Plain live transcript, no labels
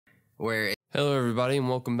where... Hello, everybody, and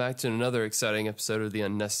welcome back to another exciting episode of The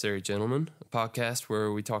Unnecessary Gentleman, a podcast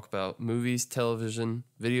where we talk about movies, television,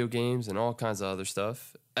 video games, and all kinds of other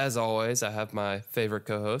stuff. As always, I have my favorite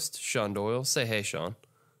co-host, Sean Doyle. Say hey, Sean.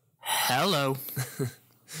 Hello.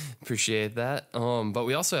 Appreciate that. But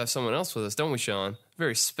we also have someone else with us, don't we, Sean?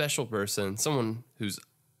 Very special person, someone who's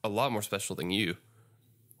a lot more special than you.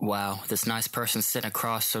 Wow, this nice person sitting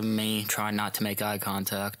across from me trying not to make eye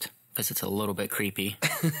contact because it's a little bit creepy.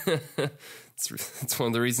 It's one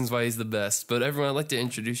of the reasons why he's the best. But everyone, I'd like to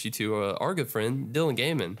introduce you to our good friend, Dylan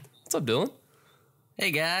Gehman. What's up, Dylan?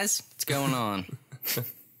 Hey, guys. What's going on?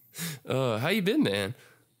 How you been, man?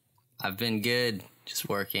 I've been good. Just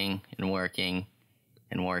working and working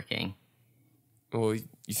and working. Well,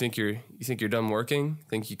 you think you're done working?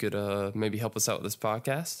 Think you could maybe help us out with this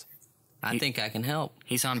podcast? I think I can help.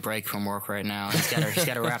 He's on break from work right now. He's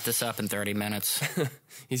got to wrap this up in 30 minutes.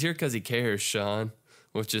 He's here because he cares, Sean,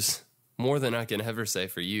 which is more than I can ever say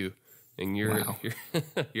for you and your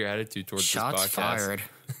attitude towards Shots this podcast. fired.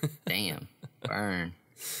 Damn. Burn.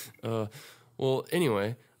 Well,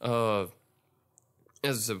 anyway, as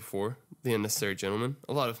I said before, The Unnecessary Gentleman.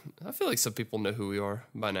 I feel like some people know who we are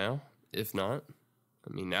by now. If not,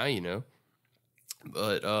 I mean, now you know.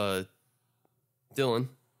 But, Dylan,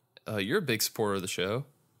 you're a big supporter of the show.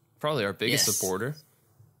 Probably our biggest supporter.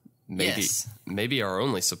 Maybe our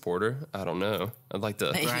only supporter. I don't know. I'd like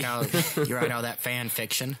to... You write all that fan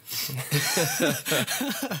fiction.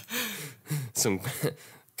 Some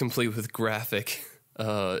complete with graphic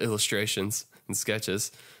illustrations and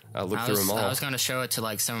sketches. I looked through them all. I was going to show it to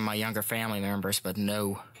like some of my younger family members, but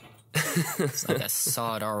no. It's like a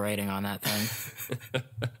solid R rating on that thing.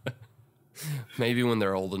 Maybe when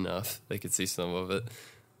they're old enough, they could see some of it.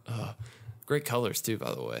 Great colors too,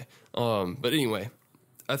 by the way. But anyway,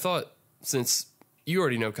 I thought since you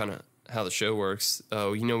already know kind of how the show works,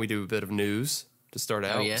 we do a bit of news to start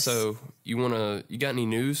out. Yes. So you got any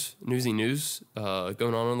newsy news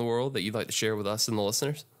going on in the world that you'd like to share with us and the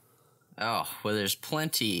listeners? Oh, well, there's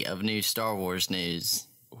plenty of new Star Wars news.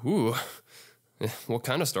 Ooh, what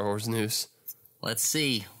kind of Star Wars news? Let's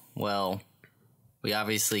see. Well, we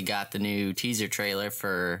obviously got the new teaser trailer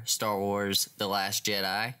for Star Wars The Last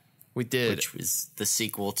Jedi. We did. Which was the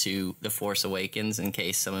sequel to The Force Awakens, in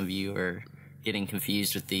case some of you are getting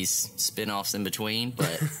confused with these spin-offs in between.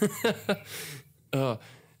 But that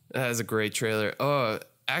is a great trailer.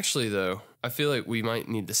 Actually, though, I feel like we might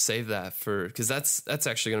need to save that because that's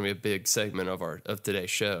actually going to be a big segment of today's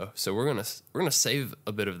show. So we're gonna save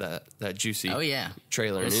a bit of that juicy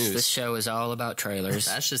trailer news. This show is all about trailers.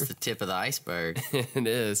 That's just the tip of the iceberg. It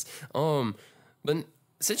is. But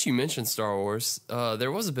since you mentioned Star Wars,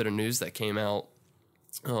 there was a bit of news that came out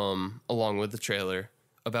along with the trailer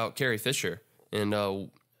about Carrie Fisher and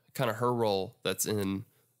kind of her role that's in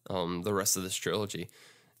the rest of this trilogy.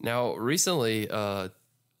 Now, recently,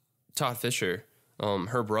 Todd Fisher,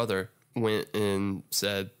 her brother, went and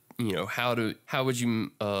said, how would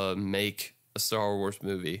you make a Star Wars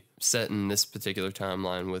movie set in this particular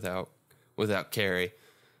timeline without Carrie?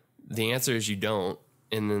 The answer is you don't.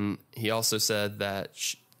 And then he also said that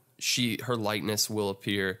her likeness will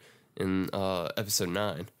appear in episode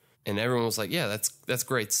 9. And everyone was like, yeah, that's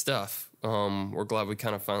great stuff. We're glad we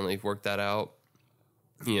kind of finally worked that out.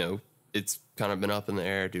 It's kind of been up in the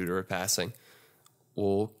air due to her passing.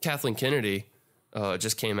 Well, Kathleen Kennedy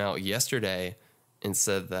just came out yesterday and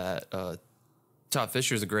said that Todd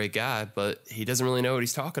Fisher's a great guy, but he doesn't really know what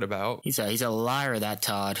he's talking about. He's a liar, that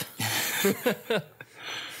Todd.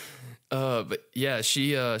 But yeah,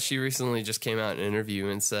 she recently just came out in an interview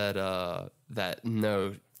and said that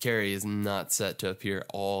no, Carrie is not set to appear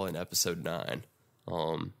all in episode 9.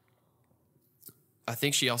 I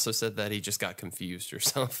think she also said that he just got confused or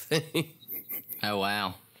something. Oh,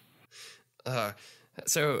 wow.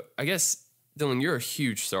 So I guess, Dylan, you're a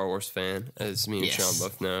huge Star Wars fan, as me and Sean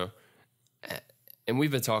both know. And we've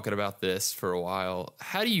been talking about this for a while.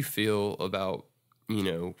 How do you feel about,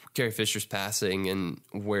 Carrie Fisher's passing and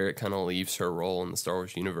where it kind of leaves her role in the Star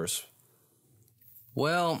Wars universe?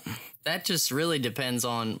 Well, that just really depends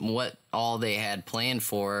on what all they had planned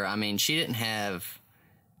for her. I mean, she didn't have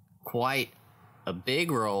quite a big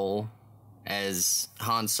role as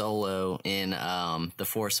Han Solo in The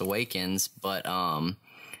Force Awakens, but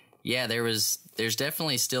there's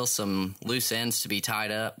definitely still some loose ends to be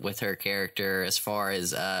tied up with her character as far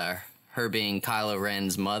as her being Kylo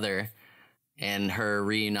Ren's mother and her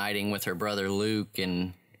reuniting with her brother Luke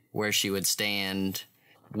and where she would stand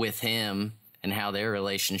with him and how their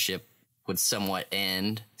relationship would somewhat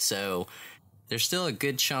end. So there's still a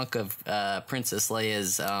good chunk of Princess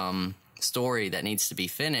Leia's story that needs to be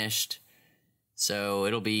finished. So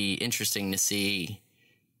it'll be interesting to see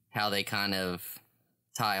how they kind of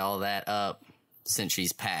tie all that up since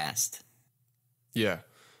she's passed. Yeah.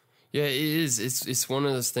 Yeah, it is. It's one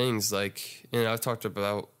of those things, like, and I've talked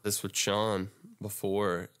about this with Sean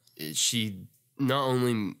before. She not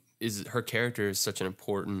only is her character is such an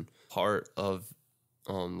important part of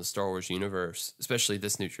the Star Wars universe, especially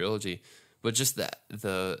this new trilogy, but just that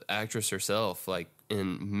the actress herself, like,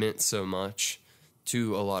 and meant so much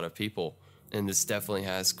to a lot of people. And this definitely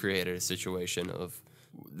has created a situation of,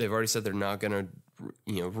 they've already said they're not going to,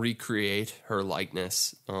 recreate her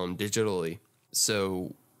likeness digitally.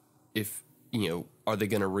 So if, are they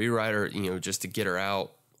going to rewrite her, just to get her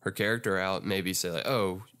out, her character out, maybe say like,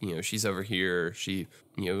 oh, she's over here. She,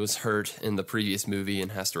 was hurt in the previous movie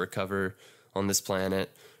and has to recover on this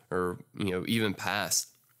planet, or, even past.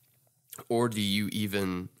 Or do you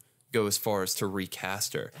even go as far as to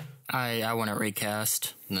recast her? I want to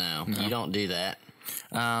recast. No, you don't do that.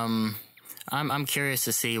 I'm curious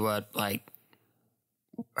to see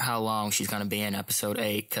how long she's going to be in episode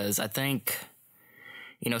 8, because I think,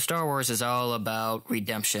 Star Wars is all about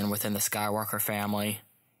redemption within the Skywalker family.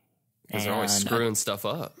 Because they're always screwing stuff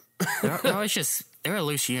up. They're a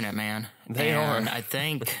loose unit, man. They are. I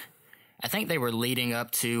think they were leading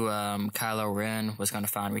up to Kylo Ren was going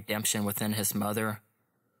to find redemption within his mother,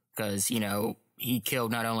 because, he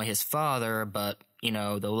killed not only his father, but,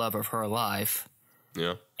 the love of her life.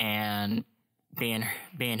 Yeah. And being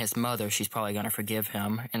his mother, she's probably going to forgive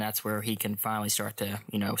him. And that's where he can finally start to,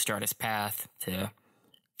 start his path to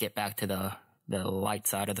get back to the light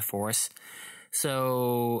side of the Force.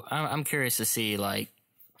 So I'm curious to see,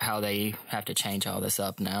 how they have to change all this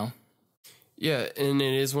up now. Yeah, and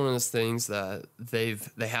it is one of those things that they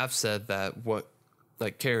have said that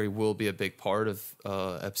Carrie will be a big part of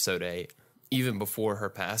episode 8. Even before her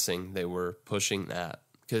passing, they were pushing that,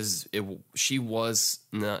 because she was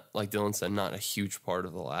not, like Dylan said, not a huge part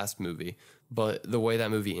of the last movie. But the way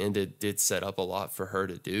that movie ended did set up a lot for her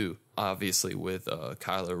to do, obviously, with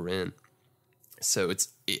Kylo Ren. So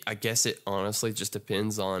I guess it honestly just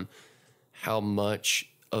depends on how much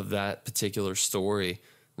of that particular story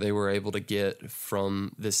they were able to get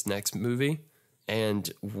from this next movie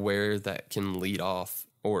and where that can lead off.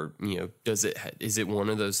 Or, is it one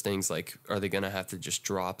of those things, like, are they going to have to just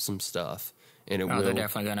drop some stuff? And they're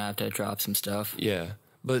definitely going to have to drop some stuff. Yeah.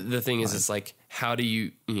 But the thing is, it's like, how do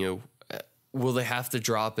you, will they have to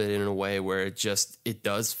drop it in a way where it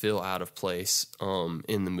does feel out of place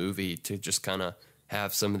in the movie to just kind of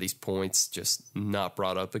have some of these points just not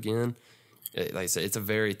brought up again? Like I said, it's a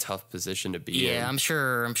very tough position to be in. Yeah, I'm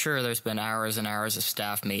sure there's been hours and hours of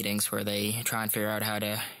staff meetings where they try and figure out how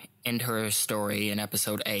to end her story in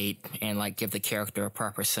episode 8 and give the character a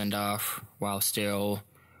proper send-off while still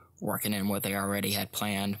working in what they already had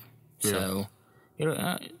planned. Yeah. So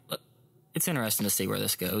it's interesting to see where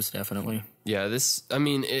this goes, definitely. Yeah,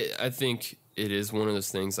 I think it is one of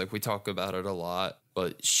those things, we talk about it a lot,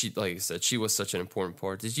 but she, like I said, she was such an important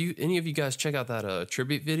part. Did any of you guys check out that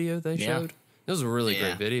tribute video they showed? It was a really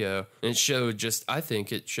great video. And it showed it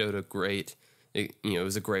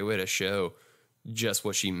was a great way to show just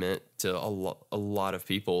what she meant to a lot of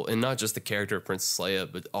people, and not just the character of Princess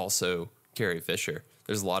Leia, but also Carrie Fisher.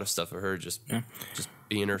 There's a lot of stuff of her just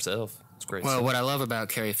being herself. It's great. Well, what I love about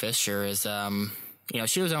Carrie Fisher is,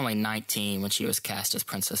 she was only 19 when she was cast as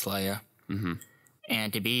Princess Leia. Mm-hmm.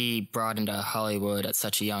 And to be brought into Hollywood at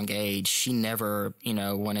such a young age, she never,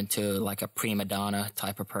 went into a prima donna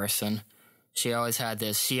type of person. She always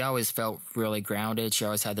felt really grounded. She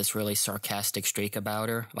always had this really sarcastic streak about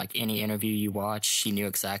her. Any interview you watch, she knew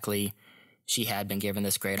exactly she had been given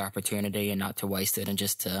this great opportunity and not to waste it, and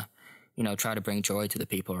just to, try to bring joy to the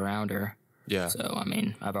people around her. Yeah. So,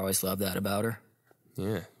 I've always loved that about her.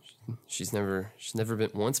 Yeah. She's never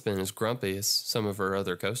been as grumpy as some of her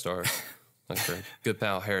other co-stars. Like her good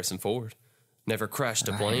pal Harrison Ford. Never crashed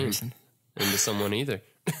a plane into someone either.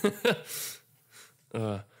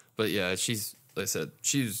 But yeah, like I said,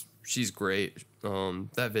 she's great.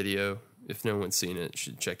 That video, if no one's seen it,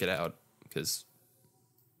 should check it out, because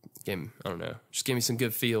I don't know, just gave me some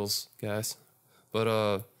good feels, guys.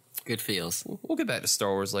 But good feels. We'll get back to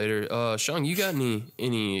Star Wars later. Sean, you got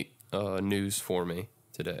any news for me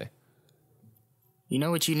today? You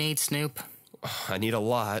know what you need, Snoop? I need a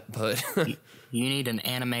lot, but you need an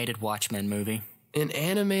animated Watchmen movie. An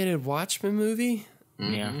animated Watchmen movie?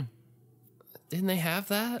 Mm-hmm. Yeah. Didn't they have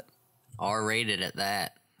that? R-rated at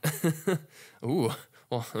that. Ooh.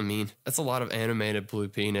 Well, that's a lot of animated blue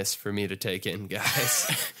penis for me to take in, guys.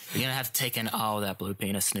 You're going to have to take in all that blue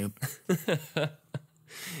penis, Snoop.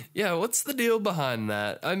 Yeah, what's the deal behind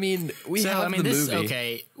that? I mean, we have the this, movie.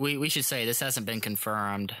 Okay, we should say this hasn't been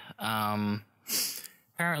confirmed.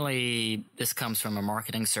 Apparently, this comes from a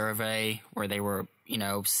marketing survey where they were,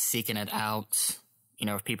 seeking it out,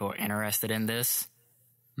 if people are interested in this.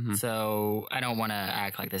 Mm-hmm. So I don't want to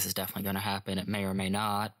act like this is definitely going to happen. It may or may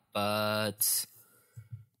not, but,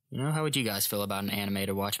 how would you guys feel about an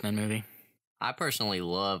animated Watchmen movie? I personally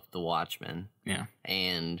love The Watchmen. Yeah.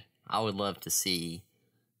 And I would love to see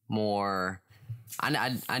more. I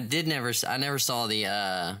never saw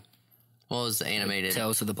the, what was the animated?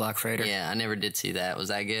 Tales of the Black Freighter. Yeah, I never did see that. Was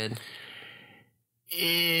that good?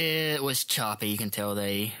 It was choppy. You can tell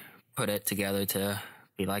they put it together to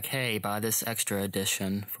be like, hey, buy this extra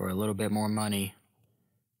edition for a little bit more money.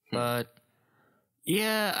 But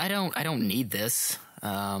yeah, I don't need this.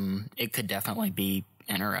 It could definitely be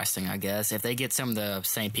interesting, I guess, if they get some of the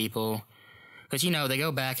same people, because they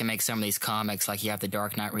go back and make some of these comics, like you have the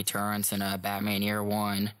Dark Knight Returns and Batman Year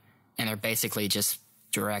One, and they're basically just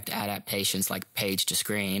direct adaptations, like page to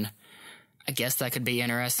screen. I guess that could be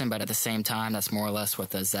interesting, but at the same time, that's more or less what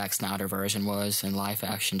the Zack Snyder version was in live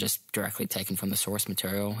action, just directly taken from the source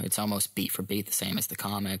material. It's almost beat for beat the same as the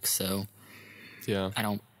comics, so yeah,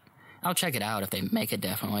 I'll check it out if they make it,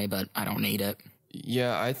 definitely, but I don't need it.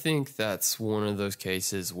 Yeah, I think that's one of those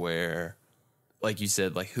cases where, like you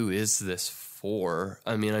said, like, who is this for?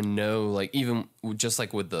 I mean, I know, like, even just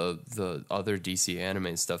like with the other DC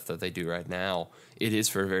anime stuff that they do right now, it is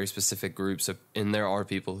for very specific groups, and there are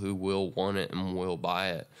people who will want it and will buy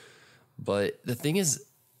it. But the thing is,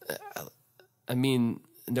 I mean,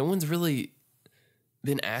 no one's really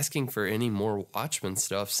been asking for any more Watchmen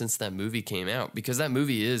stuff since that movie came out, because that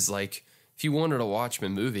movie is like, if you wanted a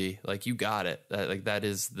Watchmen movie, like, you got it. That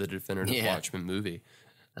is the definitive Watchmen movie.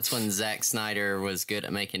 That's when Zack Snyder was good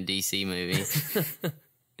at making DC movies.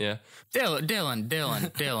 Yeah.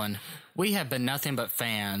 Dylan, we have been nothing but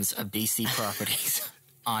fans of DC properties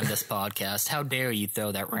on this podcast. How dare you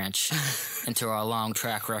throw that wrench into our long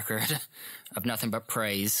track record of nothing but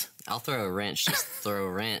praise? I'll throw a wrench, just throw a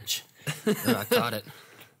wrench. Oh, I caught it.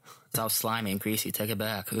 It's all slimy and greasy. Take it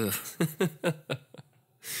back. Oof.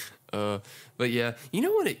 But yeah, you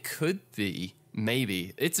know what it could be?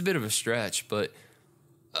 Maybe. It's a bit of a stretch, but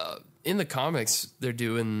in the comics, they're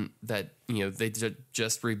doing that, they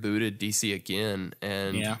just rebooted DC again,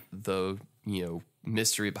 and the,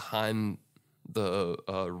 mystery behind the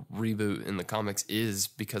reboot in the comics is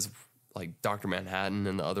because of, like, Dr. Manhattan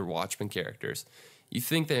and the other Watchmen characters. You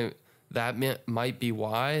think that might be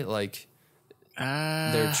why? Like,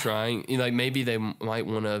 they're trying, like, maybe they might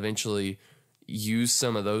want to eventually use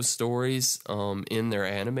some of those stories in their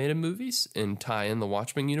animated movies and tie in the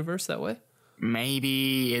Watchmen universe that way?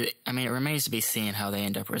 Maybe. It remains to be seen how they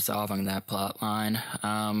end up resolving that plot line.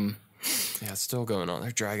 Yeah, it's still going on.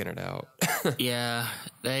 They're dragging it out. Yeah,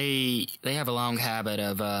 they have a long habit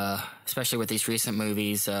of, especially with these recent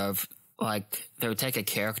movies, of, like, they would take a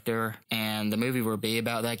character and the movie will be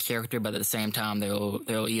about that character, but at the same time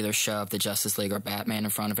they'll either shove the Justice League or Batman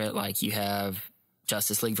in front of it. Like, you have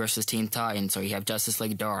Justice League versus Teen Titans, or you have Justice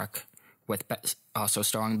League Dark with also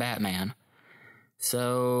starring Batman.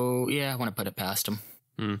 So yeah, I want to put it past them.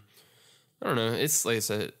 I don't know. It's like I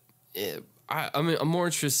said. I'm more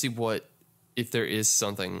interested to see if there is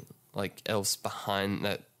something like else behind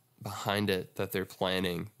it that they're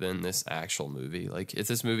planning than this actual movie. Like, if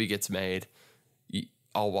this movie gets made,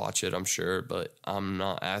 I'll watch it, I'm sure, but I'm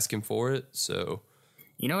not asking for it. So,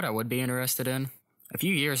 you know what I would be interested in? A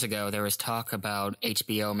few years ago, there was talk about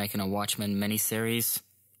HBO making a Watchmen miniseries.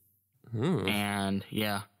 And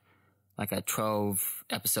yeah, like a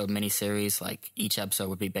 12-episode miniseries. Like, each episode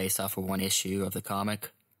would be based off of one issue of the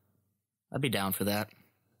comic. I'd be down for that.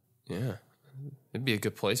 Yeah, it'd be a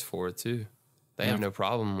good place for it too. They have no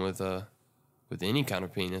problem with any kind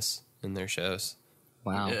of penis in their shows.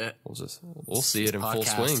 Wow. Yeah. We'll see it in full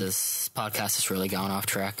swing. This podcast has really gone off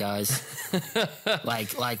track, guys.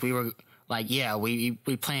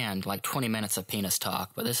 we planned like 20 minutes of penis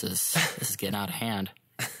talk, but this is getting out of hand.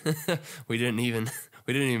 We didn't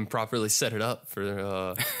even properly set it up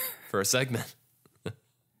for a segment.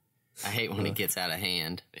 I hate when it gets out of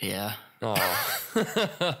hand. Yeah.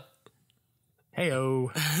 Oh.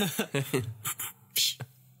 Hey-o.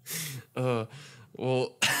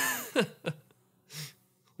 Well,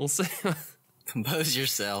 we'll say. Compose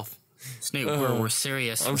yourself. Snoop, we're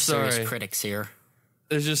serious. I'm we're serious sorry. critics here.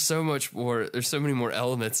 There's just so much more. There's so many more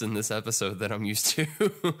elements in this episode that I'm used to.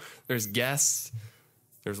 There's guests.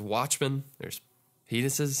 There's Watchmen. There's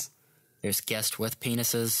penises. There's guests with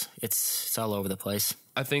penises. It's all over the place.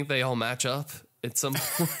 I think they all match up at some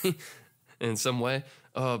point in some way.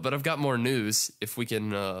 But I've got more news if we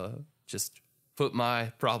can just put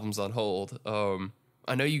my problems on hold.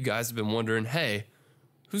 I know you guys have been wondering, hey,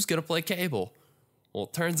 who's going to play Cable? Well,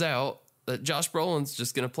 it turns out that Josh Brolin's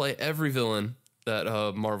just going to play every villain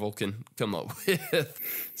that Marvel can come up with.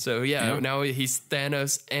 So, now he's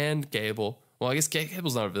Thanos and Cable. Well, I guess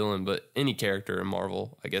Cable's not a villain, but any character in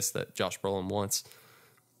Marvel, I guess, that Josh Brolin wants.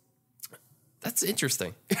 That's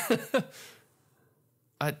interesting.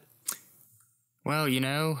 Well, I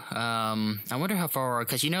wonder how far,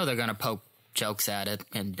 because they're going to poke jokes at it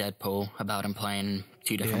in Deadpool about him playing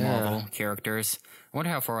two different Marvel characters. I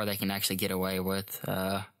wonder how far they can actually get away with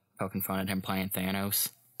poking fun at him playing Thanos.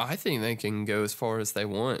 I think they can go as far as they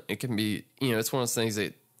want. It can be, it's one of those things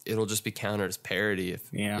that it'll just be counted as parody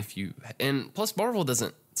if you, and plus Marvel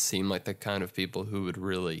doesn't seem like the kind of people who would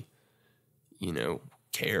really,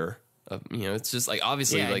 care. It's just like,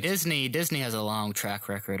 obviously, like Disney has a long track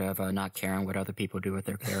record of not caring what other people do with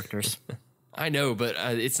their characters. I know, but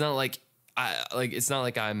it's not like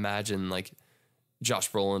I imagine like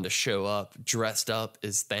Josh Brolin to show up dressed up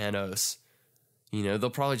as Thanos. They'll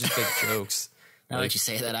probably just make jokes. Now that you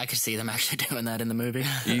say that, I could see them actually doing that in the movie.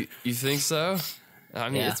 You think so? I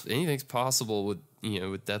mean, anything's possible with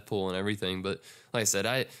with Deadpool and everything. But like I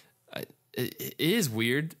said, it is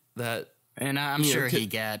weird that, and I'm sure he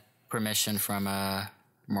got permission from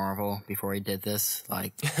Marvel before he did this.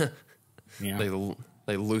 Like,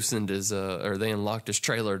 they loosened his or they unlocked his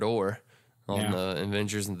trailer door on the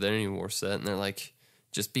Avengers Infinity War set, and they're like,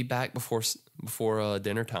 just be back before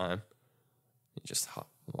dinner time. He just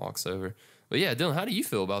walks over. But yeah, Dylan, how do you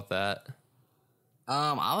feel about that?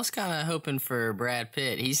 I was kind of hoping for Brad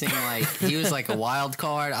Pitt. He seemed like he was like a wild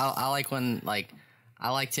card. I like when I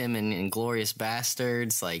liked him in Inglourious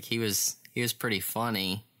Bastards. Like he was pretty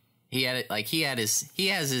funny. He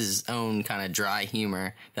has his own kind of dry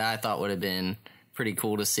humor that I thought would have been pretty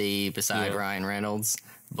cool to see beside Ryan Reynolds.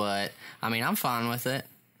 But I mean, I'm fine with it.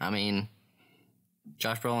 I mean,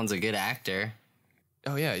 Josh Brolin's a good actor.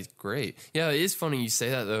 Oh, yeah, he's great. Yeah, it is funny you say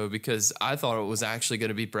that, though, because I thought it was actually going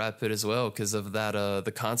to be Brad Pitt as well because of that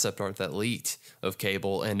the concept art that leaked of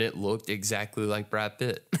Cable, and it looked exactly like Brad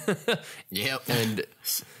Pitt. Yep.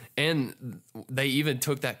 And they even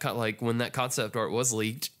took that, like, when that concept art was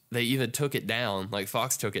leaked, they even took it down. Like,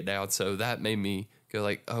 Fox took it down, so that made me go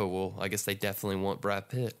like, oh, well, I guess they definitely want Brad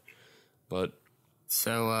Pitt. But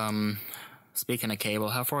so, speaking of Cable,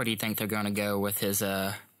 how far do you think they're going to go with his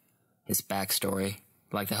backstory?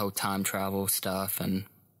 Like the whole time travel stuff and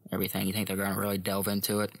everything. You think they're going to really delve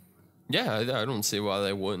into it? Yeah, I don't see why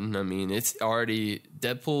they wouldn't. I mean, it's already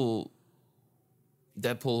Deadpool,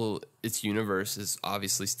 its universe is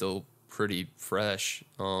obviously still pretty fresh.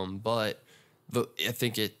 But I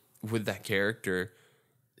think with that character,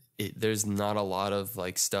 there's not a lot of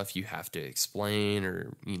like stuff you have to explain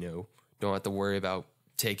or, don't have to worry about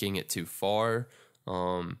taking it too far.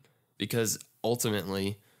 Because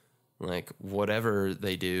ultimately, like, whatever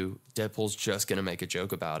they do, Deadpool's just going to make a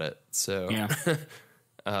joke about it. So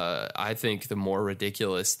I think the more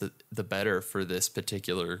ridiculous, the better for this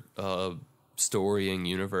particular story and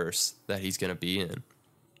universe that he's going to be in.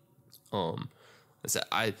 I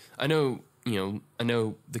know, I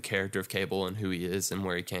know the character of Cable and who he is and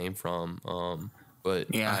where he came from.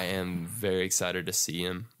 But I am very excited to see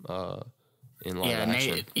him in live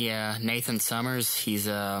action. Nathan Summers, he's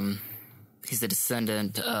the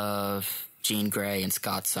descendant of Jean Grey and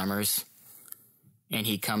Scott Summers, and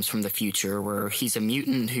he comes from the future where he's a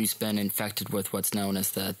mutant who's been infected with what's known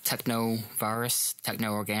as the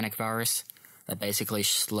techno-organic virus that basically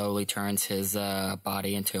slowly turns his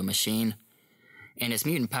body into a machine. And his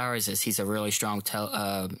mutant powers is he's a really strong,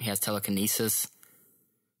 he has telekinesis,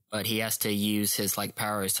 but he has to use his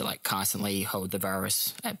powers to constantly hold the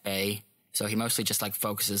virus at bay. So he mostly just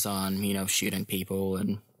focuses on, shooting people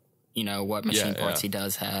and what machine parts he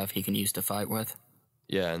does have, he can use to fight with.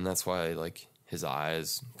 Yeah, and that's why, his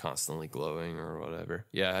eyes constantly glowing or whatever.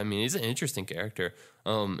 Yeah, I mean, he's an interesting character.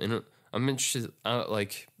 And I'm interested,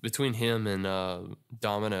 between him and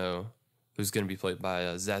Domino, who's going to be played by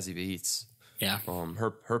Zazie Beetz. Yeah.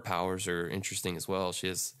 Her powers are interesting as well. She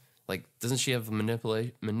has, doesn't she have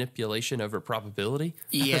manipulation over probability?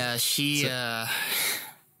 Yeah, she,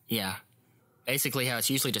 yeah. Basically, how it's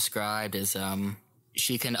usually described is,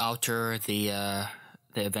 she can alter the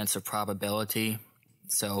events of probability.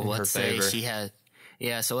 So let's say she has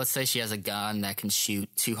a gun that can shoot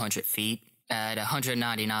 200 feet. At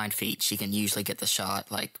 199 feet, she can usually get the shot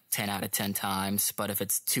 10 out of 10 times. But if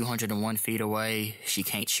it's 201 feet away, she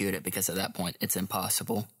can't shoot it because at that point it's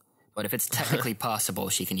impossible. But if it's technically possible,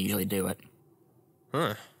 she can usually do it.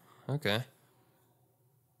 Huh. Okay.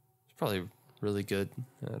 It's probably really good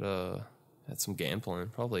at some gambling.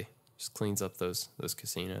 Probably just cleans up those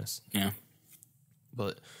casinos. Yeah.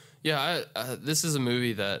 But yeah, this is a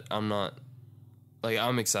movie that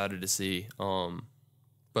I'm excited to see.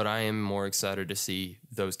 But I am more excited to see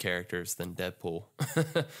those characters than Deadpool.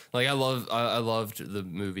 Like I loved the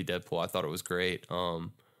movie Deadpool. I thought it was great.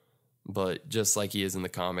 But just like he is in the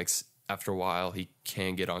comics, after a while he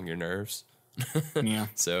can get on your nerves. Yeah.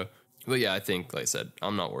 So, but yeah, I think, like I said,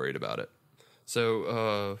 I'm not worried about it.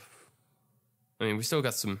 So, I mean, we still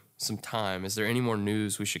got some time. Is there any more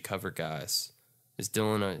news we should cover, guys? Is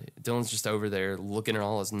Dylan's just over there looking at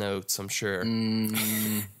all his notes, I'm sure.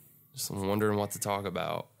 Just wondering what to talk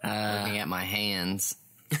about. Looking at my hands.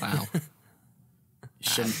 Wow.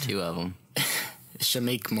 Two of them.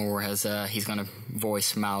 Shameik Moore has he's going to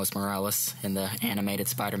voice Miles Morales in the animated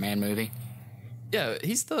Spider-Man movie. Yeah,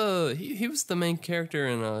 he was the main character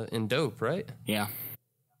in Dope, right? Yeah.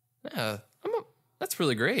 Yeah, that's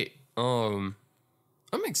really great. I'm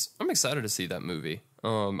excited to see that movie.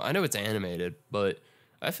 I know it's animated, but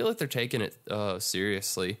I feel like they're taking it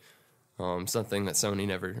seriously. Something that Sony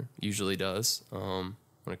never usually does when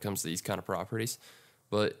it comes to these kind of properties.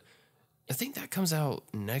 But I think that comes out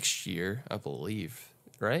next year, I believe,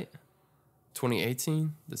 right?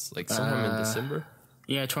 2018? This like sometime in December?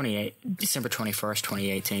 Yeah, December 21st,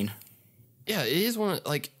 2018. Yeah, it is one of,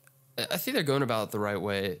 like, I think they're going about it the right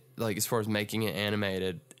way, like as far as making it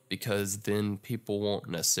animated, because then people won't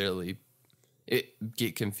necessarily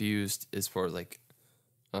get confused as far as like,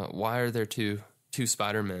 why are there two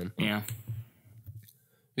Spider-Men? Yeah.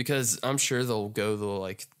 Because I'm sure they'll go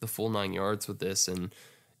the full 9 yards with this, and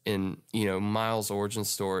in Miles' origin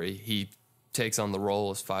story, he takes on the role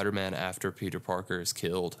of Spider-Man after Peter Parker is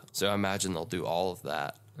killed. So I imagine they'll do all of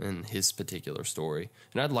that in his particular story.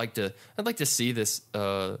 And I'd like to see this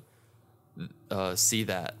see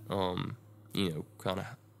that kind of,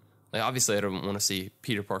 like, obviously I don't want to see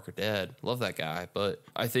Peter Parker dead. Love that guy, but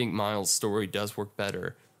I think Miles' story does work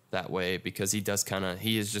better that way, because he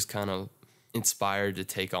is just kind of inspired to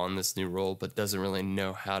take on this new role, but doesn't really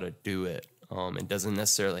know how to do it, and doesn't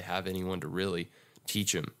necessarily have anyone to really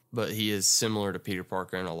teach him. But he is similar to Peter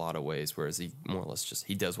Parker in a lot of ways, whereas he more or less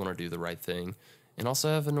he does want to do the right thing and also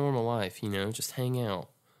have a normal life, just hang out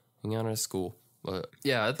at school. But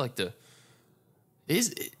yeah, I'd like to. A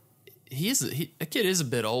kid is a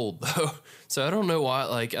bit old though, so I don't know why.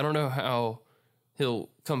 Like, I don't know how he'll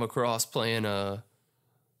come across playing a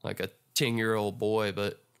 10-year-old boy,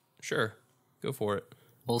 but sure, go for it.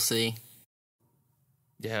 We'll see.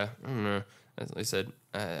 Yeah, I don't know. As I said,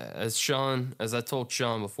 as I told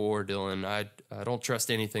Sean before, Dylan, I don't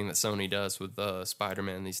trust anything that Sony does with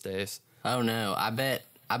Spider-Man these days. Oh no, I bet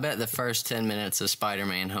the first 10 minutes of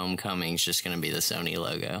Spider-Man Homecoming is just going to be the Sony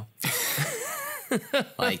logo.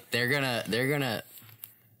 Like, they're gonna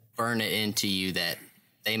burn it into you that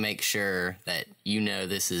they make sure that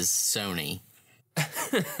this is Sony.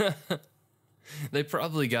 They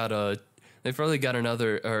probably got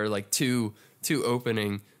another, or like two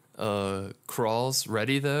opening crawls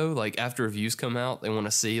ready though. Like, after reviews come out, they want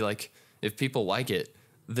to see, like, if people like it,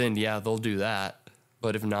 then yeah, they'll do that.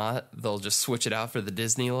 But if not, they'll just switch it out for the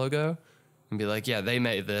Disney logo and be like, yeah, they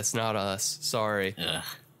made this, not us. Sorry. Ugh.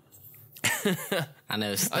 I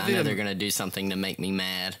know they're gonna do something to make me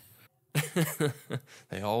mad.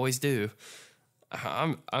 They always do.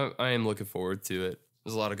 I am looking forward to it.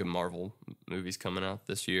 There's a lot of good Marvel movies coming out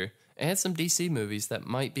this year, and some DC movies that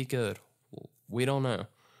might be good. We don't know.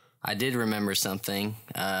 I did remember something.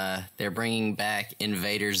 They're bringing back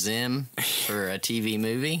Invader Zim for a TV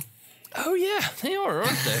movie. Oh yeah, they are,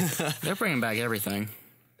 aren't they? They're bringing back everything.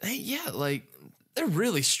 They're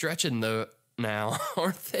really stretching now,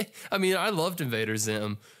 aren't they? I mean, I loved Invader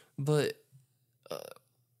Zim, but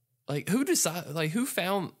who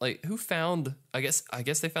found I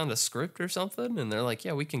guess they found a script or something, and they're like,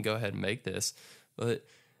 yeah, we can go ahead and make this. But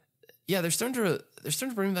yeah, they're starting to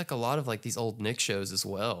bring back a lot of like these old Nick shows as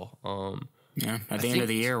well. Yeah, at the end of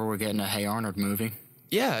the year, we're getting a Hey Arnold movie.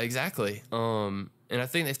 Yeah, exactly. And I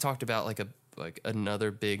think they've talked about like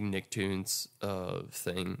another big Nicktoons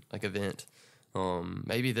thing, like event.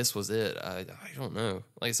 Maybe this was it. I don't know.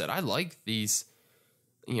 Like I said, I like these.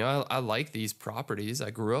 I like these properties. I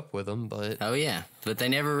grew up with them, but oh yeah, but they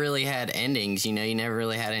never really had endings. You never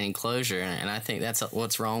really had any closure, and I think that's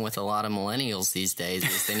what's wrong with a lot of millennials these days.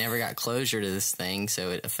 Is they never got closure to this thing,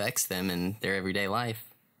 so it affects them in their everyday life.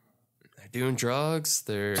 They're doing drugs.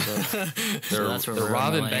 They're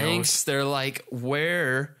robbing banks. They're like,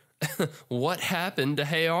 where? What happened to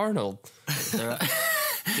Hey Arnold?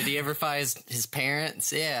 Did he ever find his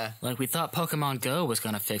parents? Yeah. Like, we thought Pokemon Go was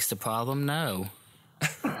going to fix the problem. No.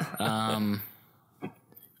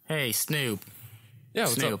 Hey, Snoop. Yeah,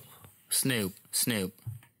 what's Snoop. up? Snoop.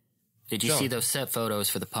 Did you John. see those set photos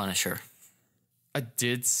for the Punisher? I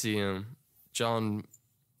did see him. John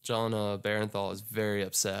Barenthal is very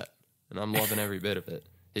upset, and I'm loving every bit of it.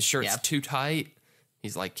 His shirt's too tight.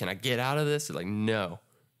 He's like, "Can I get out of this?" He's like, "No."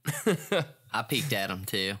 I peeked at him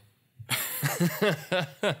too.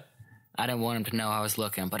 I didn't want him to know I was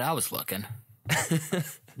looking, but I was looking.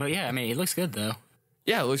 But yeah, I mean, it looks good though.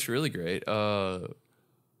 Yeah, it looks really great.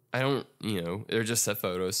 I don't, they're just set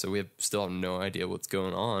photos, so we still have no idea what's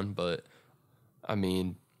going on. But I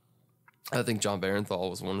mean, I think John Barenthal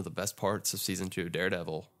was one of the best parts of season 2 of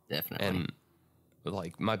Daredevil. Definitely. And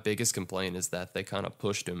like my biggest complaint is that they kind of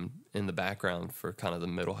pushed him in the background for kind of the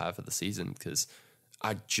middle half of the season because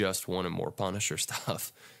I just wanted more Punisher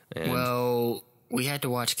stuff. And Well, we had to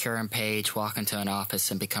watch Karen Page walk into an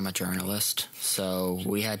office and become a journalist, so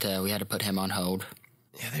we had to put him on hold.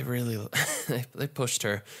 yeah, they really they pushed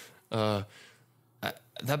her.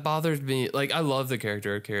 That bothered me. Like, I love the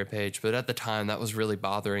character of Karen Page, but at the time that was really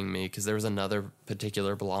bothering me because there was another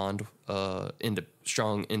particular blonde,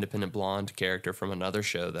 strong independent blonde character from another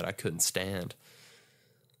show that I couldn't stand.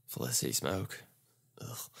 Felicity Smoke.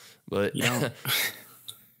 Ugh. But You know,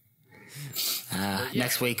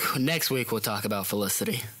 next week we'll talk about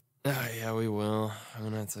Felicity. yeah, we will. I'm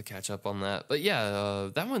gonna have to catch up on that. But yeah,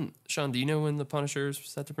 that one, Sean. Do you know when the Punisher's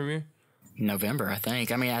set to premiere? November, I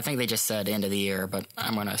think. I mean, I think they just said end of the year, but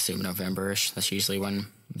I'm going to assume November-ish. That's usually when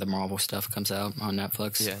the Marvel stuff comes out on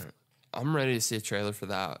Netflix. Yeah, I'm ready to see a trailer for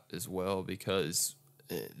that as well because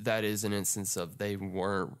that is an instance of they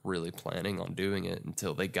weren't really planning on doing it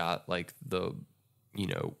until they got like the,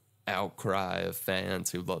 outcry of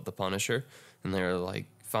fans who love the Punisher, and they're like,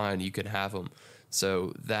 "Fine, you can have him."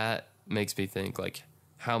 So that makes me think like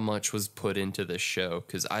how much was put into this show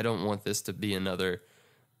because I don't want this to be another,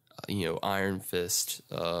 Iron Fist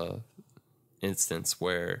instance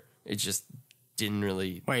where it just didn't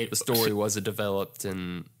really. Wait, the story wasn't developed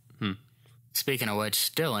and. Speaking of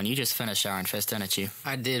which, Dylan, you just finished Iron Fist, didn't you?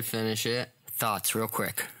 I did finish it. Thoughts, real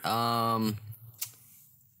quick.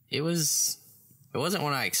 It wasn't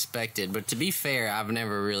what I expected, but to be fair, I've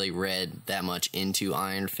never really read that much into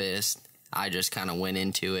Iron Fist. I just kind of went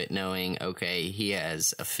into it knowing, okay, he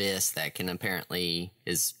has a fist that can apparently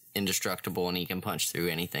is indestructible and he can punch through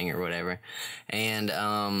anything or whatever. And,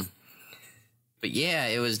 but yeah,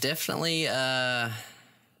 it was definitely,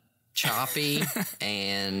 choppy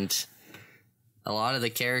and a lot of the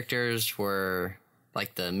characters were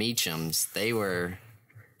like the Meachums. They were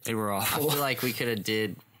awful. I feel like we could have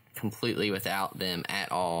did completely without them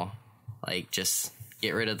at all. Like, just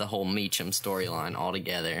get rid of the whole Meachum storyline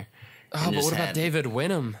altogether. Oh, but what about David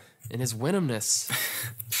Wenham and his Wenhamness?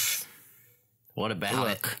 What about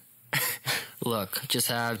it? Look, just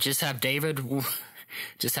have David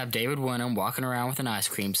Wenham walking around with an ice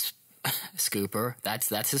cream scooper.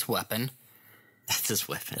 That's his weapon. That's his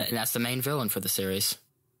weapon. And that's the main villain for the series.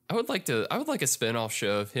 I would like a spin-off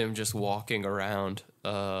show of him just walking around,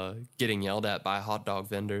 getting yelled at by hot dog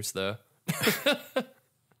vendors, though.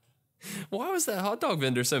 Why was that hot dog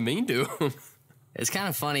vendor so mean to him? It's kind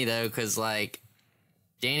of funny, though, because, like,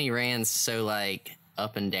 Danny Rand's so, like,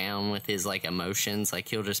 up and down with his, like, emotions. Like,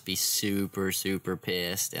 he'll just be super, super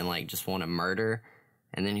pissed and, like, just want to murder.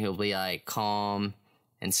 And then he'll be, like, calm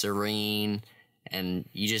and serene. And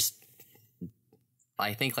you just...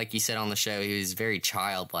 I think, like you said on the show, he was very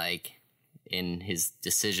childlike in his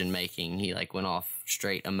decision making. He like went off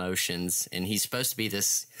straight emotions, and he's supposed to be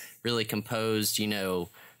this really composed,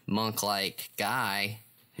 monk-like guy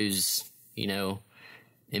who's,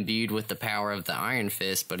 imbued with the power of the Iron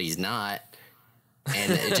Fist, but he's not.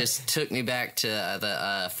 And it just took me back to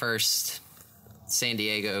the first San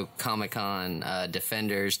Diego Comic-Con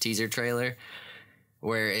Defenders teaser trailer,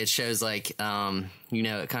 where it shows like, it kind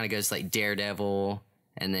of goes like Daredevil.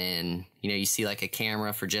 And then, you see like a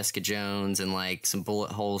camera for Jessica Jones and like some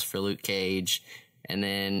bullet holes for Luke Cage. And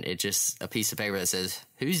then it just a piece of paper that says,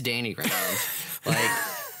 "Who's Danny Rand?" Like,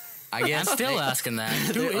 I guess I'm still asking that.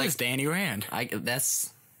 Who is Danny Rand?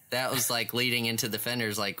 That was like leading into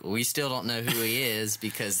Defenders. Like, we still don't know who he is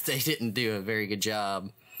because they didn't do a very good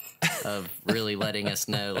job of really letting us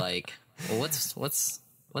know, like, well,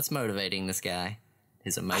 what's motivating this guy?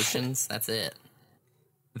 His emotions? That's it.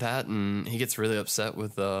 That, and he gets really upset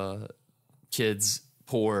with kids'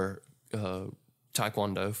 poor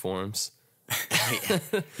taekwondo forms.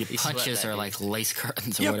 Your punches are like lace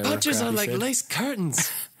curtains or Your whatever. punches are like said. lace curtains.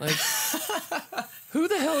 Like, who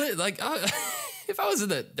the hell is, like, if I was in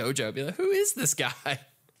that dojo, I'd be like, who is this guy?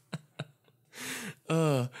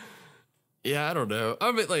 Yeah, I don't know.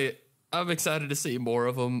 I'm excited to see more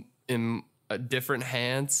of him in different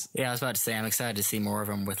hands. Yeah, I was about to say, I'm excited to see more of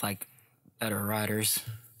them with, like, better writers.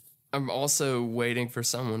 I'm also waiting for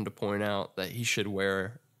someone to point out that he should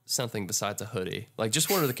wear something besides a hoodie. Like, just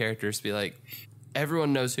one of the characters be like,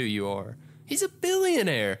 everyone knows who you are. He's a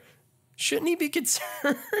billionaire. Shouldn't he be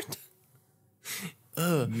concerned?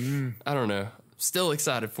 I don't know. Still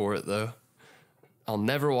excited for it, though. I'll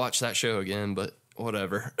never watch that show again, but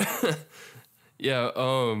whatever. Yeah,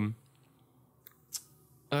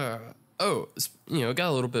 got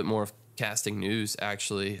a little bit more of casting news,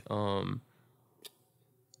 actually.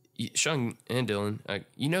 Sean and Dylan,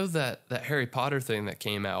 you know that Harry Potter thing that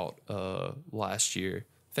came out last year,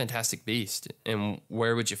 Fantastic Beast, and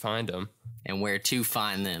where would you find them? And where to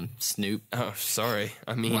find them, Snoop. Oh, sorry.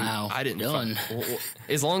 I mean, wow. I didn't. Dylan.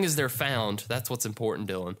 As long as they're found, that's what's important,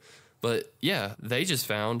 Dylan. But yeah, they just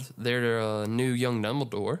found their new young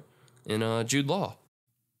Dumbledore in Jude Law.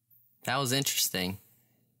 That was interesting.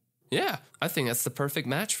 Yeah, I think that's the perfect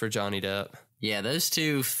match for Johnny Depp. Yeah, those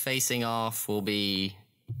two facing off will be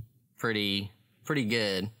pretty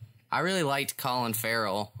good. I really liked Colin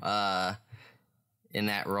Farrell in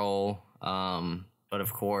that role, but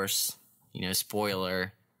of course,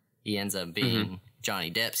 spoiler, he ends up being Johnny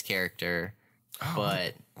Depp's character.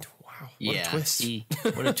 But wow, what yeah, a twist!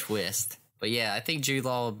 What a twist! But yeah, I think Jude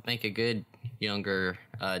Law will make a good younger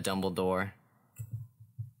Dumbledore.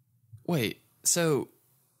 Wait, so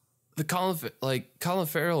the Colin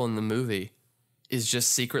Farrell in the movie is just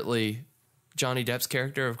secretly Johnny Depp's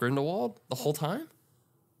character of Grindelwald the whole time?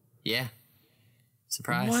 Yeah.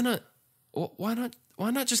 Surprise. Why not?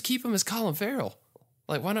 Why not just keep him as Colin Farrell?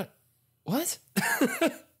 Like, why not? What?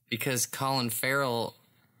 Because Colin Farrell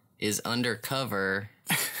is undercover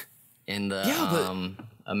in the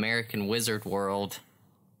American wizard world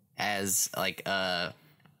as like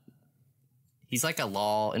he's like a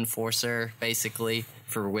law enforcer basically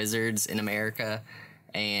for wizards in America,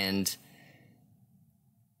 and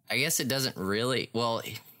I guess it doesn't really, well,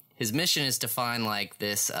 his mission is to find like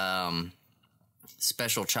this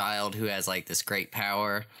special child who has like this great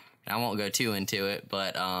power. I won't go too into it,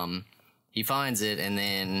 but he finds it, and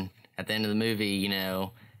then at the end of the movie,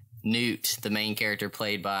 Newt, the main character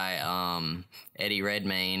played by Eddie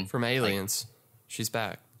Redmayne from Aliens, she's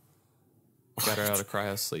back. Got her out of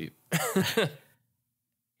cryo sleep.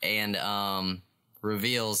 And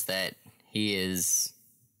reveals that he is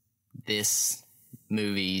this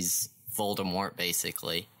movie's Voldemort,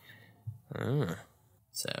 basically.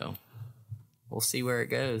 So we'll see where it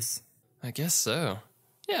goes. I guess so.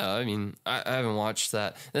 Yeah, I mean, I haven't watched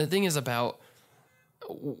that. And the thing is about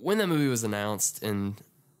when that movie was announced and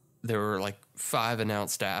there were like 5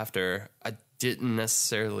 announced after, I didn't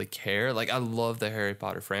necessarily care. Like, I love the Harry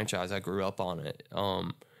Potter franchise. I grew up on it.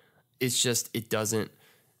 It's just, it doesn't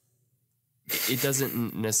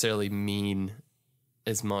necessarily mean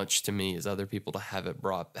as much to me as other people to have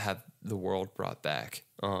the world brought back.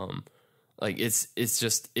 Like, it's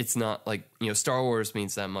not like, Star Wars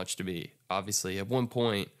means that much to me. Obviously, at one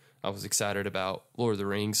point, I was excited about Lord of the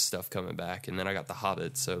Rings stuff coming back, and then I got The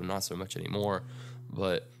Hobbit, so not so much anymore.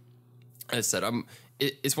 But as I said,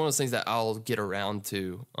 it's one of those things that I'll get around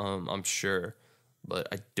to, I'm sure, but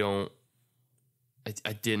I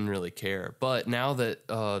didn't really care. But now that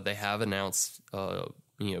they have announced,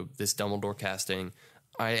 this Dumbledore casting,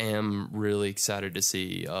 I am really excited to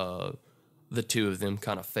see the two of them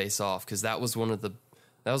kind of face off, because that was one of the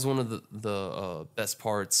best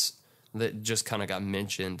parts that just kind of got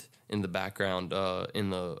mentioned in the background in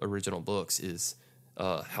the original books is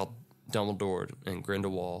how Dumbledore and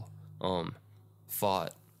Grindelwald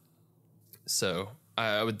fought. So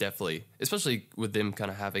I would definitely, especially with them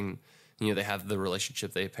kind of having, they have the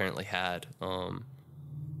relationship they apparently had.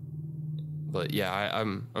 But yeah,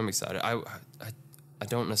 I'm excited. I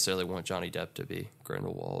don't necessarily want Johnny Depp to be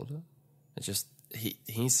Grindelwald. It's just he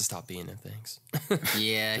needs to stop being in things.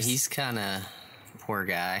 Yeah, he's kind of poor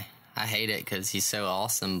guy. I hate it because he's so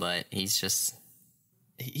awesome, but he's just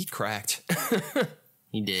he cracked.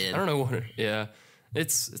 He did. I don't know what. Yeah,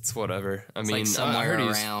 it's whatever. I mean, like somewhere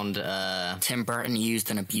around Tim Burton used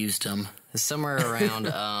and abused him. Somewhere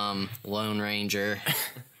around Lone Ranger.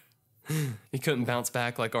 He couldn't bounce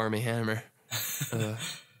back like Armie Hammer.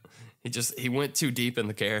 He went too deep in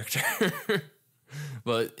the character.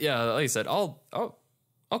 But yeah, like I said, I'll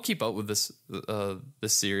keep up with this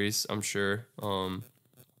series, I'm sure.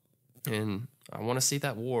 And I want to see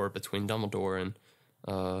that war between Dumbledore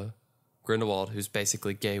and Grindelwald, who's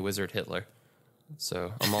basically gay wizard Hitler.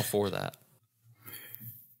 So I'm all for that.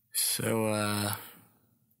 So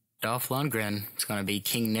Dolph Lundgren is going to be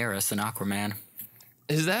King Nereus in Aquaman.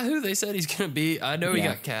 Is that who they said he's going to be? I know he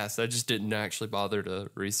got cast. I just didn't actually bother to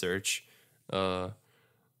research.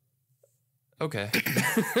 Okay.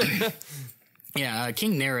 Yeah,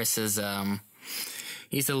 King Nerys is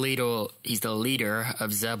he's the leader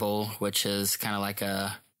of Zebul, which is kind of like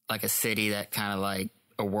a city that kind of like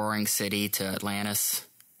a warring city to Atlantis,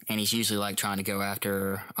 and he's usually like trying to go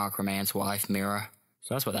after Aquaman's wife Mira.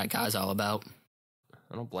 So that's what that guy's all about.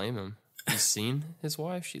 I don't blame him. You seen his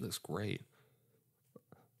wife? She looks great.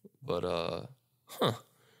 But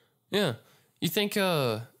yeah. You think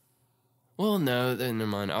well, no, never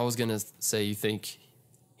mind. I was gonna say you think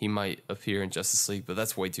he might appear in Justice League, but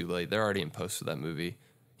that's way too late. They're already in post for that movie.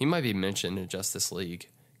 He might be mentioned in Justice League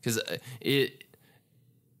because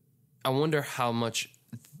I wonder how much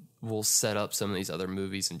will set up some of these other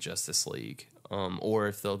movies in Justice League, or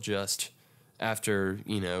if they'll just, after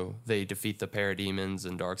they defeat the Parademons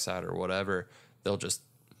and Darkseid or whatever, they'll just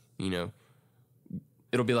it'll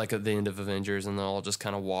be like at the end of Avengers, and they'll all just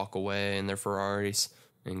kind of walk away in their Ferraris,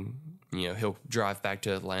 and he'll drive back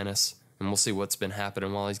to Atlantis, and we'll see what's been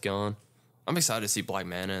happening while he's gone. I'm excited to see Black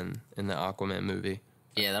Manta in the Aquaman movie.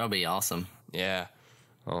 Yeah, that'll be awesome. Yeah.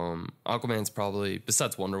 Aquaman's probably,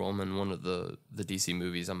 besides Wonder Woman, one of the DC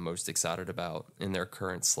movies I'm most excited about in their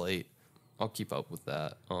current slate. I'll keep up with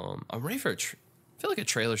that. I'm ready for I feel like a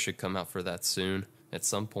trailer should come out for that soon at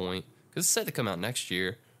some point, because it's set to come out next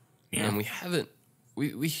year. Yeah. And we haven't,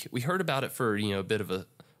 we heard about it for, a bit of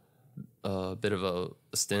a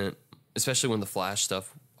stint, especially when the Flash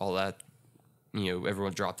stuff, all that,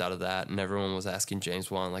 everyone dropped out of that, and everyone was asking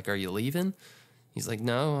James Wan, like, are you leaving? He's like,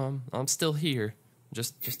 no, I'm still here.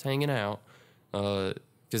 Just hanging out,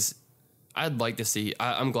 because I'd like to see.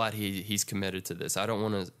 I'm glad he's committed to this. I don't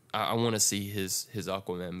want to. I want to see his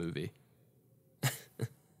Aquaman movie.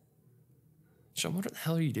 Sean, what the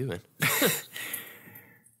hell are you doing?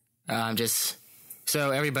 Just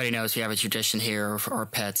so everybody knows, we have a tradition here for our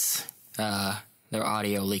pets. Their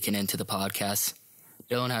audio leaking into the podcast.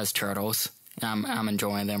 Dylan has turtles. I'm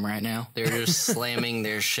enjoying them right now. They're just slamming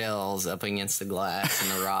their shells up against the glass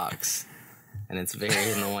and the rocks. And it's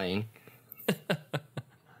very annoying.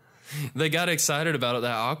 They got excited about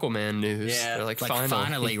that Aquaman news. Yeah. They're like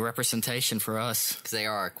finally representation for us. Because they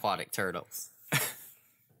are aquatic turtles.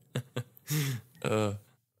 So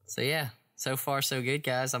yeah, so far so good,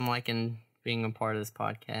 guys. I'm liking being a part of this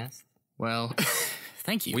podcast. Well,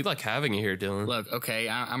 thank you. We like having you here, Dylan. Look, okay,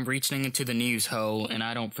 I'm reaching into the news hole, and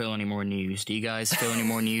I don't feel any more news. Do you guys feel any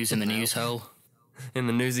more news in the news hole? In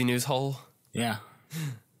the newsy news hole? Yeah.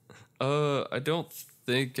 I don't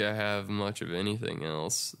think I have much of anything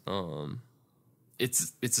else.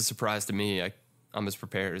 It's a surprise to me. I'm as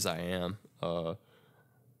prepared as I am.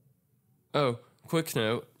 Quick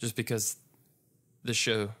note, just because this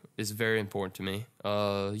show is very important to me.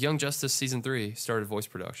 Young Justice Season 3 started voice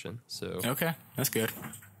production. So okay, that's good.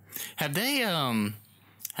 Have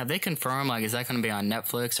they confirmed, like, is that going to be on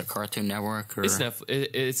Netflix or Cartoon Network? Or? It's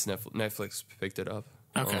Netflix. Netflix picked it up.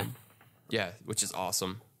 Okay. Yeah, which is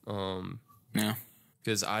awesome. Yeah,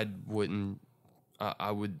 because I wouldn't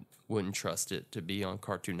trust it to be on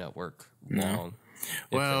Cartoon Network long.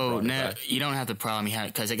 Well, no, you don't have the problem you had,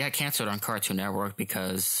 because it got canceled on Cartoon Network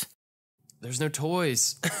because there's no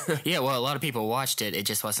toys. Yeah, well, a lot of people watched it. It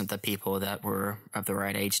just wasn't the people that were of the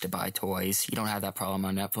right age to buy toys. You don't have that problem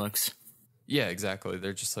on Netflix. Yeah, exactly.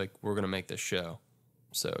 They're just like, we're gonna make this show.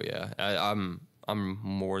 So yeah, I'm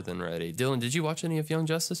more than ready. Dylan, did you watch any of Young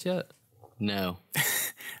Justice yet? No.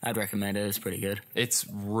 I'd recommend it. It's pretty good. It's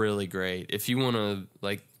really great. If you want to,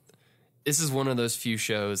 like, this is one of those few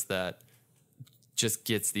shows that just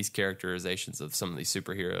gets these characterizations of some of these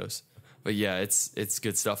superheroes. But yeah, it's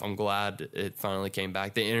good stuff. I'm glad it finally came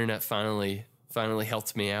back. The internet finally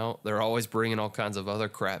helped me out. They're always bringing all kinds of other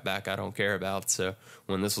crap back I don't care about. So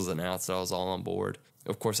when this was announced, I was all on board.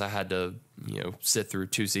 Of course, I had to, sit through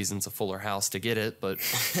 2 seasons of Fuller House to get it, but...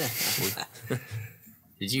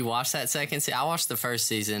 Did you watch that second season? I watched the first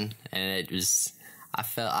season, and I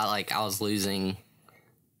felt like I was losing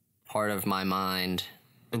part of my mind.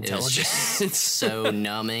 Intelligence. It was just so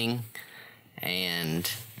numbing, and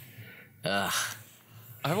I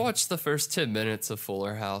watched the first 10 minutes of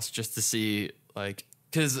Fuller House just to see, like,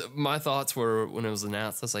 because my thoughts were, when it was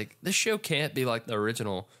announced, I was like, this show can't be like the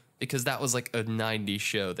original, because that was like a 90s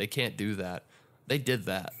show. They can't do that. They did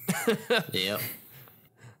that. Yep.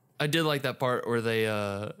 I did like that part where they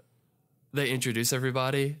introduce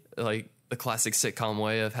everybody, like the classic sitcom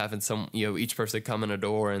way of having each person come in a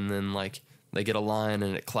door, and then like they get a line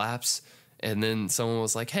and it claps, and then someone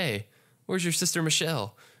was like, "Hey, where's your sister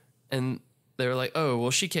Michelle?" And they were like, "Oh,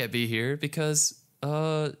 well, she can't be here because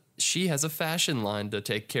she has a fashion line to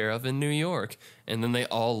take care of in New York." And then they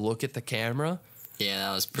all look at the camera, Yeah,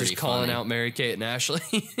 that was pretty Just calling funny. out Mary-Kate and Ashley.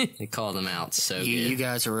 They called them out so good. You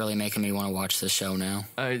guys are really making me want to watch this show now.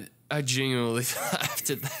 I genuinely laughed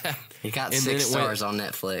at that. It got And 6 stars on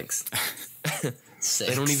Netflix. 6.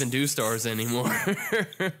 They don't even do stars anymore.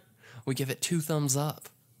 We give it 2 thumbs up.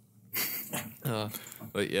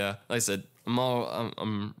 But yeah, like I said,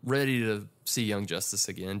 I'm ready to see Young Justice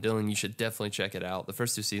again. Dylan, you should definitely check it out. The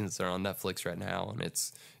first 2 seasons are on Netflix right now, and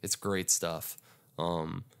it's great stuff.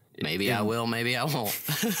 Maybe I will, maybe I won't.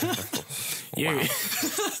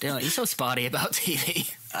 Dylan, you're so spotty about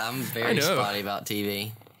TV. I'm very spotty about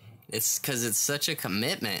TV. It's because it's such a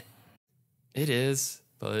commitment. It is,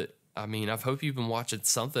 but I mean, I hope you've been watching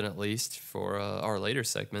something at least for our later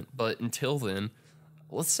segment. But until then,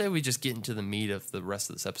 let's say we just get into the meat of the rest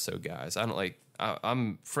of this episode, guys.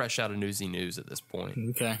 I'm fresh out of Newsy News at this point.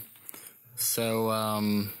 Okay.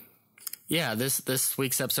 So, yeah, this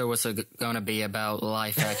week's episode was going to be about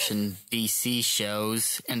live action DC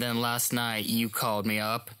shows. And then last night you called me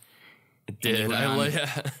up. I did. You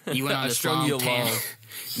went on this strung you along.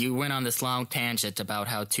 You went on this long tangent about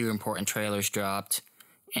how 2 important trailers dropped.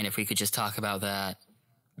 And if we could just talk about that.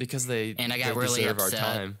 Because I got really deserve upset.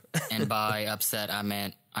 our time. And by upset, I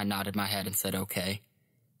meant I nodded my head and said, okay.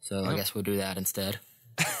 So I guess we'll do that instead.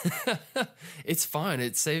 It's fine.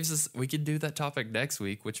 It saves us. We could do that topic next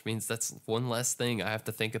week, which means that's one less thing I have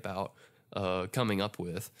to think about coming up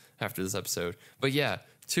with after this episode. But yeah,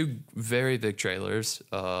 2 very big trailers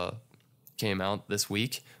came out this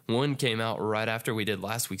week. One came out right after we did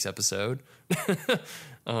last week's episode.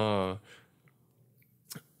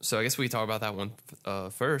 So I guess we talk about that one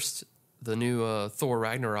first. The new Thor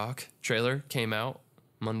Ragnarok trailer came out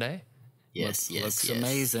Monday. Yes. Looks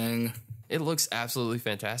amazing. It looks absolutely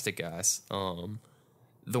fantastic, guys.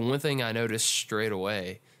 The one thing I noticed straight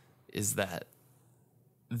away is that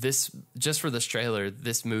just for this trailer,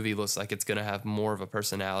 this movie looks like it's going to have more of a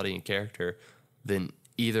personality and character than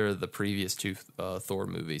either of the previous 2 Thor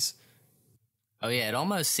movies. Oh, yeah, it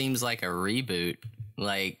almost seems like a reboot.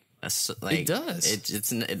 It does.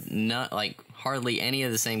 It's not like hardly any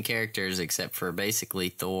of the same characters except for basically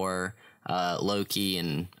Thor, Loki,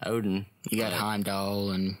 and Odin. You got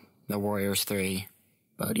Heimdall and the Warriors 3.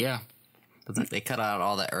 But yeah. But they cut out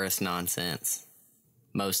all the Earth nonsense.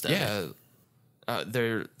 Most of it. Yeah.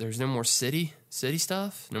 There's no more city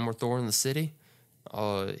stuff. No more Thor in the city.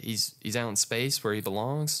 He's out in space where he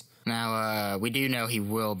belongs. Now, we do know he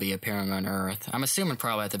will be appearing on Earth. I'm assuming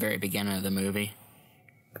probably at the very beginning of the movie.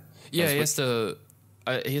 Yeah, he has to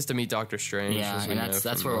meet Doctor Strange. Yeah, and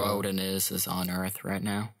that's where Odin is on Earth right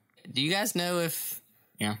now. Do you guys know if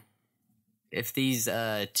these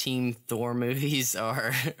Team Thor movies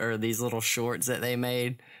or these little shorts that they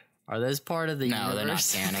made, are those part of the universe? No, they're not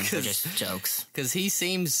canon. They're just jokes. Because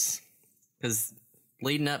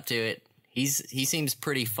leading up to it, he seems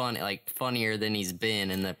pretty funny, like funnier than he's been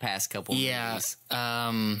in the past couple movies.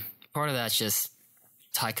 Part of that's just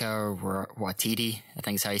Taika Waititi, I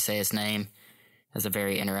think is how you say his name, has a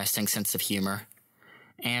very interesting sense of humor.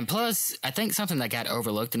 And plus, I think something that got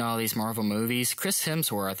overlooked in all these Marvel movies, Chris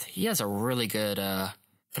Hemsworth, he has a really good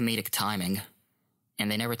comedic timing.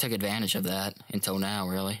 And they never took advantage of that until now,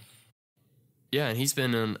 really. Yeah, and he's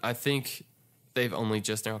been in, I think they've only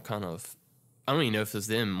just now kind of, I don't even know if it's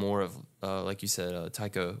them, more of, like you said,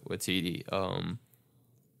 Taika Waititi.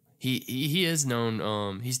 He is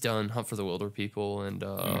known. He's done Hunt for the Wilder People, and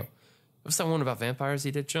what's that one about vampires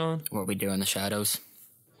he did, John? What We Do in the Shadows.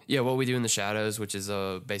 Yeah, What We Do in the Shadows, which is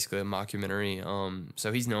basically a mockumentary.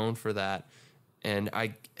 So he's known for that, and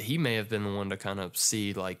he may have been the one to kind of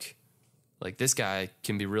see like this guy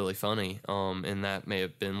can be really funny. And that may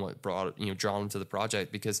have been what drawn him to the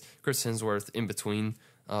project, because Chris Hemsworth, in between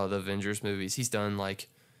the Avengers movies, he's done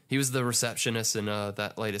he was the receptionist in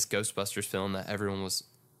that latest Ghostbusters film that everyone was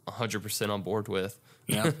 100% on board with.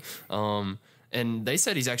 Yeah. And they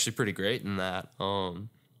said he's actually pretty great in that.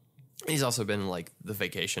 He's also been in the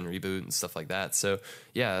Vacation reboot and stuff like that. So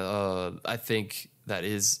yeah, I think it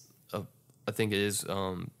is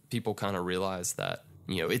people kind of realize that,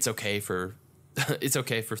 it's okay for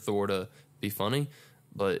Thor to be funny,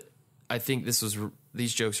 but I think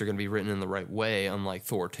these jokes are going to be written in the right way, unlike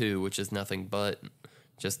Thor 2, which is nothing but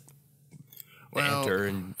just banter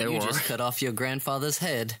and you just cut off your grandfather's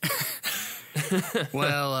head.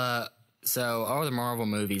 Well, so all the Marvel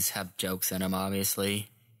movies have jokes in them, obviously.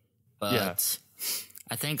 But yeah.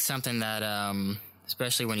 I think something that,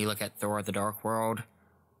 especially when you look at Thor: The Dark World,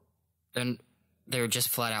 then they're just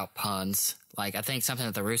flat out puns. I think something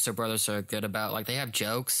that the Russo brothers are good about, they have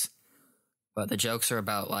jokes, but the jokes are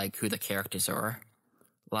about, who the characters are.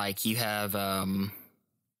 You have, I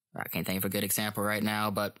can't think of a good example right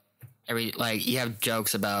now, but you have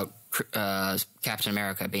jokes about Captain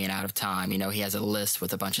America being out of time. You know, he has a list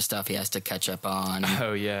with a bunch of stuff he has to catch up on.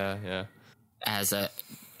 Oh yeah.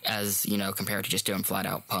 As you know, compared to just doing flat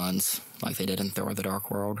out puns like they did in Thor: The Dark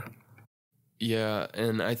World. Yeah,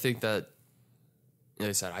 and I think that, like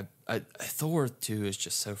I said, I Thor 2 is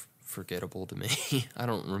just so forgettable to me. I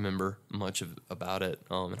don't remember much about it,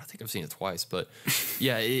 and I think I've seen it twice. But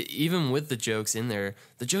yeah, even with the jokes in there,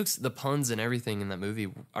 the puns and everything in that movie,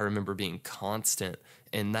 I remember being constant,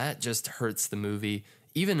 and that just hurts the movie.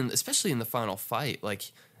 Especially in the final fight,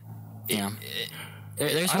 like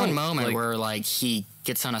there's one moment where like he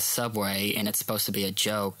gets on a subway and it's supposed to be a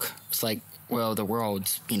joke. It's like, well, the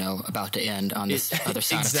world's, you know, about to end on this other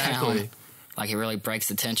side of town. Like, it really breaks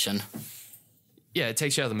the tension. Yeah, it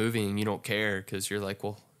takes you out of the movie and you don't care because you're like,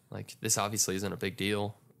 well, like, this obviously isn't a big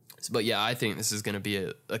deal. But yeah, I think this is going to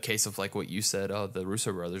be a case of like what you said. The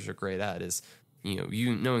Russo brothers are great at is, you know,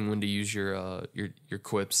 you knowing when to use your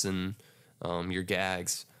quips and your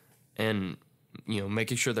gags, and you know,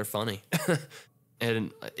 making sure they're funny.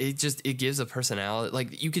 And it gives a personality.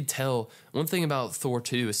 Like, you could tell, one thing about Thor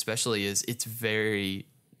 2 especially is it's very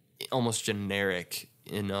almost generic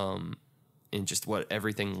in just what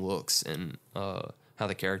everything looks and how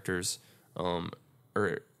the characters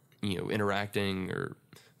are, you know, interacting.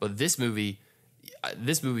 But this movie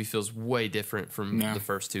feels way different from the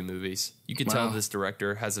first two movies. You could tell this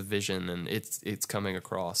director has a vision and it's coming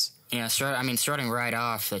across. Yeah, starting right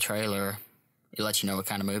off the trailer, it lets you know what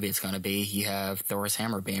kind of movie it's going to be. You have Thor's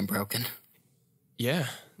hammer being broken. Yeah,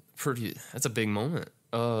 that's a big moment.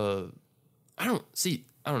 I don't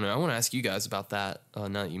know. I want to ask you guys about that now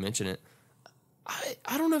that you mention it.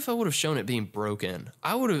 I don't know if I would have shown it being broken.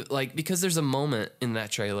 I would have, because there's a moment in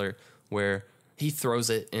that trailer where he throws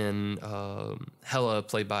it in Hela,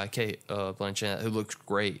 played by Kate Blanchett, who looks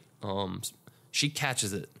great. She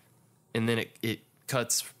catches it, and then it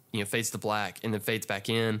cuts, you know, fades to black, and then fades back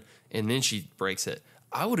in, and then she breaks it.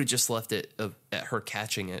 I would have just left it at her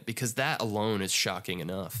catching it, because that alone is shocking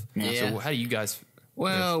enough. Yeah. So how do you guys...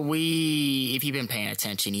 Well, if you've been paying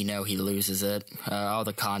attention, you know he loses it. All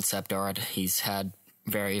the concept art, he's had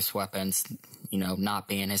various weapons, you know, not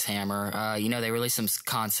being his hammer. You know, they released some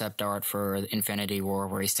concept art for Infinity War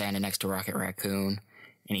where he's standing next to Rocket Raccoon,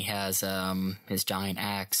 and he has his giant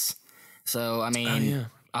axe. So, I mean,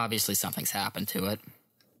 obviously something's happened to it.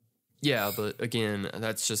 Yeah, but again,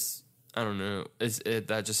 that's just, I don't know.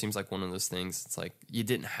 That just seems like one of those things. It's like, you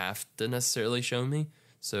didn't have to necessarily show me.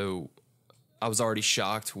 So I was already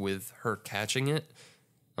shocked with her catching it,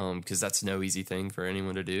 because that's no easy thing for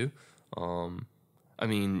anyone to do. I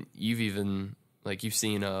mean, you've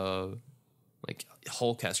seen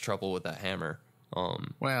Hulk has trouble with that hammer.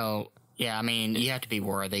 Well, yeah, I mean, you have to be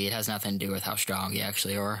worthy. It has nothing to do with how strong you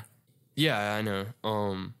actually are. Yeah, I know.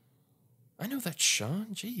 I know that's Sean.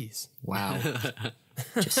 Jeez. Wow.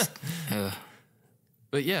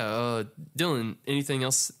 But yeah, Dylan, anything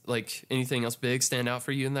else big stand out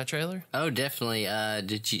for you in that trailer? Oh, definitely.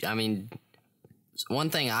 One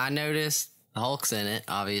thing I noticed, Hulk's in it,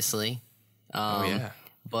 obviously.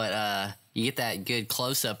 But you get that good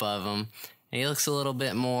close-up of him, and he looks a little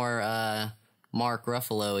bit more Mark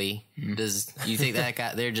Ruffalo-y. Does you think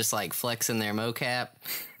that they're just like flexing their mocap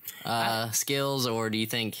skills, or do you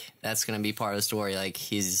think that's going to be part of the story? Like,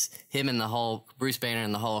 him and the Hulk, Bruce Banner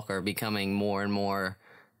and the Hulk are becoming more and more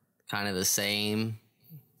kind of the same.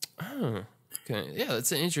 Oh, okay. Yeah,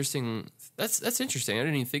 that's interesting. I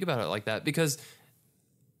didn't even think about it like that, because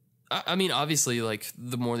I mean, obviously, like,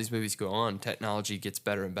 the more these movies go on, technology gets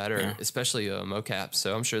better and better, especially mocap.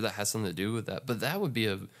 So I'm sure that has something to do with that. But that would be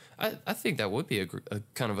I think that would be a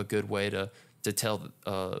kind of a good way to tell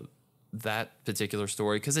that particular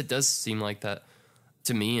story, because it does seem like that,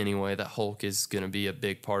 to me anyway, that Hulk is going to be a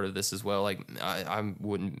big part of this as well. Like,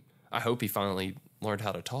 I hope he finally learned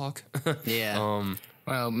how to talk. Yeah.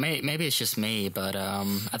 Well, maybe it's just me, but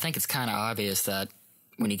I think it's kind of obvious that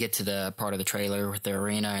when you get to the part of the trailer with the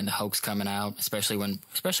arena and the Hulk's coming out, especially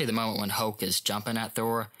the moment when Hulk is jumping at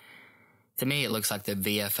Thor, to me it looks like the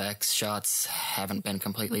VFX shots haven't been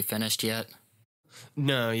completely finished yet.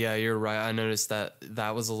 No, yeah, you're right. I noticed that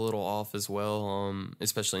was a little off as well,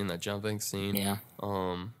 especially in that jumping scene. Yeah.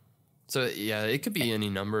 So yeah, it could be any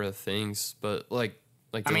number of things, but like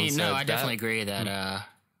I mean, no, I definitely agree that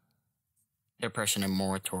they're pushing him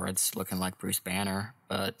more towards looking like Bruce Banner,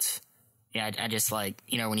 but yeah, I just like,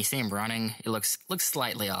 you know, when you see him running, it looks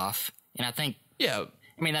slightly off, and I think I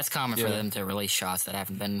mean, that's common for them to release shots that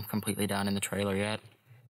haven't been completely done in the trailer yet.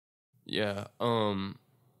 Yeah.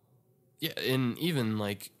 Yeah, and even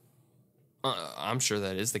like I'm sure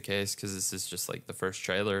that is the case because this is just like the first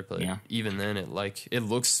trailer, but Yeah. even then, it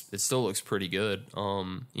still looks pretty good.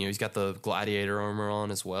 He's got the gladiator armor on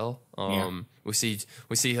as well. We see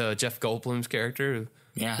Jeff Goldblum's character.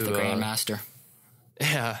 Yeah, who, the Grandmaster.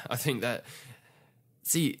 Yeah, I think that.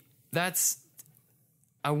 See,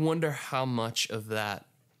 I wonder how much of that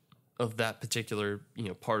particular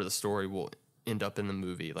part of the story will end up in the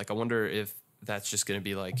movie. Like, I wonder if that's just going to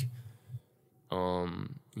be like,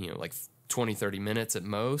 like 20, 30 minutes at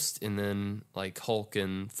most, and then like Hulk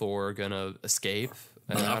and Thor are gonna escape.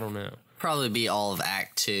 I don't know. Probably be all of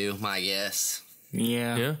Act 2, my guess.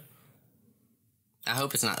 Yeah. I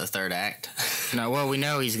hope it's not the third act. No, well, we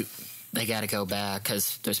know they got to go back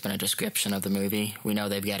because there's been a description of the movie. We know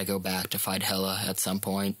they've got to go back to fight Hela at some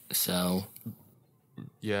point. So,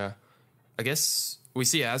 yeah, I guess we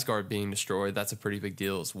see Asgard being destroyed. That's a pretty big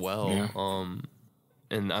deal as well. Yeah.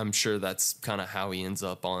 And I'm sure that's kind of how he ends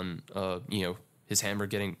up on, his hammer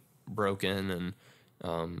getting broken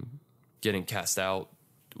and getting cast out,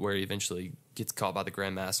 where he eventually gets caught by the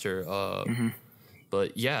Grandmaster.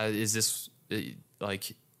 But yeah, is this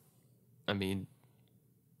like? I mean,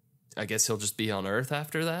 I guess he'll just be on Earth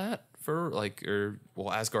after that or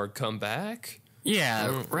will Asgard come back?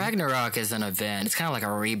 yeah, Ragnarok is an event. It's kind of like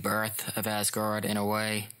a rebirth of Asgard in a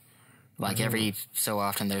way. Like every so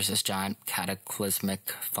often there's this giant cataclysmic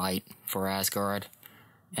fight for Asgard,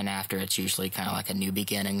 and after it's usually kind of like a new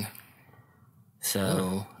beginning.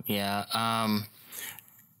 So, yeah.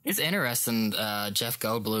 It's interesting, Jeff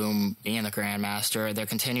Goldblum being the Grandmaster, they're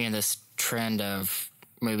continuing this trend of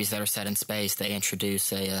movies that are set in space. They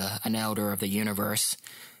introduce an Elder of the Universe,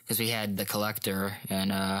 because we had the Collector in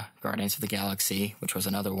Guardians of the Galaxy, which was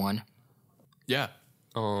another one. Yeah.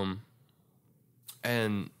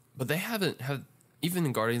 But they haven't even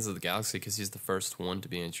in Guardians of the Galaxy, because he's the first one to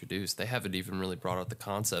be introduced. They haven't even really brought up the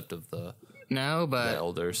concept of the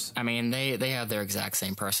elders. I mean, they have their exact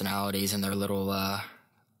same personalities and their little, the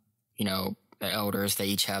elders. They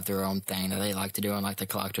each have their own thing that they like to do. And like the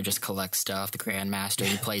Collector just collects stuff. The Grandmaster,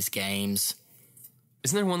 he plays games.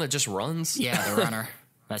 Isn't there one that just runs? Yeah, the Runner.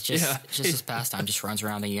 That's just his pastime. Just runs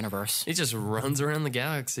around the universe. He just runs around the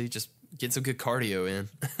galaxy. Just gets some good cardio in.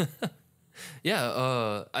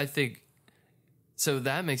 Yeah, I think so.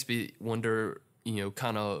 That makes me wonder,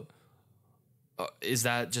 kind of, is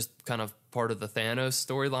that just kind of part of the Thanos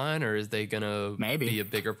storyline, or is they gonna be a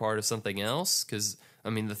bigger part of something else? Because I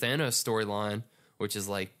mean, the Thanos storyline, which is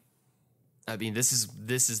like, I mean, this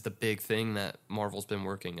is the big thing that Marvel's been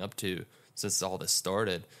working up to since all this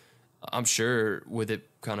started. I'm sure with it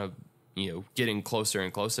kind of, getting closer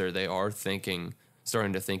and closer, they are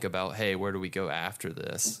starting to think about, hey, where do we go after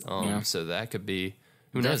this? So that could be,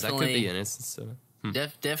 who knows? That could be an instance of it.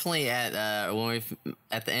 Definitely at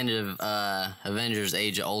the end of Avengers: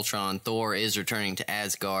 Age of Ultron, Thor is returning to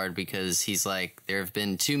Asgard because he's like, there have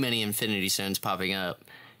been too many Infinity Stones popping up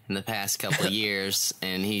in the past couple of years,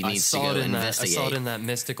 and he needs to go investigate. I saw it in that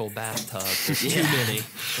mystical bathtub. There's too many.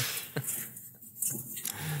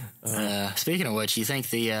 Speaking of which, you think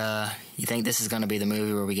this is going to be the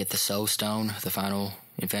movie where we get the Soul Stone, the final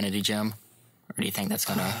Infinity Gem, or do you think they're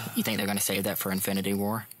going to save that for Infinity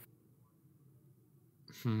War?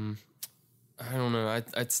 I don't know.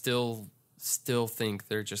 I'd still think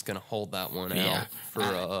they're just going to hold that one out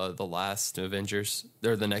for the last Avengers,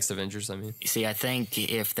 or the next Avengers. I mean, you see, I think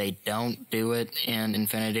if they don't do it in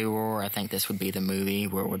Infinity War, I think this would be the movie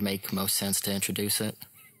where it would make most sense to introduce it.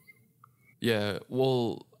 Yeah.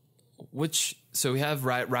 Well. So we have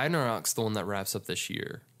Ragnarok's the one that wraps up this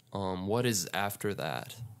year. What is after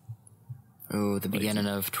that? Oh, the beginning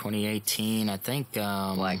of 2018, I think.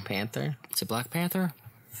 Black Panther? Is it Black Panther?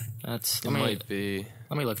 Might be.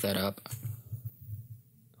 Let me look that up.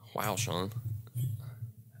 Wow, Sean.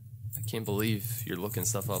 I can't believe you're looking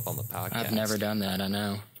stuff up on the podcast. I've never done that, I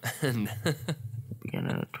know. Beginning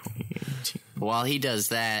of 2018. While he does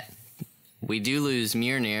that, we do lose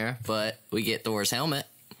Mjolnir, but we get Thor's helmet.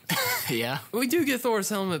 Yeah. We do get Thor's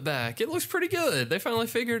helmet back. It looks pretty good. They finally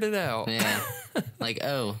figured it out. Yeah.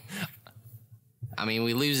 I mean,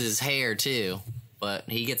 we lose his hair too, but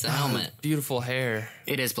he gets a helmet. Beautiful hair.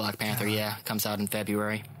 It is Black Panther, yeah. Comes out in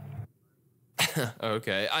February.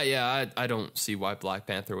 Okay. I don't see why Black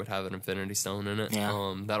Panther would have an Infinity Stone in it.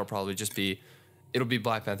 Yeah. That'll probably just be, it'll be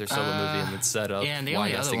Black Panther solo movie and then set up. Yeah, and the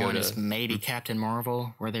only other one is maybe Captain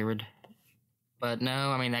Marvel, where they would... But no,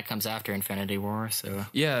 I mean, that comes after Infinity War, so...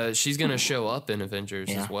 Yeah, she's going to show up in Avengers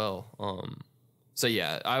as well. So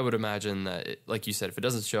yeah, I would imagine that, like you said, if it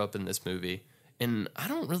doesn't show up in this movie, and I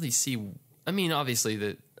don't really see... I mean,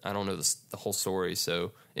 obviously, I don't know the whole story,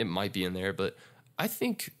 so it might be in there, but I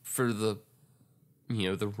think for the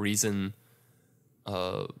reason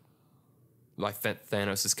like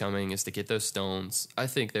Thanos is coming is to get those stones. I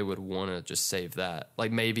think they would want to just save that.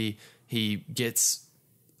 Like maybe he gets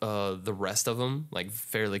the rest of them like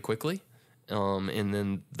fairly quickly. And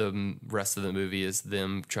then the rest of the movie is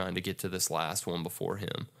them trying to get to this last one before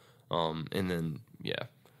him. And then, yeah.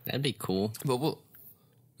 That'd be cool. But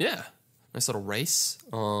yeah, nice little race.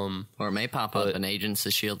 Or it may pop up in Agents of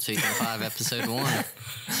S.H.I.E.L.D. Season 5, Episode 1.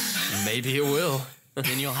 Maybe it will.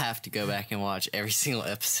 Then you'll have to go back and watch every single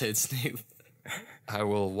episode, Snoop. I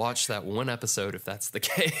will watch that one episode if that's the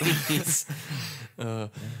case. Sure,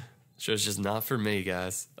 it's just not for me,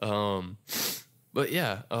 guys. But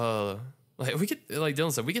yeah, like we get, like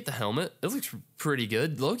Dylan said, we get the helmet. It looks pretty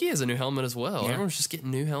good. Loki has a new helmet as well. Yeah. Everyone's just getting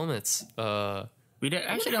new helmets. We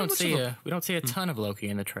don't see a ton of Loki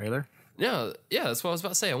in the trailer. Yeah, that's what I was about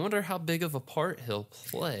to say. I wonder how big of a part he'll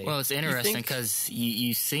play. Well, it's interesting because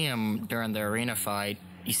you see him during the arena fight.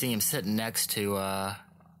 You see him sitting next to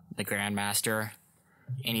the Grandmaster,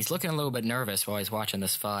 and he's looking a little bit nervous while he's watching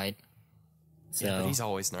this fight. So yeah, but he's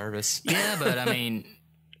always nervous. Yeah, but I mean,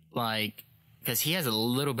 like, because he has a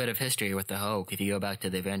little bit of history with the Hulk. If you go back to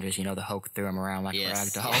the Avengers, you know the Hulk threw him around like a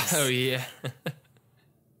rag doll. Oh yeah,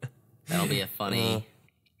 that'll be a funny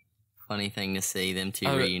thing to see them two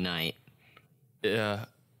reunite. Yeah,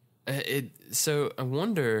 so I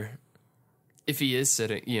wonder if he is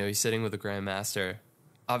sitting. You know, he's sitting with the Grandmaster.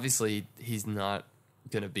 Obviously, he's not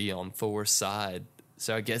going to be on Thor's side.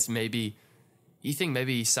 So I guess maybe you think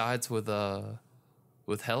maybe he sides with Hela,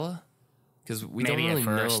 because we Maybe don't really at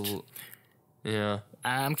first. know. Yeah,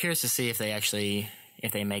 I'm curious to see if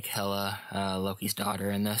they make Hela Loki's daughter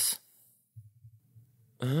in this.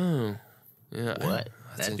 Oh, yeah. What?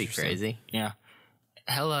 That's That'd be interesting. crazy. Yeah,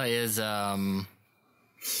 Hela is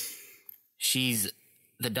she's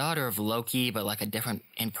the daughter of Loki, but like a different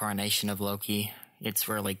incarnation of Loki. It's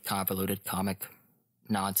really convoluted comic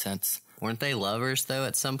nonsense. Weren't they lovers, though,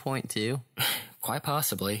 at some point, too? Quite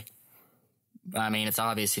possibly. I mean, it's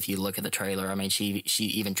obvious if you look at the trailer. I mean, she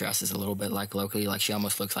even dresses a little bit like Loki. Like, she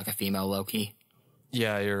almost looks like a female Loki.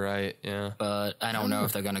 Yeah, you're right. Yeah, But I don't know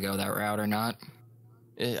if they're going to go that route or not.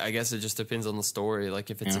 I guess it just depends on the story.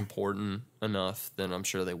 Like, if it's important enough, then I'm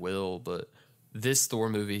sure they will. But this Thor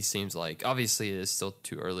movie seems like, obviously it is still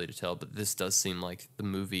too early to tell, but this does seem like the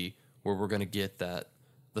movie where we're going to get the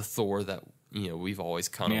Thor that, you know, we've always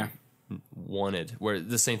kind of wanted. Where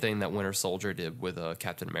the same thing that Winter Soldier did with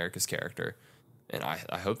Captain America's character. And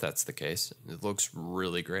I hope that's the case. It looks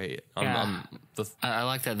really great. I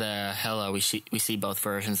like that the Hela, we see both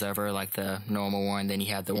versions of her, like the normal one, then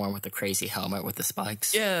you have the one with the crazy helmet with the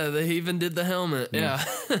spikes. Yeah, they even did the helmet. Yeah.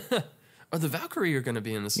 Or the Valkyrie are going to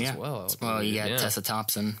be in this as well. Well, you got Tessa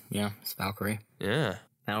Thompson. Yeah, it's Valkyrie. Yeah.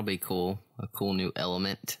 That'll be cool. A cool new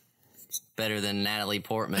element. It's better than Natalie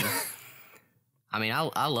Portman. I mean,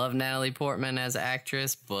 I love Natalie Portman as an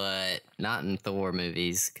actress, but not in Thor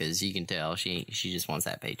movies, because you can tell she just wants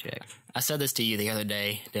that paycheck. I said this to you the other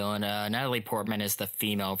day, Dylan. Natalie Portman is the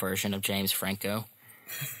female version of James Franco.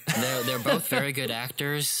 They're both very good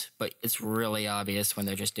actors, but it's really obvious when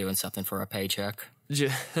they're just doing something for a paycheck.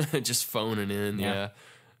 Just phoning in, yeah.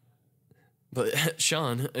 But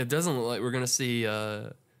Sean, it doesn't look like we're going to see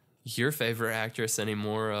your favorite actress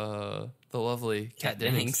anymore, the lovely Kat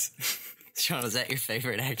Dennings. Sean, is that your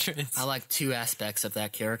favorite actress? I like two aspects of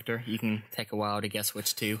that character. You can take a while to guess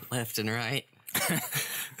which two. Left and right.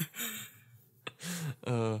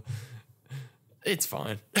 It's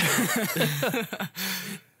fine.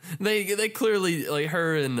 They clearly, like,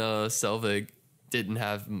 her and Selvig didn't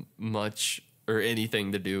have much or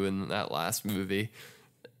anything to do in that last movie.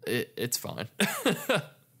 It's fine.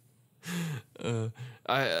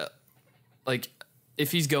 I like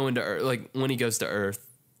if he's going to Earth, like when he goes to Earth,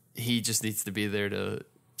 he just needs to be there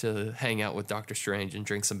to hang out with Doctor Strange and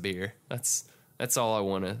drink some beer. That's all I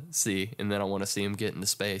want to see, and then I want to see him get into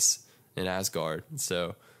space in Asgard.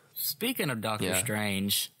 So, speaking of Doctor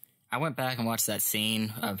Strange, I went back and watched that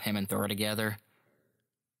scene of him and Thor together.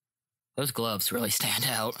 Those gloves really stand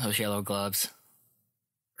out. Those yellow gloves,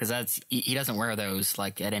 because he doesn't wear those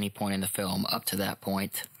like at any point in the film up to that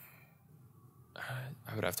point.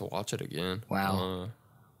 I would have to watch it again. Wow.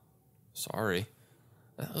 Sorry.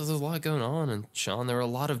 There's a lot going on, and Sean, there were a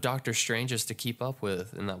lot of Doctor Stranges to keep up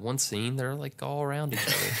with. In that one scene, they're like all around each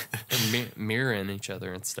other. They're mirroring each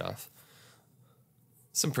other and stuff.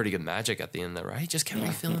 Some pretty good magic at the end, though, right? He just kept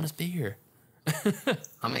refilling his beer.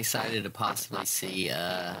 I'm excited to possibly see,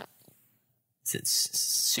 is it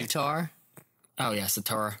Sutar? Oh, yeah,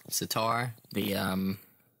 Sator. Sutar? The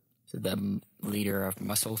leader of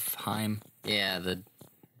Muspelheim. Yeah, the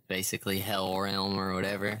basically Hell Realm or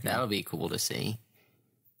whatever. That would be cool to see.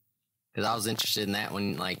 Because I was interested in that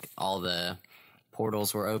when, like, all the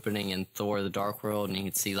portals were opening in Thor: The Dark World, and you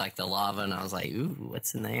could see, like, the lava, and I was like, ooh,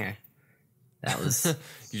 what's in there? That was...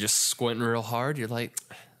 You're just squinting real hard. You're like,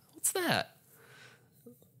 what's that?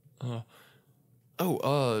 One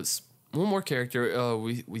more character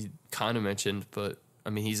we kind of mentioned, but, I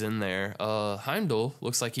mean, he's in there. Heimdall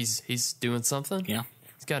looks like he's doing something. Yeah.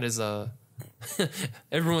 He's got his...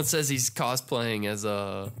 everyone says he's cosplaying as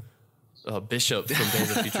a bishop from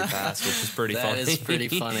Days of Future Past, which is pretty funny. That is pretty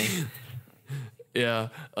funny. Yeah.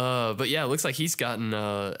 But yeah, it looks like he's gotten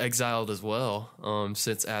exiled as well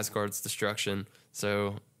since Asgard's destruction.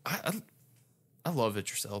 So I love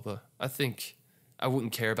Idris Elba. I think I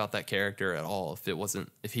wouldn't care about that character at all if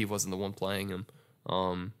he wasn't the one playing him.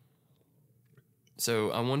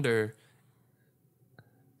 So I wonder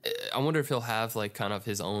if he'll have like kind of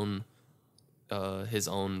his own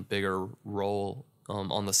bigger role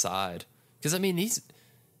on the side, because I mean he's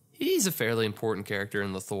a fairly important character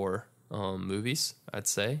in the Thor movies, I'd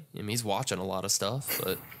say. I mean, he's watching a lot of stuff,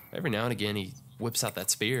 but every now and again he whips out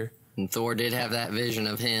that spear. And Thor did have that vision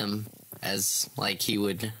of him as like he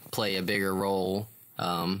would play a bigger role,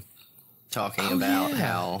 talking about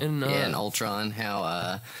how in Ultron,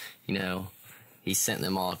 how he sent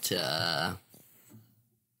them all to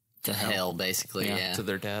hell, basically, to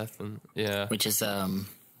their death, and which is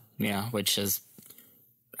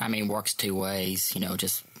I mean, works two ways,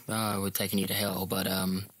 just we're taking you to hell, but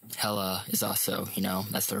Hela is also,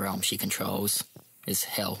 that's the realm she controls, is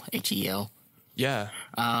Hell, Hel. Yeah.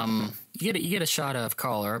 You get a shot of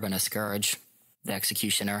Karl Urban as Scourge, the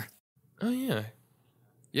executioner. Oh yeah.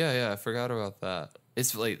 Yeah, I forgot about that.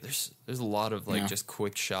 It's like there's a lot of just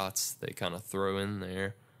quick shots they kind of throw in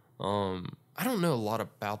there. I don't know a lot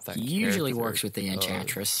about that. Usually works with the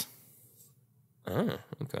Enchantress. Oh,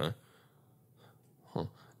 okay. Huh.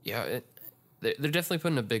 Yeah, they're definitely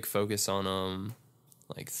putting a big focus on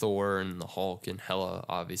like Thor and the Hulk and Hela,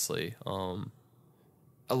 obviously.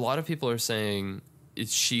 A lot of people are saying,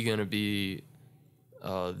 is she gonna be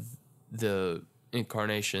the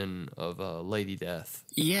incarnation of Lady Death?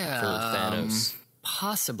 Yeah, for Thanos.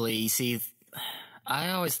 Possibly. See,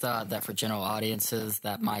 I always thought that for general audiences,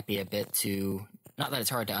 that might be a bit too... Not that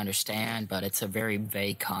it's hard to understand, but it's a very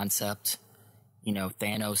vague concept.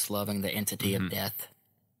 Thanos loving the entity of death.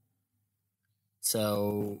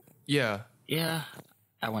 So... Yeah,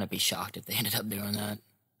 I wouldn't be shocked if they ended up doing that.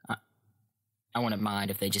 I wouldn't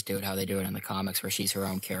mind if they just do it how they do it in the comics, where she's her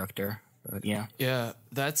own character. But yeah. Yeah,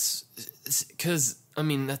 that's... Because, I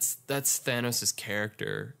mean, that's Thanos'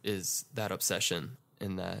 character, is that obsession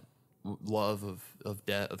and that love of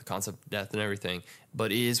death, of the concept of death and everything.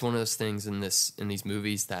 But it is one of those things in these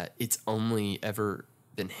movies that it's only ever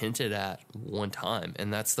been hinted at one time,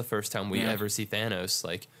 and that's the first time we ever see Thanos.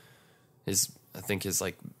 Like his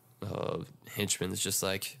henchman is just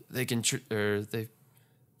like they've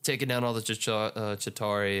taken down all the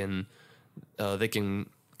Chitauri, and they can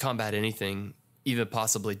combat anything, even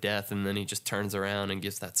possibly death. And then he just turns around and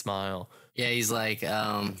gives that smile. Yeah, he's like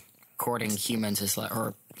courting humans is like,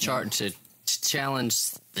 or to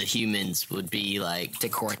challenge the humans would be like to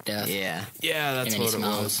court death. Yeah, that's what it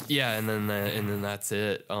was. Yeah, and then that's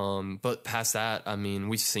it. But past that, I mean,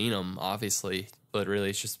 we've seen him obviously, but really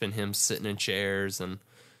it's just been him sitting in chairs and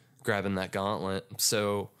grabbing that gauntlet.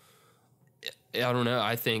 So I don't know.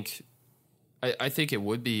 I think it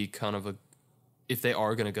would be kind of if they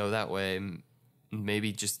are going to go that way,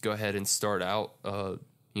 maybe just go ahead and start out,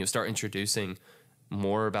 start introducing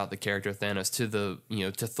more about the character of Thanos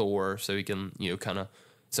to Thor, so he can,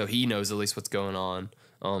 so he knows at least what's going on.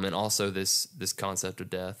 And also this concept of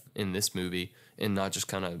death in this movie, and not just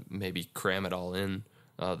kind of maybe cram it all in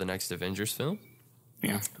the next Avengers film.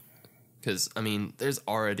 Yeah. Because, I mean, this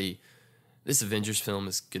Avengers film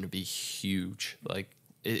is going to be huge. Like,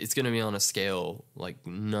 it's going to be on a scale like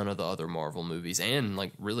none of the other Marvel movies, and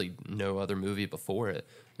like really no other movie before it.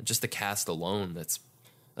 Just the cast alone, that's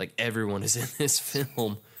like everyone is in this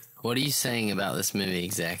film. What are you saying about this movie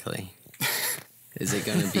exactly? Is it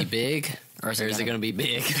going to be big? Or is it going to be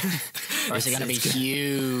big? Or is it going to be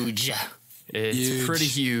huge? It's pretty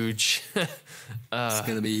huge. It's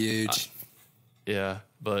going to be huge. Yeah,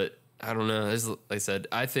 but I don't know. As I said,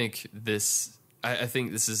 I think this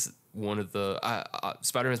is one of the...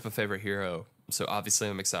 Spider-Man's my favorite hero, so obviously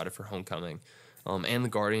I'm excited for Homecoming. And the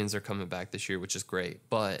Guardians are coming back this year, which is great.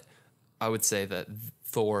 But I would say that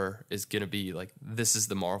Thor is going to be like, this is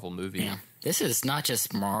the Marvel movie. Yeah. This is not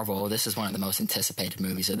just Marvel. This is one of the most anticipated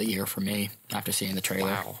movies of the year for me after seeing the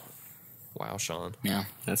trailer. Wow, Sean. Yeah.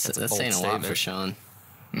 That's saying a lot for Sean.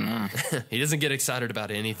 He doesn't get excited about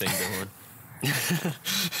anything, Dylan.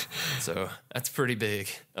 So that's pretty big.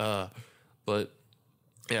 But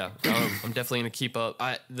yeah, I'm definitely gonna keep up.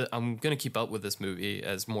 I'm gonna keep up with this movie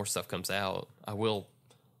as more stuff comes out. I will,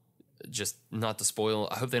 just not to spoil.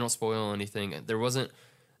 I hope they don't spoil anything. There wasn't.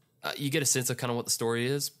 You get a sense of kind of what the story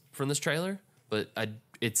is from this trailer, but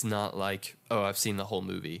it's not like, oh, I've seen the whole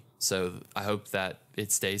movie. So I hope that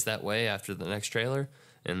it stays that way after the next trailer,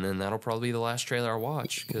 and then that'll probably be the last trailer I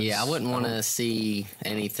watch. Yeah, I wouldn't want to see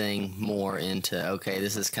anything more into, okay,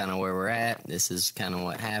 this is kind of where we're at, this is kind of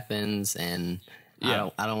what happens, and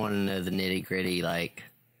I don't want to know the nitty-gritty, like,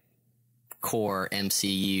 core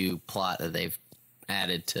MCU plot that they've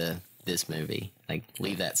added to this movie. Like,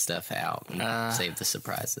 leave that stuff out and save the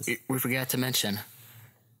surprises. We forgot to mention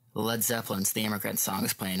Led Zeppelin's The Immigrant Song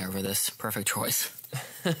is playing over this. Perfect choice.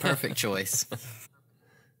 Perfect choice.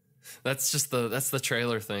 That's the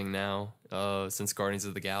trailer thing now. Since Guardians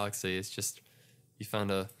of the Galaxy, it's just you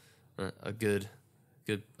found a good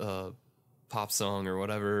pop song or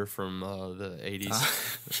whatever from the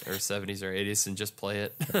 80s or 70s or 80s and just play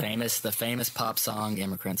it. The famous pop song,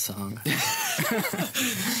 Immigrant Song.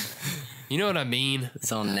 You know what I mean?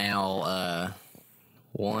 It's on Now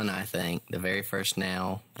 1, I think. The very first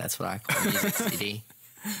Now. That's what I call music CD.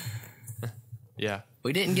 Yeah.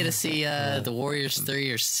 We didn't get to see the Warriors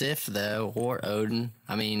 3 or Sif, though, or Odin.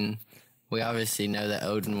 I mean, we obviously know that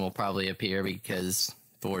Odin will probably appear because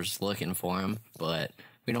Thor's looking for him, but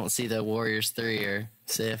we don't see the Warriors 3 or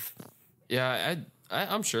Sif. Yeah,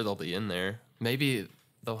 I'm sure they'll be in there. Maybe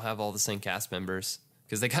they'll have all the same cast members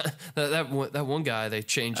because they got that one guy they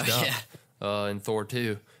changed up in Thor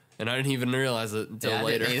 2, and I didn't even realize it until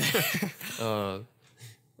later.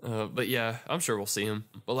 But yeah, I'm sure we'll see him.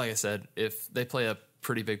 But like I said, if they play a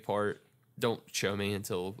pretty big part, don't show me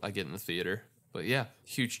until I get in the theater. But yeah,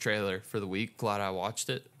 huge trailer for the week. Glad I watched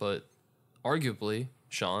it. But arguably,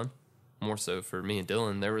 Sean, more so for me and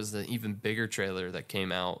Dylan, there was an even bigger trailer that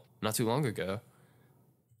came out not too long ago.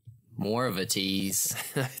 More of a tease.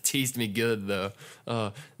 Teased me good though.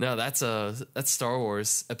 No, that's Star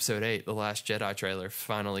Wars Episode 8, The Last Jedi trailer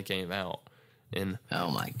finally came out. And oh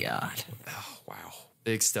my god. Oh, wow.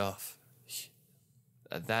 Big stuff.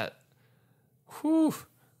 That whew.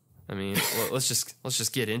 I mean, let's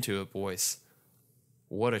just get into it, boys.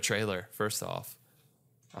 What a trailer, first off.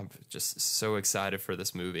 I'm just so excited for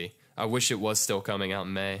this movie. I wish it was still coming out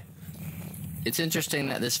in May. It's interesting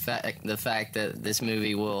that the fact that this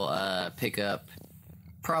movie will pick up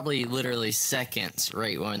probably literally seconds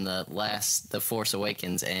right when the Force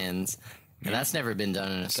Awakens ends. And that's never been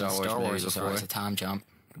done in a Star Wars movie before. There's a time jump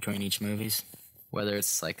between each movies. Whether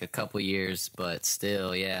it's like a couple years, but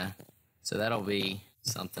still, yeah. So that'll be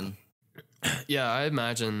something. Yeah, I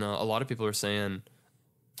imagine a lot of people are saying.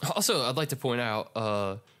 Also, I'd like to point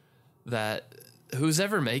out that who's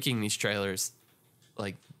ever making these trailers,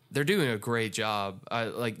 like, they're doing a great job.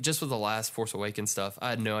 Just with the last Force Awakens stuff, I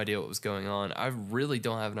had no idea what was going on. I really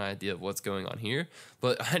don't have an idea of what's going on here,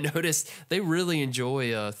 but I noticed they really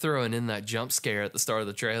enjoy throwing in that jump scare at the start of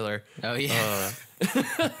the trailer. Oh, yeah.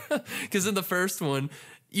 Because in the first one,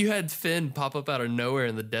 you had Finn pop up out of nowhere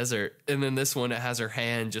in the desert, and then this one, it has her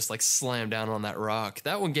hand just like slam down on that rock.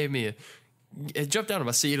 That one gave me it jumped out of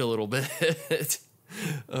my seat a little bit.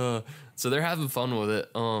 So they're having fun with it.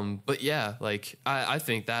 But yeah, like I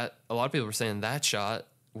think that a lot of people are saying that shot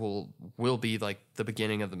will be like the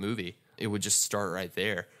beginning of the movie. It would just start right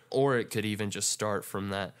there, or it could even just start from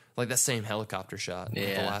that same helicopter shot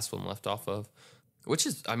that the last one left off of, which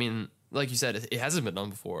is, I mean, like you said, it hasn't been done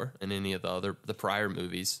before in any of the prior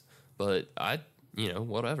movies. But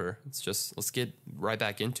whatever. It's just, let's get right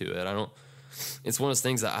back into it. It's one of those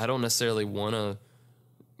things that I don't necessarily want to,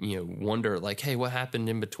 wonder like, hey, what happened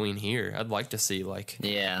in between here? I'd like to see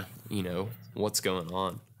what's going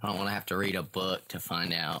on. I don't want to have to read a book to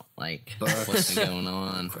find out like what's going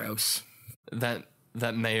on. Gross. That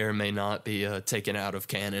may or may not be taken out of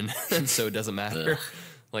canon, so it doesn't matter.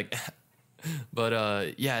 But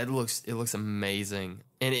it looks amazing,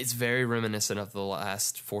 and it's very reminiscent of the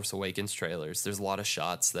last Force Awakens trailers. There's a lot of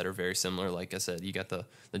shots that are very similar. Like I said, you got the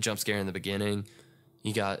jump scare in the beginning.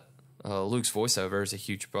 You got Luke's voiceover is a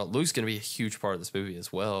huge part. Luke's going to be a huge part of this movie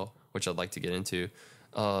as well, which I'd like to get into.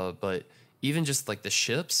 But even just like the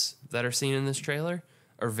ships that are seen in this trailer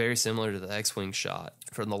are very similar to the X-Wing shot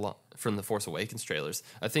from the Force Awakens trailers.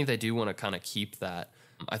 I think they do want to kind of keep that.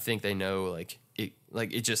 I think they know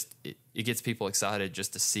it gets people excited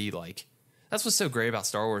just to see, like, that's what's so great about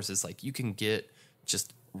Star Wars is like you can get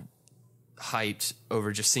just hyped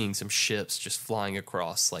over just seeing some ships just flying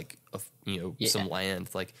across some land.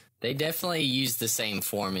 Like, they definitely used the same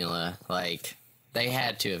formula. Like, they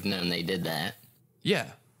had to have known they did that. Yeah.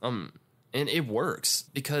 And it works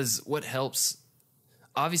because what helps,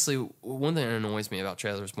 obviously, one thing that annoys me about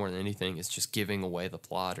trailers more than anything is just giving away the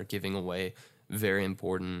plot or giving away very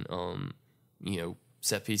important,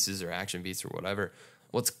 set pieces or action beats or whatever.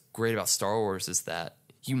 What's great about Star Wars is that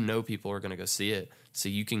people are going to go see it, so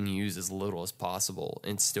you can use as little as possible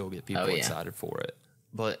and still get people excited for it.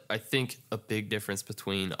 But I think a big difference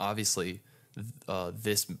between, obviously,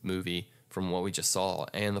 this movie from what we just saw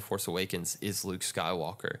and The Force Awakens is Luke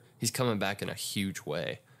Skywalker. He's coming back in a huge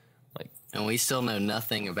way. And we still know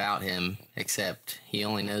nothing about him except he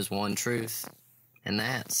only knows one truth, and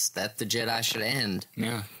that's that the Jedi should end.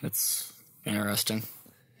 Yeah, that's interesting.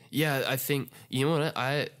 Yeah, I think, you know what,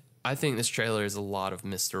 I think this trailer is a lot of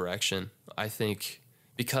misdirection. I think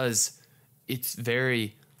because it's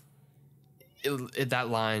very, that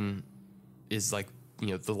line is like,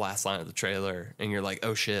 the last line of the trailer, and you're like,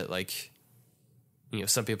 oh shit, like,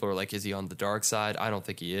 some people are like, is he on the dark side? I don't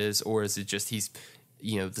think he is. Or is it just he's,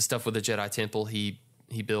 the stuff with the Jedi Temple he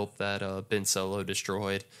built that Ben Solo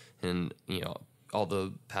destroyed, and, all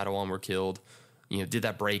the Padawan were killed, did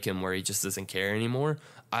that break him where he just doesn't care anymore?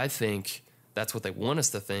 I think that's what they want us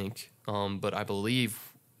to think, but I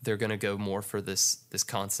believe they're going to go more for this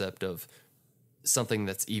concept of something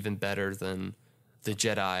that's even better than the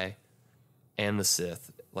Jedi and the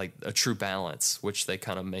Sith, like a true balance, which they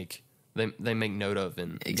kind of make they make note of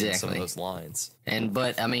in some of those lines.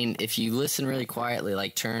 But I mean, if you listen really quietly,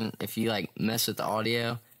 if you mess with the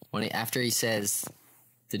audio, after he says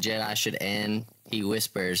the Jedi should end, he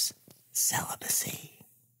whispers celibacy.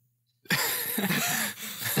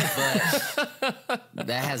 But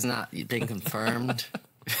that has not been confirmed.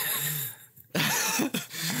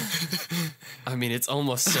 I mean, it's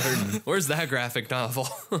almost certain. Where's that graphic novel?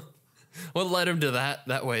 What led him to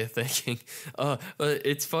that way of thinking? But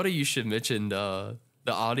it's funny you should mention the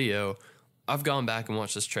audio. I've gone back and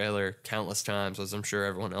watched this trailer countless times, as I'm sure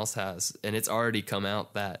everyone else has, and it's already come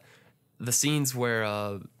out that the scenes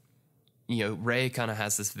where Rey kind of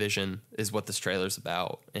has this vision is what this trailer's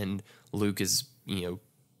about, and Luke is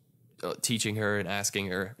teaching her and asking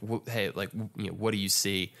her, hey, what do you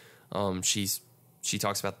see? She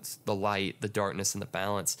talks about the light, the darkness, and the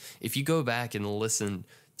balance. If you go back and listen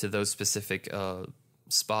to those specific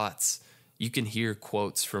spots, you can hear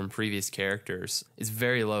quotes from previous characters. It's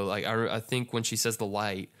very low. Like I think when she says the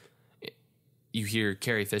light, you hear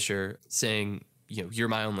Carrie Fisher saying, "You're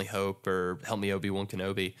my only hope," or "Help me, Obi-Wan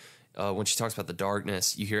Kenobi." When she talks about the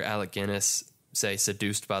darkness, you hear Alec Guinness say,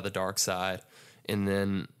 "Seduced by the dark side," and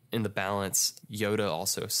then in the balance, Yoda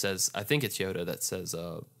also says, I think it's Yoda that says,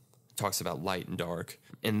 talks about light and dark,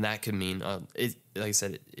 and that could mean like I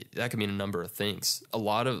said, that could mean a number of things.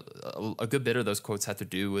 A good bit of those quotes have to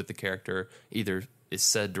do with the character, either is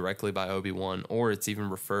said directly by Obi-Wan or it's even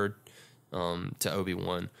referred to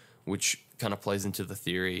Obi-Wan, which kind of plays into the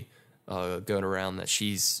theory going around that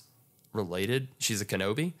she's related, she's a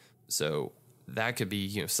Kenobi, so that could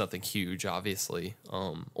be something huge, obviously,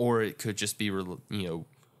 or it could just be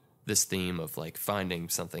this theme of finding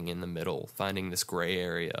something in the middle, finding this gray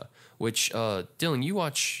area. Which Dylan,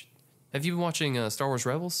 have you been watching Star Wars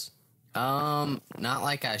Rebels? Not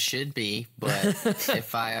like I should be, but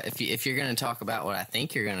if you're going to talk about what I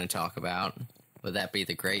think you're going to talk about, would that be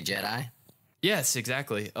the Great Jedi? Yes,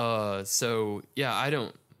 exactly. So yeah, I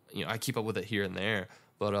don't, I keep up with it here and there,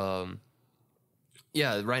 but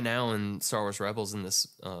yeah, right now in Star Wars Rebels in this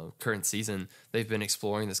current season, they've been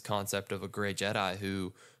exploring this concept of a Grey Jedi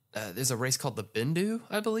who there's a race called the Bendu,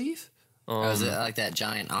 I believe. Is it like that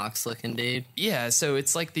giant ox-looking dude? Yeah, so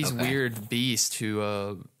it's like these weird beasts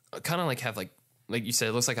who kind of have like you said,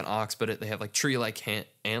 it looks like an ox, but they have tree-like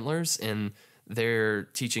antlers, and they're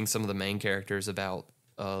teaching some of the main characters about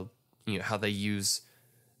how they use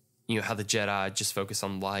how the Jedi just focus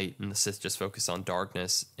on light and the Sith just focus on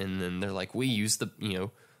darkness, and then they're like, we use the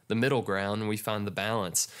middle ground and we find the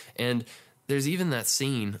balance. And there's even that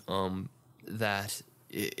scene that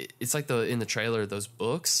it's like in the trailer, those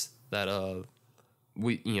books that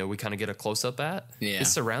we kind of get a close up at. Yeah.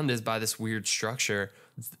 It's surrounded by this weird structure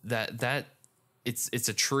that it's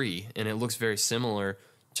a tree, and it looks very similar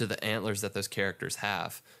to the antlers that those characters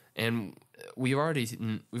have. And we've already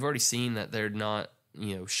seen that they're not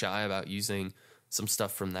shy about using some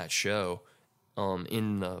stuff from that show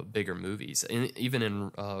in the bigger movies, and even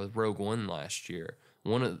in Rogue One last year,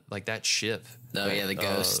 one of that ship. The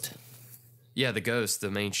Ghost. Yeah, the Ghost,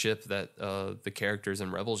 the main ship that the characters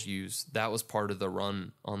in Rebels use, that was part of the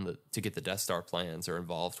run to get the Death Star plans, or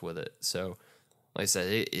involved with it. So, like I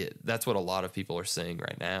said, that's what a lot of people are saying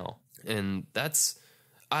right now, and that's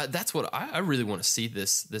what I really want to see,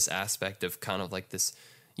 this aspect of kind of this.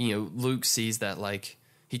 Luke sees that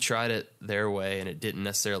he tried it their way and it didn't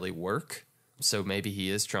necessarily work. So maybe he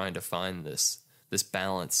is trying to find this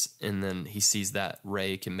balance, and then he sees that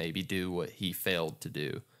Rey can maybe do what he failed to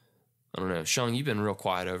do. I don't know. Sean, you've been real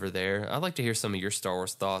quiet over there. I'd like to hear some of your Star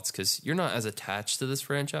Wars thoughts, because you're not as attached to this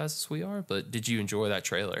franchise as we are, but did you enjoy that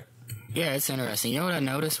trailer? Yeah, it's interesting. You know what I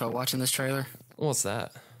noticed while watching this trailer? What's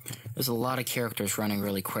that? There's a lot of characters running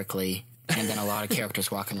really quickly, and then a lot of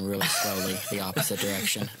characters walking really slowly, the opposite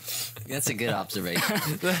direction. That's a good observation.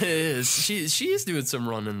 That is. She is doing some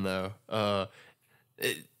running, though.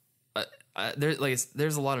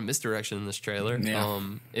 There's a lot of misdirection in this trailer. Yeah.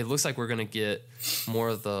 It looks like we're going to get more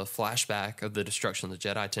of the flashback of the destruction of the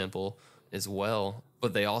Jedi Temple as well.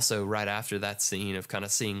 But they also, right after that scene of kind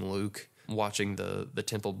of seeing Luke watching the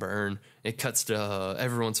temple burn, it cuts to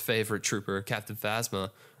everyone's favorite trooper, Captain Phasma,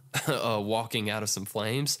 walking out of some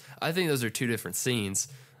flames. I think those are two different scenes.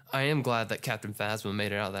 I am glad that Captain Phasma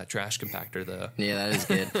made it out of that trash compactor, though. Yeah, that is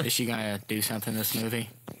good. Is she going to do something in this movie?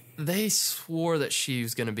 They swore that she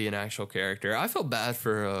was going to be an actual character. I felt bad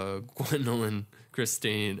for Gwendolyn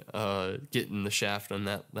Christine getting the shaft on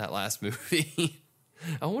that last movie.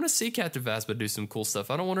 I want to see Captain Phasma do some cool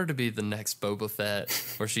stuff. I don't want her to be the next Boba Fett,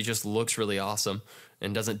 where she just looks really awesome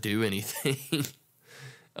and doesn't do anything.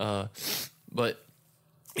 But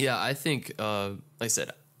yeah, I think, like I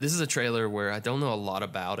said, this is a trailer where I don't know a lot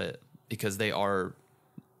about it, because it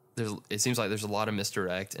seems like there's a lot of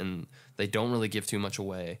misdirect and they don't really give too much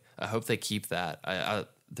away. I hope they keep that.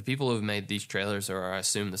 The people who have made these trailers are, I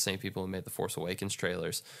assume, the same people who made the Force Awakens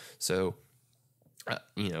trailers. So,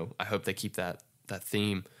 I hope they keep that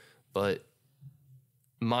theme. But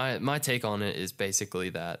my take on it is basically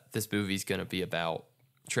that this movie's going to be about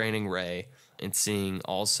training Rey and seeing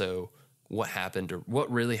also what happened, or what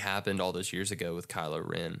really happened all those years ago with Kylo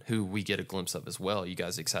Ren, who we get a glimpse of as well. You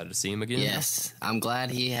guys excited to see him again? Yes. I'm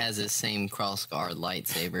glad he has the same crossguard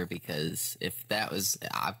lightsaber, because if that was...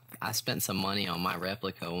 I spent some money on my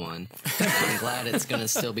replica one. I'm glad it's going to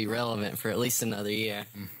still be relevant for at least another year.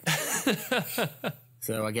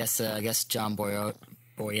 So I guess John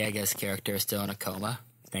Boyega's character is still in a coma.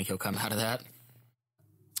 Think he'll come out of that?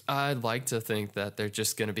 I'd like to think that there's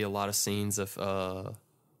just going to be a lot of scenes of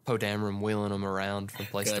Poe Dameron wheeling him around from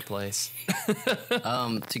place to place.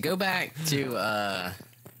 To go back to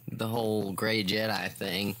the whole Grey Jedi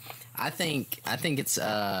thing, I think it's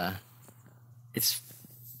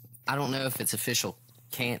I don't know if it's official.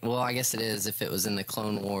 Well, I guess it is if it was in the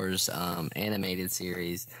Clone Wars animated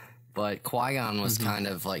series. But Qui-Gon was kind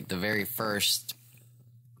of like the very first.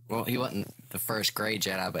 Well, he wasn't the first Grey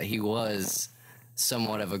Jedi, but he was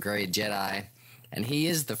somewhat of a Grey Jedi. And he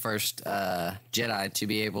is the first Jedi to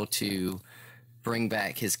be able to bring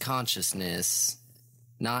back his consciousness.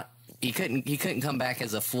 He couldn't come back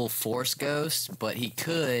as a full Force ghost, but he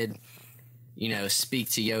could, speak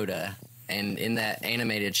to Yoda. And in that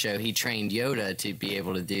animated show, he trained Yoda to be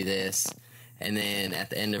able to do this. And then at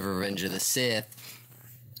the end of Revenge of the Sith,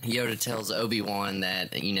 Yoda tells Obi-Wan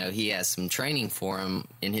that, he has some training for him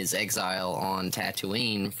in his exile on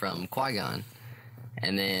Tatooine from Qui-Gon.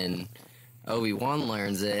 And then Obi-Wan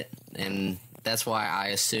learns it, and that's why I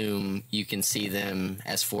assume you can see them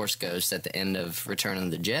as Force ghosts at the end of Return of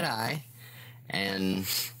the Jedi, and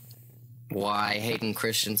why Hayden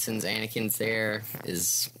Christensen's Anakin's there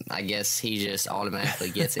is, I guess he just automatically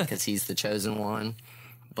gets it because he's the chosen one,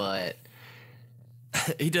 but...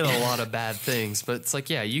 He did a lot of bad things, but it's like,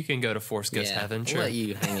 yeah, you can go to Force Ghost Heaven, sure. We'll let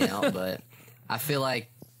you hang out, but I feel like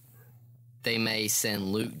they may send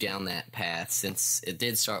Luke down that path, since it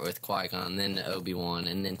did start with Qui-Gon, then to Obi-Wan,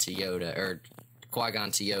 and then to Yoda, or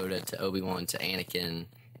Qui-Gon to Yoda, to Obi-Wan, to Anakin,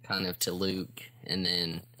 kind of to Luke, and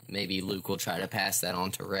then maybe Luke will try to pass that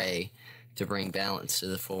on to Rey to bring balance to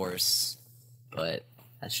the Force, but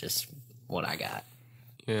that's just what I got.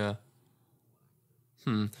 Yeah.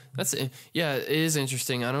 It is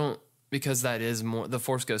interesting. Because that is more, the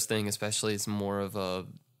Force Ghost thing especially is more of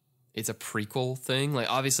it's a prequel thing. Like,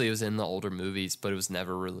 obviously it was in the older movies, but it was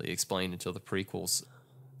never really explained until the prequels.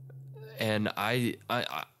 And I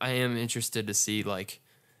am interested to see, like,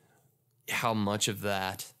 how much of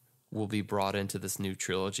that will be brought into this new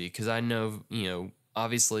trilogy. Because I know,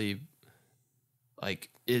 obviously, like,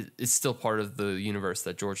 it's still part of the universe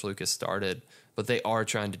that George Lucas started, but they are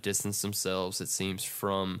trying to distance themselves, it seems,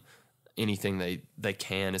 from anything they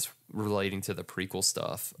can is relating to the prequel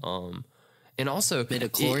stuff. And also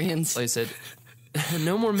midichlorians. Like I said,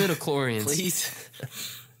 no more midichlorians, please.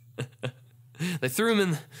 They threw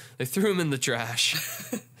him in the trash.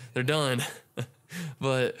 They're done.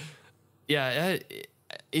 But yeah,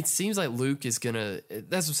 it seems like Luke is gonna.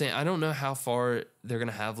 That's what I'm saying. I don't know how far they're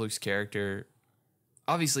gonna have Luke's character.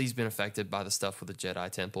 obviously he's been affected by the stuff with the Jedi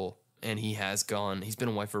Temple, and he's been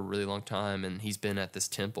away for a really long time, and he's been at this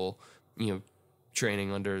temple,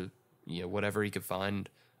 training under, whatever he could find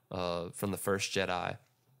from the first Jedi.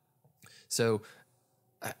 So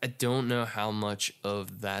I don't know how much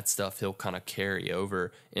of that stuff he'll kind of carry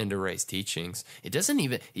over into Rey's teachings.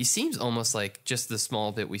 He seems almost like, just the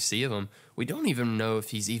small bit we see of him, we don't even know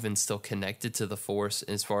if he's even still connected to the Force,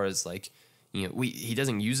 as far as like, he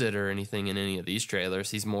doesn't use it or anything in any of these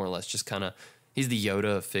trailers. He's more or less just kind of, he's the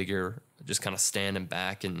Yoda figure, just kind of standing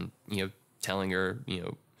back and, telling her,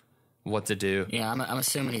 what to do. Yeah, I'm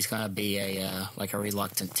assuming he's going to be a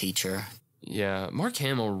reluctant teacher. Yeah, Mark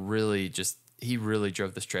Hamill really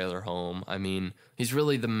drove this trailer home. I mean, he's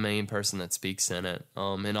really the main person that speaks in it.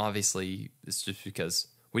 And obviously, it's just because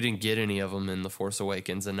we didn't get any of them in The Force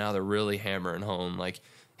Awakens, and now they're really hammering home, like,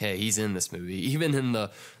 hey, he's in this movie. Even in the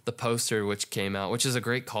poster which came out, which is a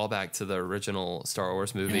great callback to the original Star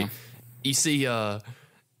Wars movie. Yeah. You see on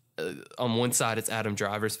one side, it's Adam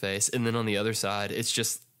Driver's face, and then on the other side, it's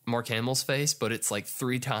just Mark Hamill's face, but it's like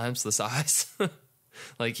 3 times the size.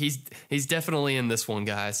 Like, he's definitely in this one,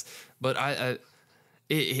 guys. But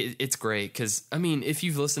it's great because, I mean, if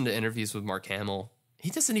you've listened to interviews with Mark Hamill, he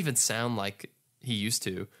doesn't even sound like he used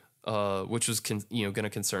to, which was going to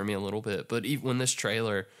concern me a little bit. But even when this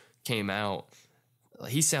trailer came out,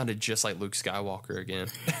 he sounded just like Luke Skywalker again.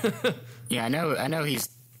 Yeah, I know he's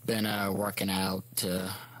been working out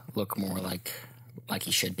to look more like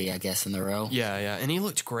he should be, I guess, in the role. Yeah, and he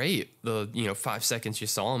looked great. The 5 seconds you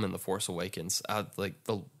saw him in The Force Awakens, I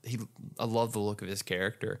love the look of his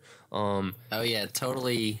character. Oh yeah,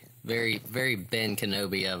 totally, very very Ben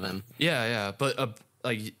Kenobi of him. Yeah, but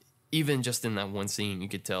like, even just in that one scene, you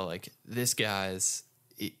could tell like this guy's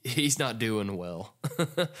he's not doing well.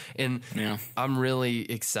 And yeah. I'm really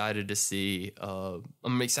excited to see.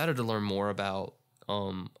 I'm excited to learn more about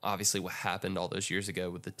obviously what happened all those years ago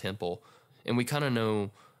with the temple. And we kind of know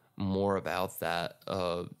more about that,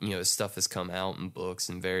 as stuff has come out in books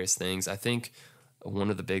and various things. I think one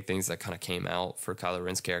of the big things that kind of came out for Kylo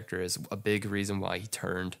Ren's character is a big reason why he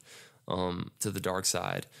turned to the dark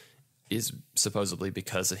side is supposedly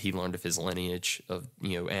because he learned of his lineage of,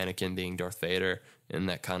 Anakin being Darth Vader, and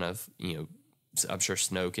that kind of, I'm sure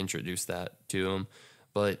Snoke introduced that to him.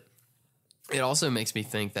 But it also makes me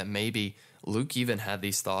think that maybe Luke even had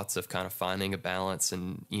these thoughts of kind of finding a balance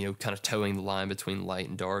and, kind of towing the line between light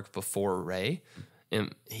and dark before Rey.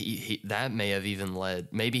 And he that may have even led,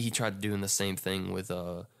 maybe he tried doing the same thing with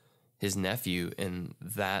his nephew, and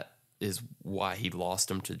that is why he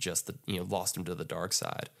lost him to lost him to the dark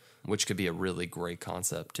side, which could be a really great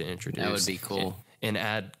concept to introduce. That would be cool. And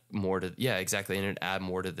add more to, yeah, exactly. And it'd add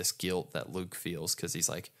more to this guilt that Luke feels, because he's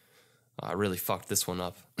like, I really fucked this one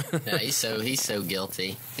up. Yeah, he's so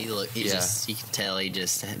guilty. You can tell he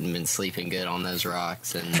just hadn't been sleeping good on those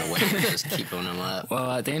rocks, and the weight was just keeping him up.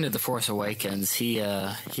 Well, at the end of The Force Awakens, he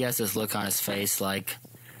has this look on his face like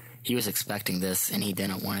he was expecting this and he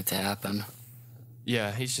didn't want it to happen.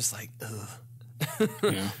 Yeah, he's just like, ugh.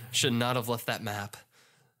 Yeah. Should not have left that map.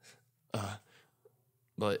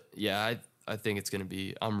 But yeah, I think it's going to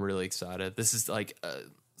be, I'm really excited. This is like,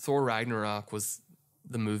 Thor Ragnarok was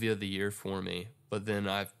the movie of the year for me, but then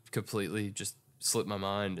I've completely just slipped my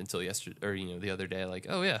mind until yesterday, or the other day, like,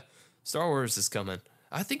 oh yeah, Star Wars is coming.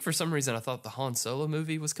 I think for some reason I thought the Han Solo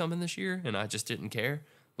movie was coming this year, and I just didn't care.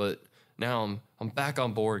 But now I'm back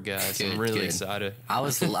on board, guys. I'm really excited. I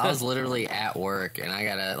was literally at work, and I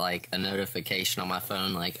got a notification on my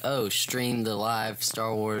phone, like, oh, stream the live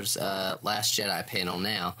Star Wars Last Jedi panel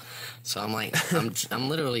now. So I'm like, I'm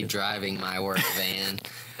literally driving my work van.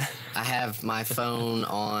 I have my phone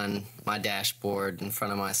on my dashboard in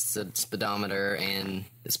front of my speedometer, and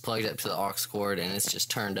it's plugged up to the aux cord, and it's just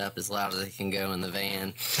turned up as loud as it can go in the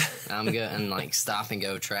van. I'm going like stop and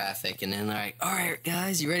go traffic, and then they're like, all right,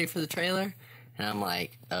 guys, you ready for the trailer? And I'm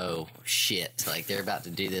like, oh, shit. Like, they're about to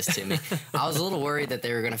do this to me. I was a little worried that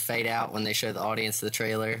they were going to fade out when they showed the audience the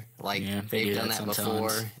trailer. Like, yeah, they've done that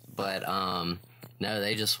before. But, no,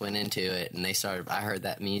 they just went into it, and I heard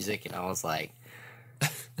that music, and I was like, oh,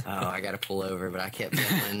 I got to pull over. But I kept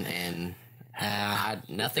going, and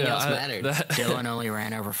nothing else mattered. Dylan only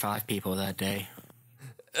ran over 5 people that day.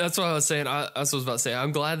 That's what I was saying. I was about to say,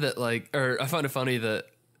 I'm glad that, I find it funny that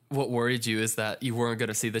what worried you is that you weren't going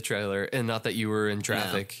to see the trailer, and not that you were in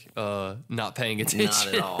traffic, not paying attention.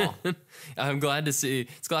 Not at all. I'm glad to see.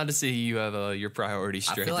 It's glad to see you have your priorities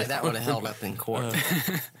straight. I feel like that would have held up in court.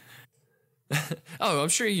 Oh, I'm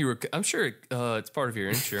sure you were. I'm sure it's part of your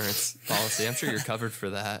insurance policy. I'm sure you're covered for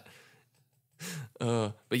that.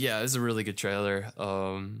 But yeah, it was a really good trailer.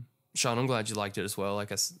 Sean, I'm glad you liked it as well.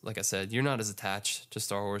 Like I said, you're not as attached to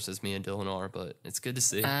Star Wars as me and Dylan are, but it's good to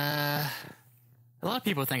see. A lot of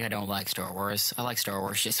people think I don't like Star Wars. I like Star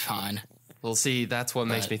Wars just fine. Well, see, that's what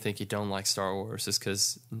makes me think you don't like Star Wars, is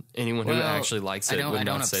because anyone who actually likes it would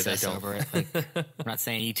not say they don't. Over it. Like, I'm not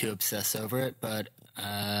saying you two obsess over it, but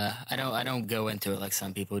I don't go into it like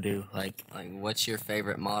some people do. Like what's your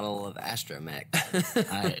favorite model of astromech?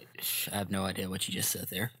 I have no idea what you just said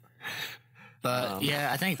there. But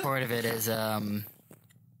yeah, I think part of it is that's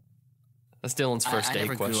Dylan's first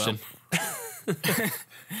date question.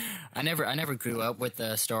 I never grew up with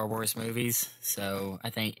the Star Wars movies, so I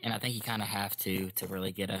think you kind of have to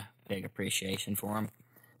really get a big appreciation for them.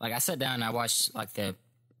 Like I sat down and I watched like the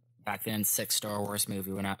back then 6 Star Wars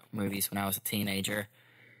movies when I was a teenager,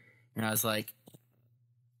 and I was like,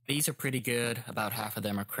 these are pretty good. About half of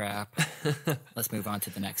them are crap. Let's move on to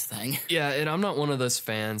the next thing. Yeah, and I'm not one of those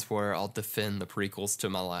fans where I'll defend the prequels to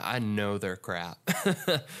my life. I know they're crap.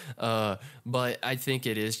 But I think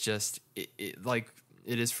it is just, like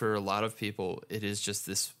it is for a lot of people, it is just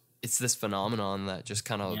this phenomenon that just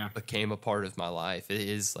kind of became a part of my life. It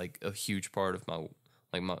is like a huge part of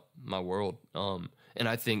my world. And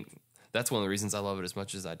I think that's one of the reasons I love it as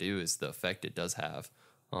much as I do, is the effect it does have.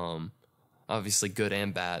 Obviously good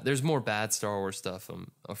and bad. There's more bad Star Wars stuff,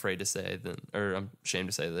 I'm ashamed to say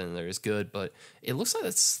than there is good, but it looks like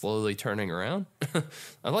it's slowly turning around.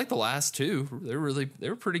 I like the last 2. They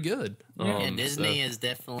were pretty good. Disney has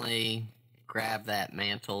definitely grabbed that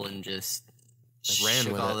mantle and just ran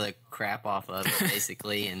shook with all it. the crap off of it,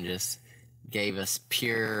 basically, and just gave us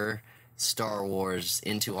pure Star Wars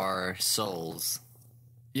into our souls.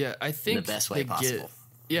 Yeah, I think in the best way possible.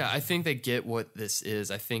 I think they get what this is.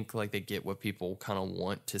 I think like they get what people kind of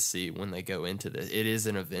want to see when they go into this. It is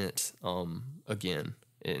an event, again,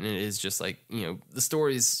 and it is just like, the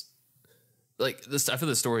stories, like the stuff of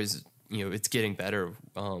the stories, it's getting better.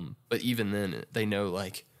 But even then, they know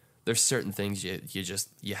like there's certain things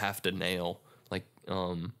you have to nail, like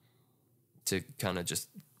to kind of just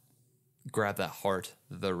grab that heart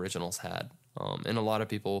the originals had. And a lot of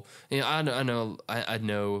people, I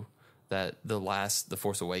know that the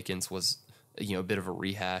Force Awakens was, a bit of a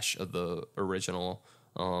rehash of the original.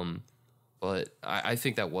 But I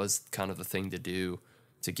think that was kind of the thing to do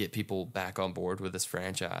to get people back on board with this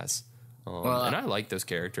franchise. And I like those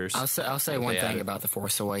characters. I'll say one thing about the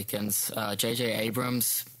Force Awakens. J.J.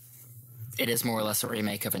 Abrams, it is more or less a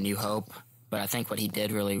remake of A New Hope. But I think what he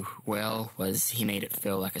did really well was he made it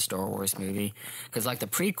feel like a Star Wars movie. Because like the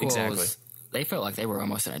prequels, they felt like they were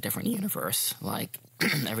almost in a different universe. Like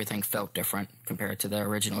everything felt different compared to the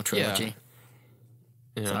original trilogy.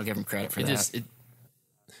 Yeah. So I'll give him credit for that.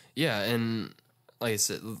 And like I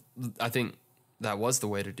said, I think that was the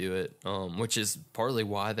way to do it, which is partly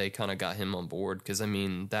why they kind of got him on board. Because I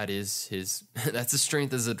mean, that's his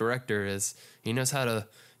strength as a director, is he knows how to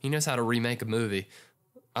remake a movie.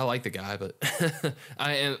 I like the guy, but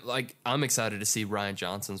I'm excited to see Rian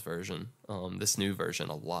Johnson's version, this new version,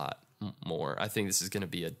 a lot more. I think this is going to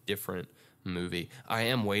be a different movie. I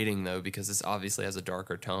am waiting though, because this obviously has a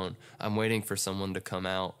darker tone. I'm waiting for someone to come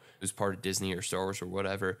out who's part of Disney or Star Wars or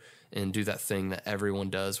whatever and do that thing that everyone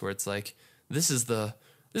does, where it's like, this is the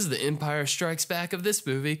Empire Strikes Back of this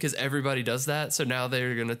movie, because everybody does that. So now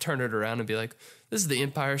they're going to turn it around and be like, this is the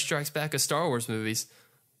Empire Strikes Back of Star Wars movies.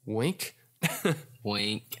 Wink.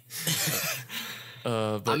 Wink.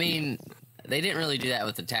 I mean, they didn't really do that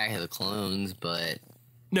with Attack of the Clones, but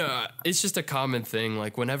no, it's just a common thing.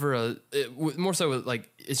 Like whenever more so with, like,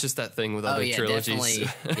 it's just that thing with other trilogies.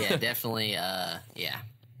 Definitely. I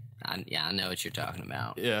know what you're talking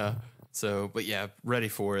about. Yeah. So, but yeah, ready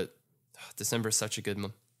for it. December's such a good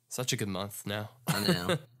month now. I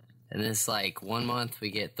know. And it's like 1 month we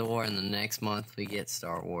get Thor, and the next month we get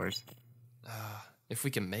Star Wars. If we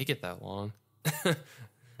can make it that long.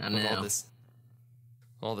 I know. With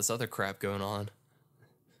all this other crap going on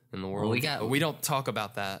in the world. Well, we don't talk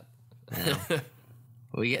about that. They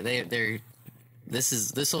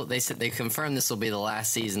confirmed this will be the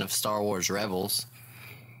last season of Star Wars Rebels.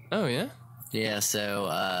 Oh yeah? Yeah,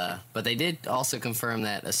 so but they did also confirm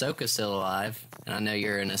that Ahsoka's still alive, and I know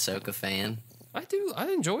you're an Ahsoka fan. I do.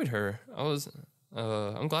 I enjoyed her.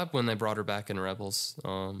 I'm glad when they brought her back in Rebels.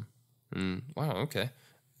 Wow, okay.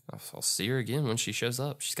 I'll see her again when she shows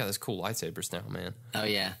up. She's got those cool lightsabers now, man. Oh,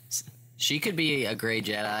 yeah. She could be a gray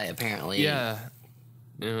Jedi, apparently. Yeah.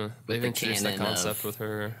 Yeah. They've introduced that concept with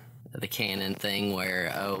her. The canon thing where,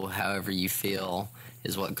 however you feel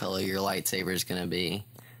is what color your lightsaber is going to be.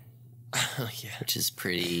 Yeah. Which is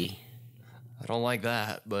pretty... I don't like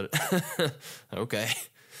that, but okay.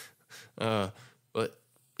 But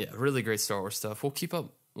yeah, really great Star Wars stuff. We'll keep up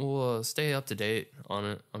we'll stay up to date on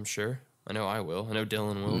it, I'm sure. I know I will. I know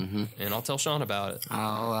Dylan will. And I'll tell Sean about it.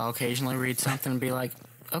 I'll occasionally read something and be like,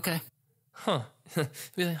 okay. Huh.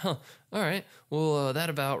 Be like, huh. All right. Well, that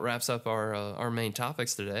about wraps up our main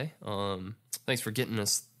topics today. Thanks for getting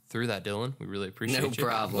us through that, Dylan. We really appreciate it. No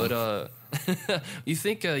problem. But you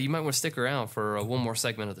think you might want to stick around for one more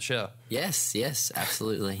segment of the show? Yes,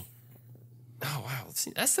 absolutely. Oh, wow.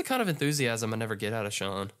 See, that's the kind of enthusiasm I never get out of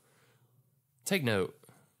Sean. Take note.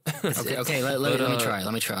 Okay.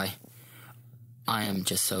 Let me try. I am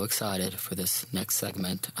just so excited for this next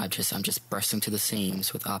segment. I'm just bursting to the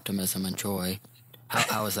seams with optimism and joy.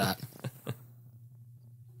 How was that?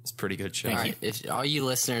 It's pretty good, Sean. All right, if all you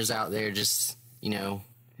listeners out there, just,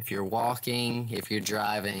 if you're walking, if you're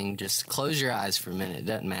driving, just close your eyes for a minute. It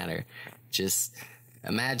doesn't matter. Just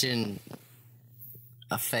imagine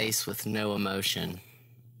a face with no emotion,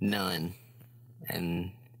 none,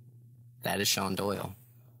 and that is Sean Doyle.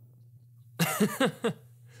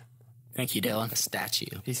 Thank you, Dylan. A statue.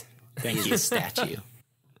 Thank you. Statue.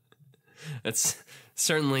 That's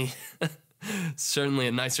certainly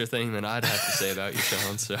a nicer thing than I'd have to say about you,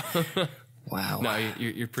 Sean. So, wow. No,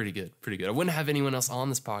 you're pretty good. Pretty good. I wouldn't have anyone else on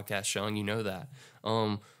this podcast, Sean. You know that.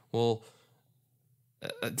 Well,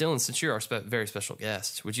 Dylan, since you're our very special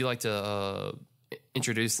guest, would you like to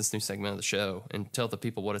introduce this new segment of the show and tell the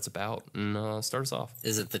people what it's about and start us off?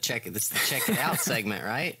 Is it the check it out segment,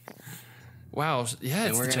 right? Wow, yeah,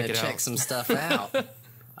 and we're going to check some stuff out.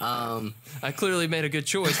 I clearly made a good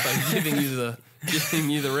choice by giving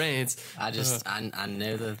you the reins. I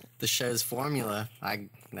know the show's formula.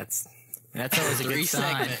 That's always a good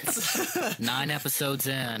sign. Segments. 9 episodes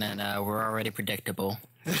in, and we're already predictable.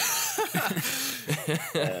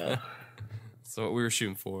 That's what we were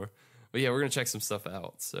shooting for. But yeah, we're gonna check some stuff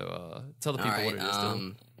out. So tell the people what it is.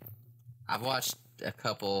 Dylan. I've watched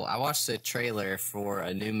I watched a trailer for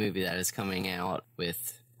a new movie that is coming out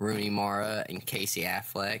with Rooney Mara and Casey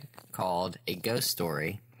Affleck called A Ghost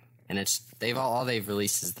Story. And all they've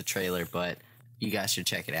released is the trailer, but you guys should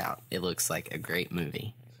check it out. It looks like a great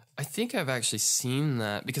movie. I think I've actually seen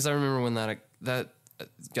that because I remember when that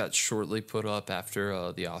got shortly put up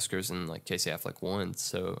after the Oscars and like Casey Affleck won.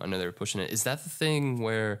 So I know they were pushing it. Is that the thing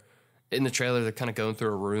where in the trailer they're kind of going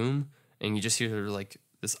through a room and you just hear like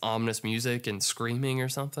this ominous music and screaming or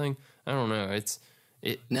something? I don't know.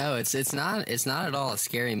 No, it's not at all a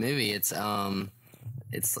scary movie. It's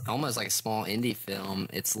almost like a small indie film.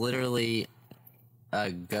 It's literally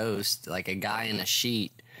a ghost, like a guy in a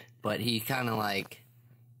sheet, but he kind of like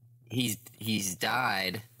he's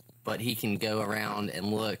died, but he can go around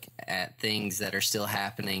and look at things that are still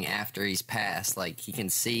happening after he's passed. Like he can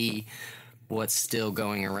see what's still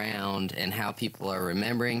going around and how people are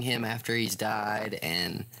remembering him after he's died,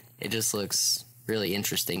 and it just looks really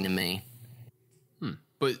interesting to me.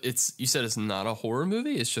 But you said it's not a horror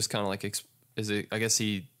movie? It's just kind of like, is it, I guess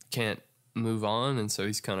he can't move on, and so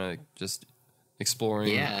he's kind of just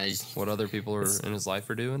exploring what other people in his life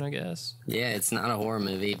are doing, I guess? Yeah, it's not a horror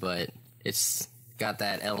movie, but it's got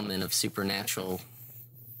that element of supernatural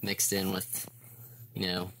mixed in with,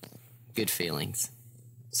 good feelings.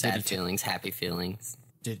 Sad feelings, happy feelings.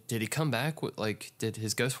 Did he come back with, did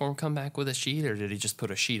his ghost form come back with a sheet, or did he just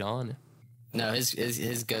put a sheet on? No,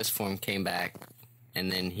 his ghost form came back, and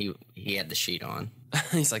then he had the sheet on.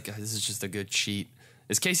 He's like, this is just a good sheet.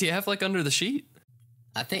 Is Casey Affleck under the sheet?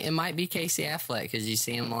 I think it might be Casey Affleck, because you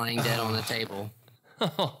see him lying dead on the table.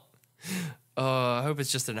 I hope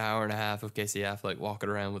it's just an hour and a half of Casey Affleck walking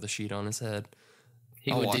around with a sheet on his head.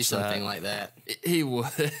 He would do something like that. He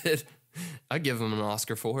would. I'd give him an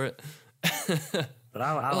Oscar for it. But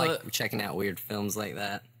I like checking out weird films like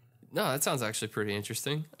that. No, that sounds actually pretty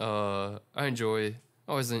interesting. I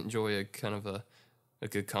always enjoy a kind of a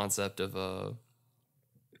good concept of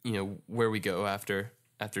where we go after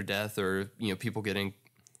death, or people getting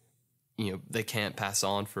they can't pass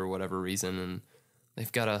on for whatever reason, and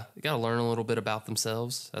they've got to learn a little bit about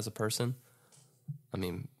themselves as a person. I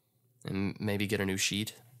mean, and maybe get a new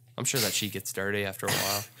sheet. I'm sure that sheet gets dirty after a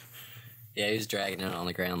while. Yeah, he was dragging it on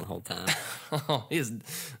the ground the whole time. Oh, he is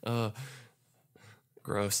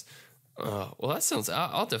gross. Well, that sounds.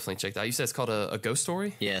 I'll definitely check that. You said it's called a ghost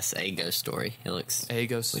story. Yes, A Ghost Story. It looks A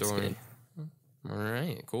Ghost looks Story. good. All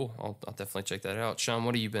right, cool. I'll definitely check that out. Sean,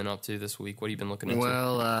 what have you been up to this week? What have you been looking into?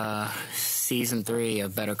 Well, season 3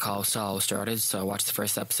 of Better Call Saul started, so I watched the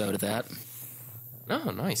first episode of that.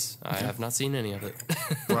 Oh, nice. I have not seen any of it.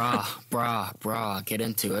 Brah, get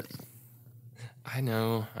into it. I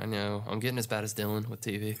know. I'm getting as bad as Dylan with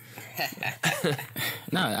TV.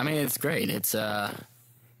 No, I mean, it's great. It's a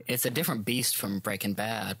different beast from Breaking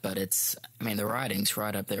Bad, but the writing's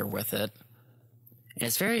right up there with it.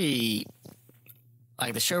 It's very,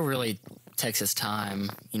 like, the show really takes its time,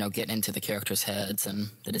 getting into the characters' heads and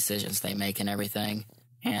the decisions they make and everything.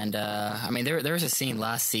 And, I mean, there was a scene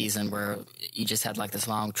last season where you just had, like, this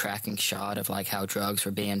long tracking shot of, like, how drugs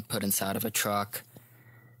were being put inside of a truck.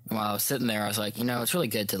 And while I was sitting there, I was like, it's really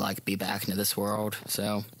good to, like, be back into this world.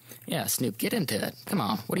 So, yeah, Snoop, get into it. Come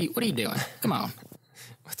on. What are you doing? Come on.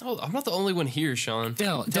 I'm not the only one here, Sean.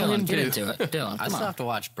 Dylan, get into it. Dylan, I come still on. have to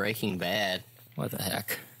watch Breaking Bad. What the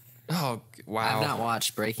heck? Oh, wow. I've not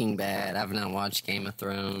watched Breaking Bad. I've not watched Game of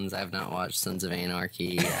Thrones. I've not watched Sons of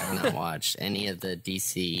Anarchy. I've not watched any of the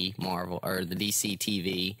DC Marvel or the DC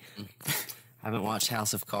TV. I haven't watched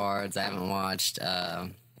House of Cards. I haven't watched.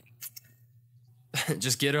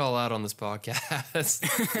 Just get it all out on this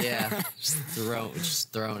podcast. Yeah, just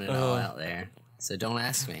throwing it all out there. So don't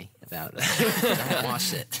ask me about that. I haven't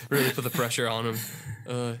watched it. Really put the pressure on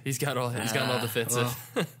him. He's got all defensive.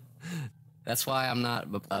 Well, that's why I'm not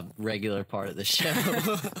a regular part of the show.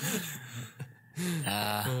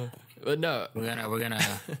 But no, we're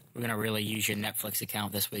gonna really use your Netflix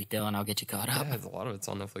account this week, Dylan. I'll get you caught up. yeah, a lot of it's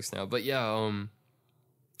on Netflix now. But yeah,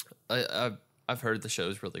 I've heard the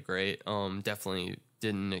show's really great. Definitely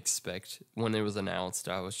didn't expect when it was announced.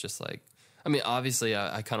 I was just like, I mean, obviously,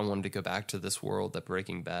 I kind of wanted to go back to this world that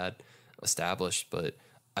Breaking Bad established, but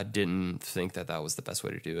I didn't think that was the best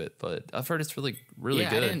way to do it. But I've heard it's really, really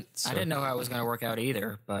good. I didn't know how it was going to work out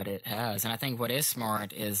either, but it has. And I think what is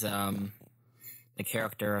smart is the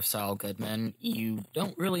character of Saul Goodman. You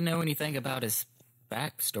don't really know anything about his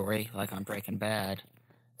backstory, like on Breaking Bad.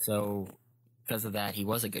 So because of that, he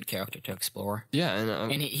was a good character to explore. Yeah,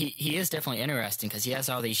 and he is definitely interesting because he has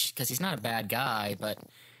all these. Because he's not a bad guy, but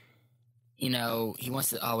he wants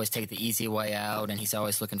to always take the easy way out, and he's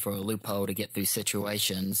always looking for a loophole to get through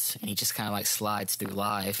situations, and he just kind of like slides through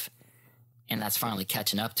life, and that's finally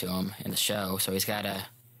catching up to him in the show. So he's got to,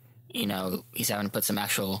 he's having to put some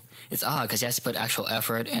actual. It's odd because he has to put actual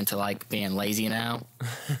effort into like being lazy now,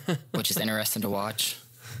 which is interesting to watch.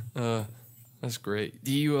 That's great.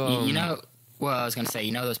 Do you? Well, I was going to say,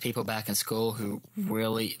 those people back in school who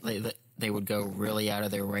really they would go really out of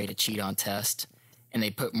their way to cheat on tests. And they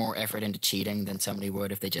put more effort into cheating than somebody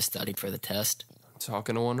would if they just studied for the test.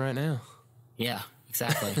 Talking to one right now. Yeah,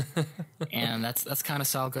 exactly. And that's kind of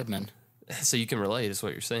Saul Goodman. So you can relate, is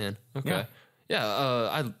what you're saying. Okay.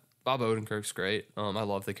 Yeah. Bob Odenkirk's great. I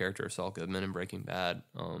love the character of Saul Goodman in Breaking Bad.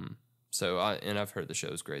 I've heard the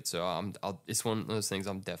show's great. So it's one of those things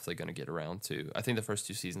I'm definitely going to get around to. I think the first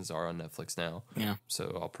 2 seasons are on Netflix now. Yeah.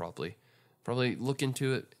 So I'll probably look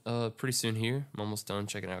into it pretty soon here. I'm almost done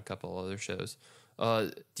checking out a couple other shows.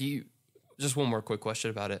 Just one more quick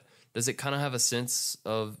question about it. Does it kind of have a sense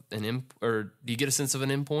of or do you get a sense of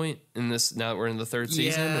an endpoint in this, now that we're in the 3rd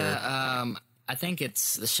season? Yeah, I think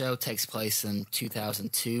the show takes place in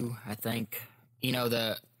 2002, I think.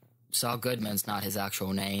 The Saul Goodman's not his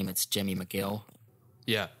actual name, it's Jimmy McGill.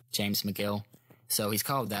 Yeah. James McGill. So he's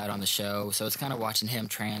called that on the show. So it's kind of watching him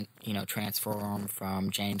transform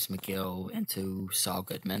from James McGill into Saul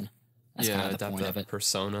Goodman. That's kind of the point of it.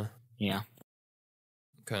 Persona. Yeah.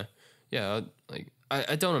 Okay. Yeah,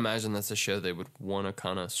 I don't imagine that's a show they would want to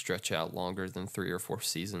kind of stretch out longer than 3 or 4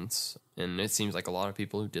 seasons. And it seems like a lot of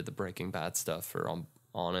people who did the Breaking Bad stuff are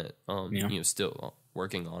on it, still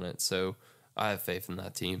working on it. So I have faith in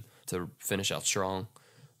that team to finish out strong.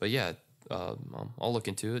 But yeah, I'll look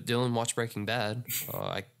into it. Dylan, watch Breaking Bad.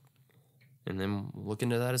 And then look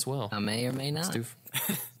into that as well. I may or may not.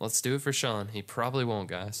 Let's do it for Sean. He probably won't,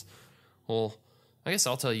 guys. Well, I guess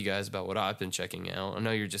I'll tell you guys about what I've been checking out. I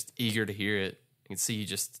know you're just eager to hear it. I can see you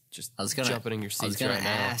just jumping in your seats right now. I was going to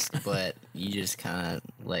ask, but you just kind of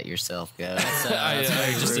let yourself go. I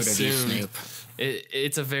just assumed.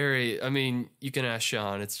 It's a very, I mean, you can ask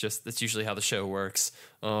Sean. That's usually how the show works.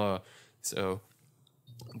 So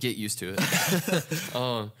get used to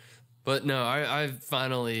it. But no, I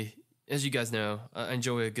finally, as you guys know, I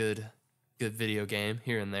enjoy a good video game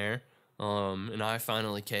here and there. And I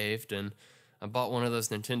finally caved and I bought one of those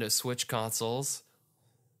Nintendo Switch consoles,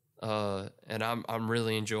 and I'm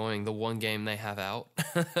really enjoying the one game they have out.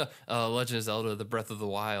 Legend of Zelda: The Breath of the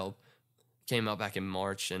Wild came out back in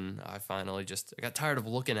March, and I finally I got tired of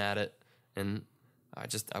looking at it, and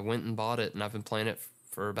I went and bought it, and I've been playing it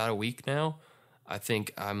for about a week now. I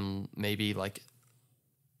think I'm maybe like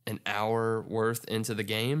an hour worth into the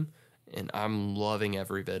game, and I'm loving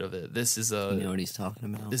every bit of it. This is you know what he's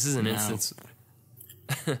talking about. This is an instance.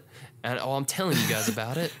 And I'm telling you guys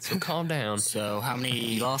about it, so calm down. So how many?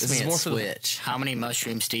 You lost me at Switch. How many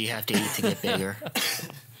mushrooms do you have to eat to get bigger?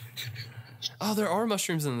 Oh, there are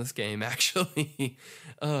mushrooms in this game, actually.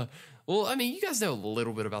 Well, Well, I mean, you guys know a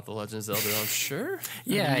little bit about the Legend of Zelda, I'm sure.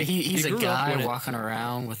 Yeah, I mean, he's you a grew up guy when walking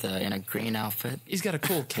around with in a green outfit. He's got a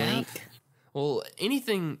cool cap. Link. Well,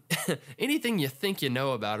 anything you think you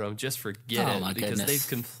know about him, just forget Oh, it my because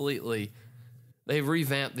goodness. they've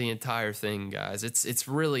revamped the entire thing, guys. It's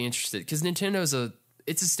really interesting because Nintendo's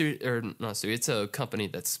it's a company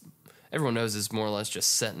that's everyone knows is more or less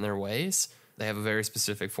just set in their ways. They have a very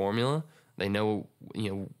specific formula. They know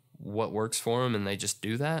what works for them, and they just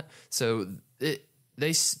do that. So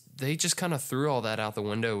they just kind of threw all that out the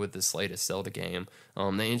window with this latest Zelda game.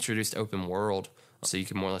 They introduced open world, so you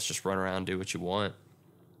can more or less just run around and do what you want.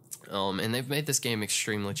 And they've made this game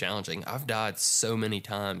extremely challenging. I've died so many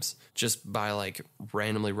times just by like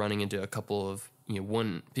randomly running into a couple of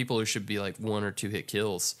people who should be like 1 or 2 hit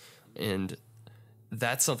kills, and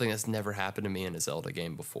that's something that's never happened to me in a Zelda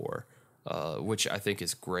game before, which I think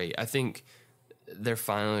is great. I think they're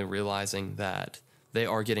finally realizing that they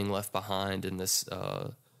are getting left behind in this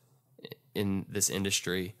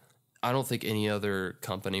industry. I don't think any other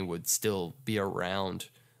company would still be around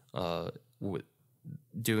with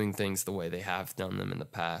doing things the way they have done them in the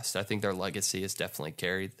past. I think their legacy has definitely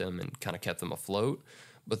carried them and kind of kept them afloat.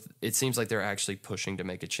 But it seems like they're actually pushing to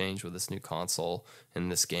make a change with this new console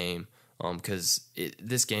and this game, because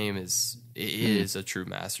this game is a true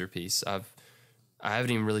masterpiece. I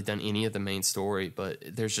haven't even really done any of the main story, but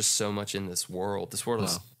there's just so much in this world. This world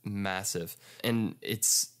is massive, and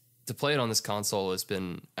to play it on this console has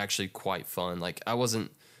been actually quite fun. Like I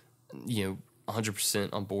wasn't 100%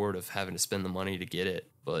 on board of having to spend the money to get it,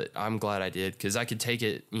 but I'm glad I did because I could take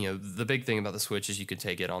it. The big thing about the Switch is you could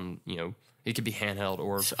take it on. It could be handheld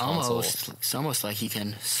or console. It's almost like you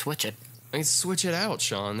can switch it. I can switch it out,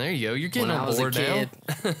 Sean. There you go. You're getting When I on was a board kid,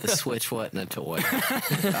 now. the Switch wasn't a toy.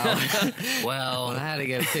 Well, I had to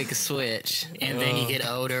go pick a Switch. and then you get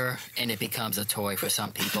older, and it becomes a toy for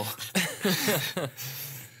some people.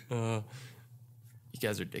 You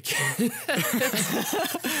guys are dickheads.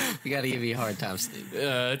 We got to give you a hard time, Steve.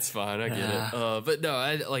 Yeah, it's fine. I get it. But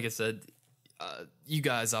no, like I said, you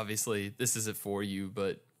guys obviously this isn't for you,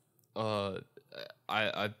 but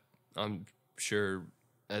I'm sure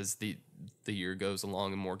as the year goes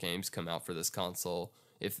along and more games come out for this console,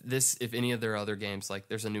 if any of their other games, like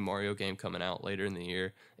there's a new Mario game coming out later in the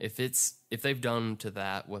year, if they've done to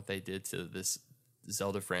that what they did to this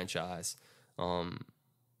Zelda franchise, I'm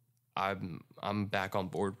back on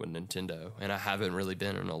board with Nintendo, and I haven't really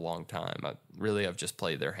been in a long time. I've just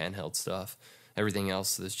played their handheld stuff. Everything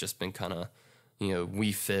else has just been kind of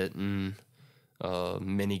Wii Fit and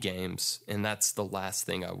mini games, and that's the last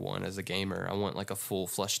thing I want as a gamer. I want like a full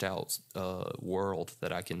fleshed out world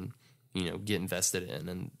that I can get invested in,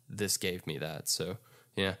 and this gave me that. So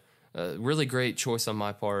yeah, really great choice on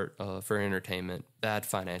my part for entertainment. Bad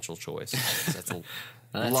financial choice. That's a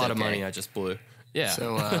lot of money I just blew. Yeah.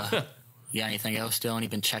 So you got anything else, Dylan, you've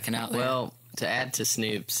been checking out there? Well, to add to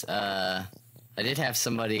Snoop's, I did have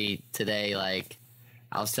somebody today, like,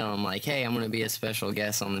 I was telling them, like, hey, I'm going to be a special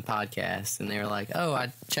guest on the podcast. And they were like, oh,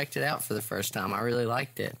 I checked it out for the first time. I really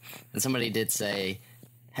liked it. And somebody did say,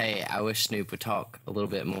 hey, I wish Snoop would talk a little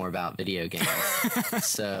bit more about video games.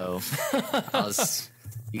 So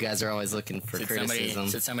you guys are always looking for criticism.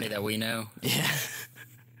 Is it somebody that we know? Yeah.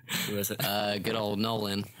 Who is it? Good old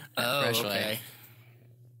Nolan. Oh, Freshway. okay.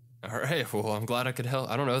 All right. Well, I'm glad I could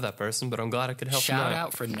help. I don't know that person, but I'm glad I could help him Shout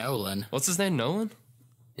out for Nolan. What's his name? Nolan?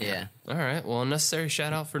 Yeah. All right. Well, unnecessary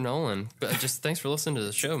shout out for Nolan. But just thanks for listening to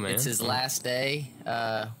the show, man. It's his last day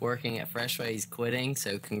working at Freshway. He's quitting,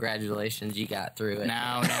 so congratulations, you got through it.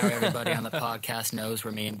 Now everybody on the podcast knows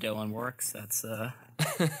where me and Dylan works. That's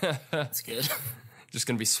good. Just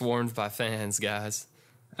gonna be swarmed by fans, guys.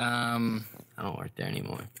 I don't work there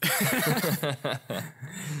anymore.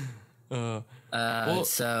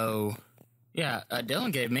 So, yeah,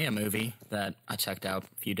 Dylan gave me a movie that I checked out a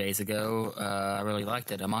few days ago. I really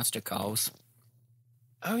liked it. A Monster Calls.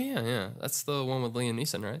 Oh yeah. That's the one with Liam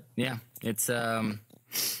Neeson, right? Yeah, it's And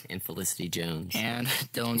Felicity Jones. and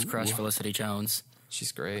Dylan's crush, Felicity Jones.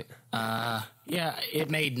 She's great. Yeah, it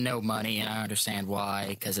made no money, and I understand why,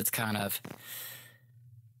 because it kind of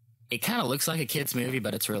looks like a kid's movie,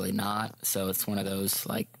 but it's really not. So it's one of those,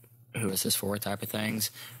 like, who is this for type of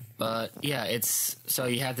things. But yeah, so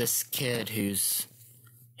you have this kid his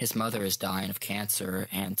mother is dying of cancer,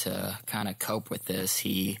 and to kind of cope with this,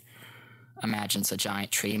 he imagines a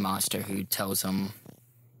giant tree monster who tells him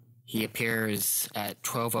he appears at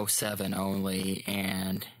 12:07 only,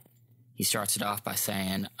 and he starts it off by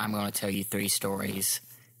saying, I'm going to tell you 3 stories,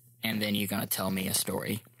 and then you're going to tell me a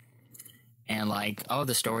story. And, like, all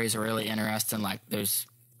the stories are really interesting. Like, the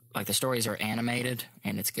stories are animated,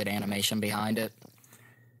 and it's good animation behind it.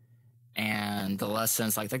 And the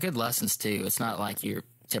lessons, like, they're good lessons too. It's not like your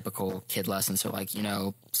typical kid lessons are like,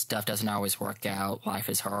 stuff doesn't always work out. Life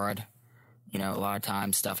is hard. A lot of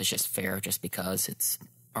times stuff is just fair just because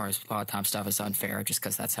or a lot of times stuff is unfair just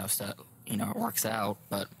because that's how stuff, it works out.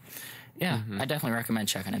 But yeah, I definitely recommend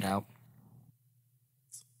checking it out.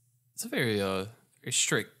 It's a very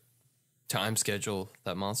strict time schedule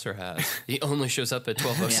that Monster has. He only shows up at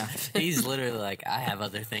 12:07. Yeah, he's literally like, I have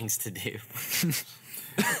other things to do.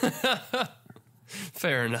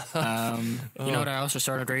 Fair enough. You know what I also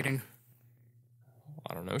started reading?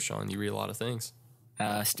 I don't know, Sean. You read a lot of things.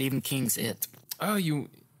 Stephen King's It. Oh, you've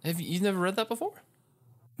never read that before?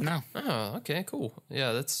 No. Oh, okay, cool.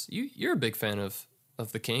 Yeah, that's you're a big fan of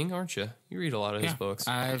the King, aren't you? You read a lot of his books.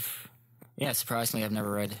 Surprisingly, I've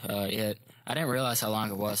never read It. I didn't realize how long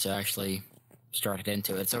it was to actually started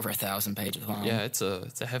into it. It's over 1,000 pages long. Yeah, it's a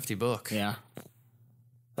hefty book. Yeah.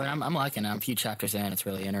 But I'm liking it. I'm a few chapters in. It's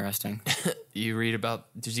really interesting. You read about,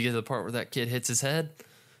 did you get to the part where that kid hits his head?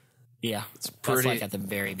 Yeah. It's pretty. That's like at the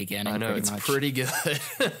very beginning. I know, it's much. pretty good.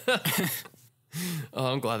 Oh,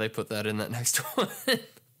 I'm glad they put that in that next one.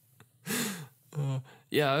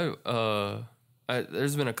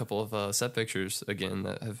 There's been a couple of set pictures again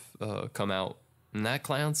that have come out, and that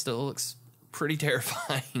clown still looks pretty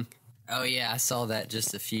terrifying. Oh yeah, I saw that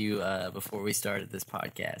just a few before we started this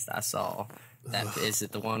podcast. I saw that. Is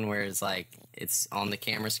it the one where it's on the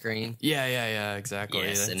camera screen? Yeah, exactly.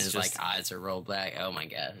 Yes, and his eyes are rolled back. Oh my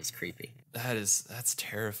god, it's creepy. That's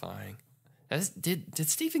terrifying. Did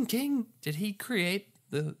Stephen King, did he create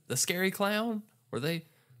the scary clown? Or they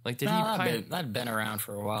I've been around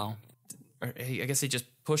for a while. I guess he just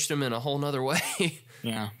pushed him in a whole nother way.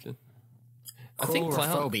 Yeah. I think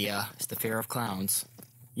phobia is the fear of clowns.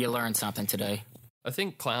 You learned something today. I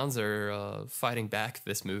think clowns are fighting back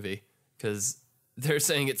this movie because they're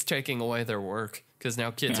saying it's taking away their work because now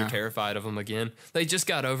kids are terrified of them again. They just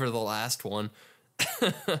got over the last one.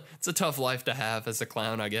 It's a tough life to have as a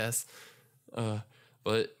clown, I guess.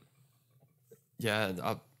 But yeah,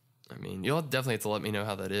 I mean, you'll definitely have to let me know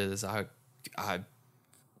how that is. I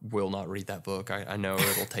will not read that book. I know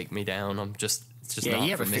it'll take me down. It's just not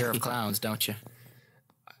you have for a me. fear of clowns, don't you?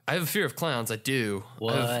 I have a fear of clowns. I do.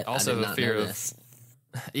 What? I have also have a fear of. This.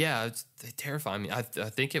 Yeah, they terrify me. I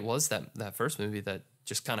think it was that first movie that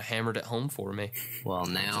just kind of hammered it home for me. Well,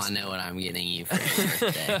 now I know what I'm getting you for your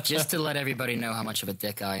birthday. Just to let everybody know how much of a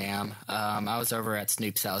dick I am. I was over at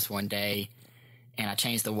Snoop's house one day, and I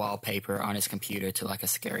changed the wallpaper on his computer to like a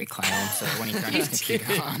scary clown. So when he turned his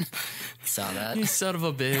computer on, he saw that. You son of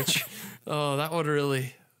a bitch. Oh, that would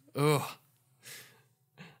really. Oh.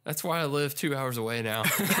 That's why I live 2 hours away now.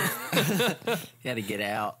 Got to get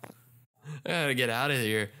out. I gotta get out of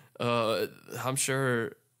here. I'm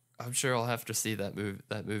sure I'll have to see that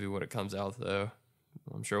movie when it comes out, though.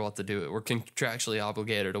 I'm sure we'll have to do it. We're contractually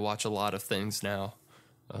obligated to watch a lot of things now.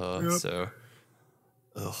 So,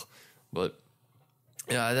 but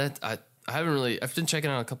yeah, I haven't really. I've been checking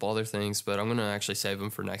out a couple other things, but I'm gonna actually save them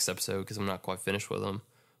for next episode because I'm not quite finished with them.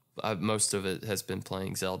 Most of it has been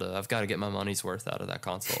playing Zelda. I've got to get my money's worth out of that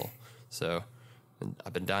console. So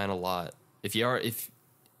I've been dying a lot. If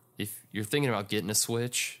you're thinking about getting a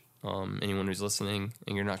Switch, anyone who's listening,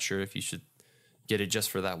 and you're not sure if you should get it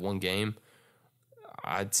just for that one game,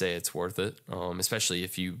 I'd say it's worth it. Especially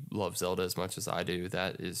if you love Zelda as much as I do.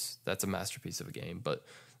 That's a masterpiece of a game. But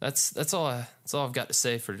that's all I've got to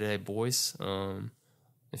say for today, boys.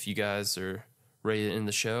 If you guys are ready to end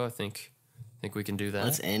the show, I think we can do that.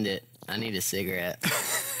 Let's end it. I need a cigarette.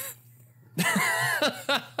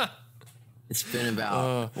 It's been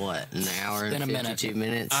about, an hour and 52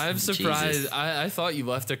 minutes? I'm surprised. Jesus. I thought you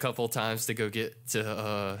left a couple times to go get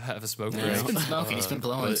to have a smoke break. He's been smoking. He's been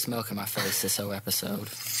blowing smoke in my face this whole episode.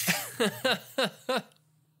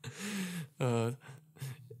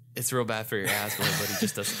 It's real bad for your asthma, but he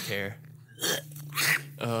just doesn't care.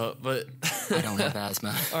 But I don't have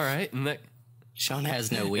asthma. All right. Sean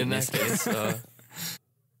has no weaknesses.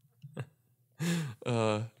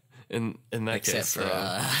 In that Except case,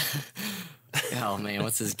 for oh man,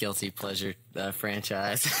 what's his guilty pleasure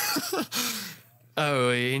franchise?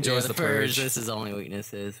 Oh, he enjoys the Purge. This is only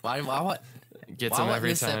weaknesses. Why Gets him every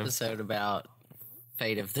this time. episode about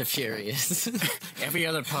Fate of the Furious? Every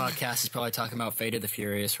other podcast is probably talking about Fate of the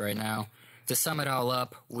Furious right now. To sum it all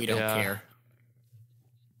up, we don't care.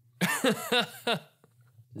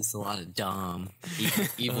 There's a lot of Dom,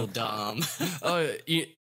 evil Dom.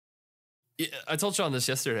 I told Sean this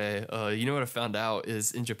yesterday. You know what I found out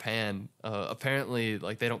is in Japan, apparently,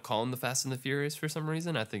 like they don't call them the Fast and the Furious for some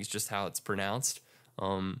reason. I think it's just how it's pronounced.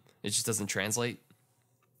 It just doesn't translate.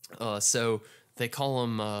 So they call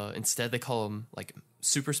them instead. They call them like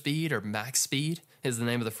Super Speed or Max Speed is the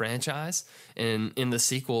name of the franchise. And in the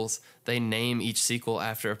sequels, they name each sequel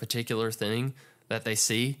after a particular thing that they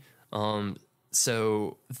see.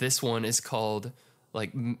 So this one is called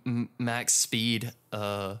like Max Speed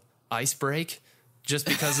Ice Break, just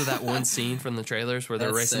because of that one scene from the trailers where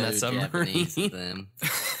they're racing that submarine.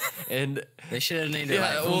 And they should have named it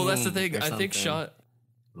like well, that's the thing. I think Sean...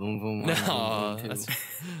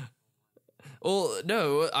 Well,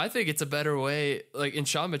 no, I think it's a better way. Like, and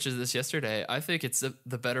Sean mentioned this yesterday. I think it's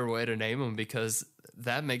the better way to name them, because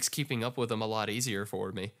that makes keeping up with them a lot easier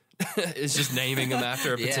for me. It's just naming them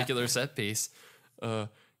after a particular set piece. I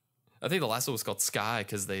think the last one was called Sky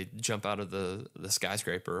because they jump out of the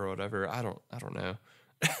skyscraper or whatever. I don't know.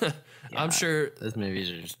 I'm sure those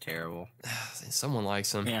movies are just terrible. Someone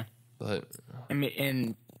likes them. Yeah, but and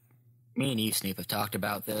me and you, Snoop, have talked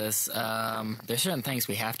about this. There's certain things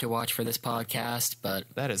we have to watch for this podcast, but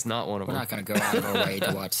that is not one of them. We're not going to go out of our way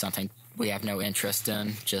to watch something we have no interest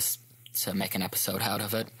in just to make an episode out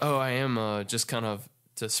of it. Oh, I am just kind of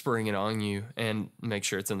to spring it on you and make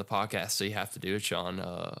sure it's in the podcast, so you have to do it, Sean.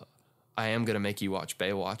 I am going to make you watch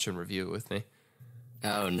Baywatch and review it with me.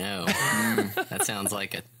 Oh, no. That sounds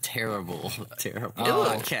like a terrible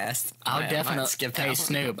podcast. I'll definitely... Hey,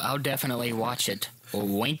 Snoop, I'll definitely watch it.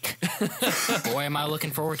 Wink. Boy, am I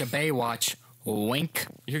looking forward to Baywatch. Wink.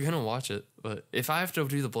 You're going to watch it, but if I have to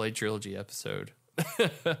do the Blade Trilogy episode...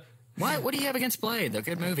 What? What do you have against Blade? They're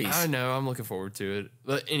good movies. I know. I'm looking forward to it.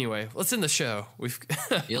 But anyway, let's end the show.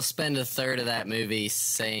 You'll spend a third of that movie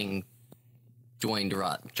saying Dwayne "The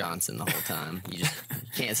Rock" Johnson the whole time. You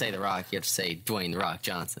can't say The Rock. You have to say Dwayne "The Rock"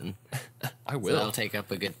 Johnson. I will. So that'll take up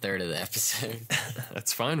a good third of the episode.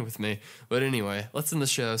 That's fine with me. But anyway, let's end the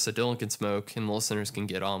show so Dylan can smoke and the listeners can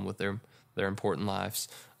get on with their important lives.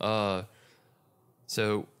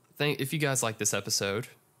 So if you guys like this episode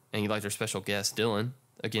and you like our special guest, Dylan,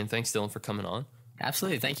 again, thanks, Dylan, for coming on.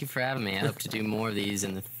 Absolutely. Thank you for having me. I hope to do more of these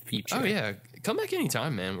in the future. Oh, yeah. Come back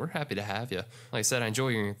anytime, man. We're happy to have you. Like I said, I enjoy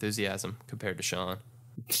your enthusiasm compared to Sean.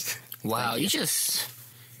 Wow, you just...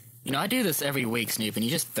 You know, I do this every week, Snoop, and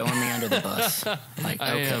you just throwing me under the bus. Like,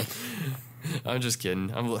 okay. I'm just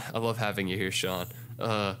kidding. I love having you here, Sean.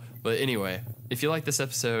 But anyway, if you like this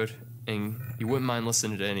episode and you wouldn't mind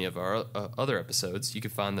listening to any of our other episodes, you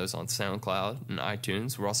can find those on SoundCloud and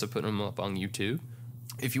iTunes. We're also putting them up on YouTube.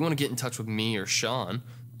 If you want to get in touch with me or Sean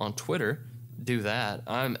on Twitter, do that.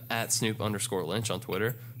 I'm at Snoop_Lynch on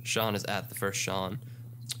Twitter. Sean is at the first Sean.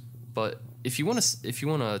 But if you want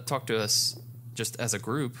to talk to us just as a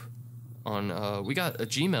group, on we got a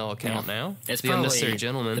Gmail account now. It's the probably Unnecessary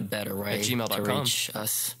Gentleman the better way at gmail.com. to reach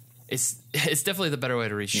us. It's definitely the better way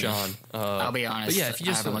to reach Sean. I'll be honest. Yeah, if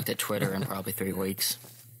you I haven't looked at Twitter in probably 3 weeks.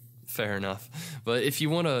 Fair enough. But if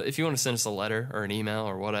you wanna send us a letter or an email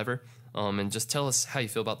or whatever, and just tell us how you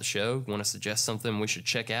feel about the show, want to suggest something we should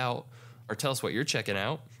check out, or tell us what you're checking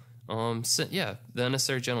out, the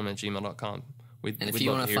unnecessarygentleman at gmail.com. And if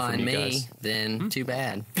you want to find me, then too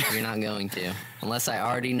bad. You're not going to. Unless I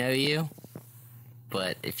already know you.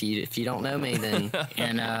 But if you don't know me, then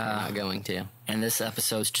you're not going to. In this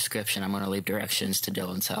episode's description, I'm going to leave directions to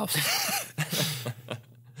Dylan's house.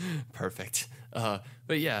 Perfect.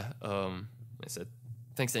 But yeah, like I said,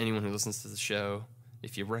 thanks to anyone who listens to the show.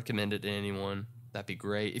 If you recommend it to anyone, that'd be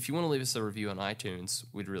great. If you want to leave us a review on iTunes,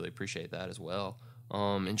 we'd really appreciate that as well.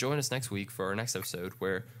 And join us next week for our next episode,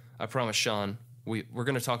 where I promise Sean, we're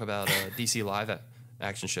going to talk about DC live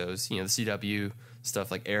action shows. You know, the CW stuff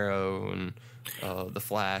like Arrow and The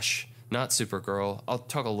Flash, not Supergirl. I'll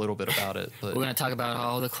talk a little bit about it. But we're going to talk about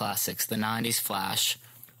all the classics: the '90s Flash,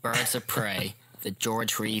 Birds of Prey, the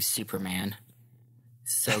George Reeves Superman.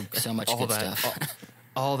 So much good stuff.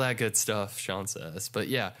 All that good stuff, Sean says. But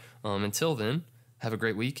yeah, until then, have a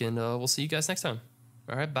great week, and we'll see you guys next time.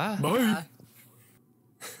 All right, bye.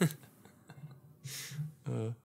 Bye.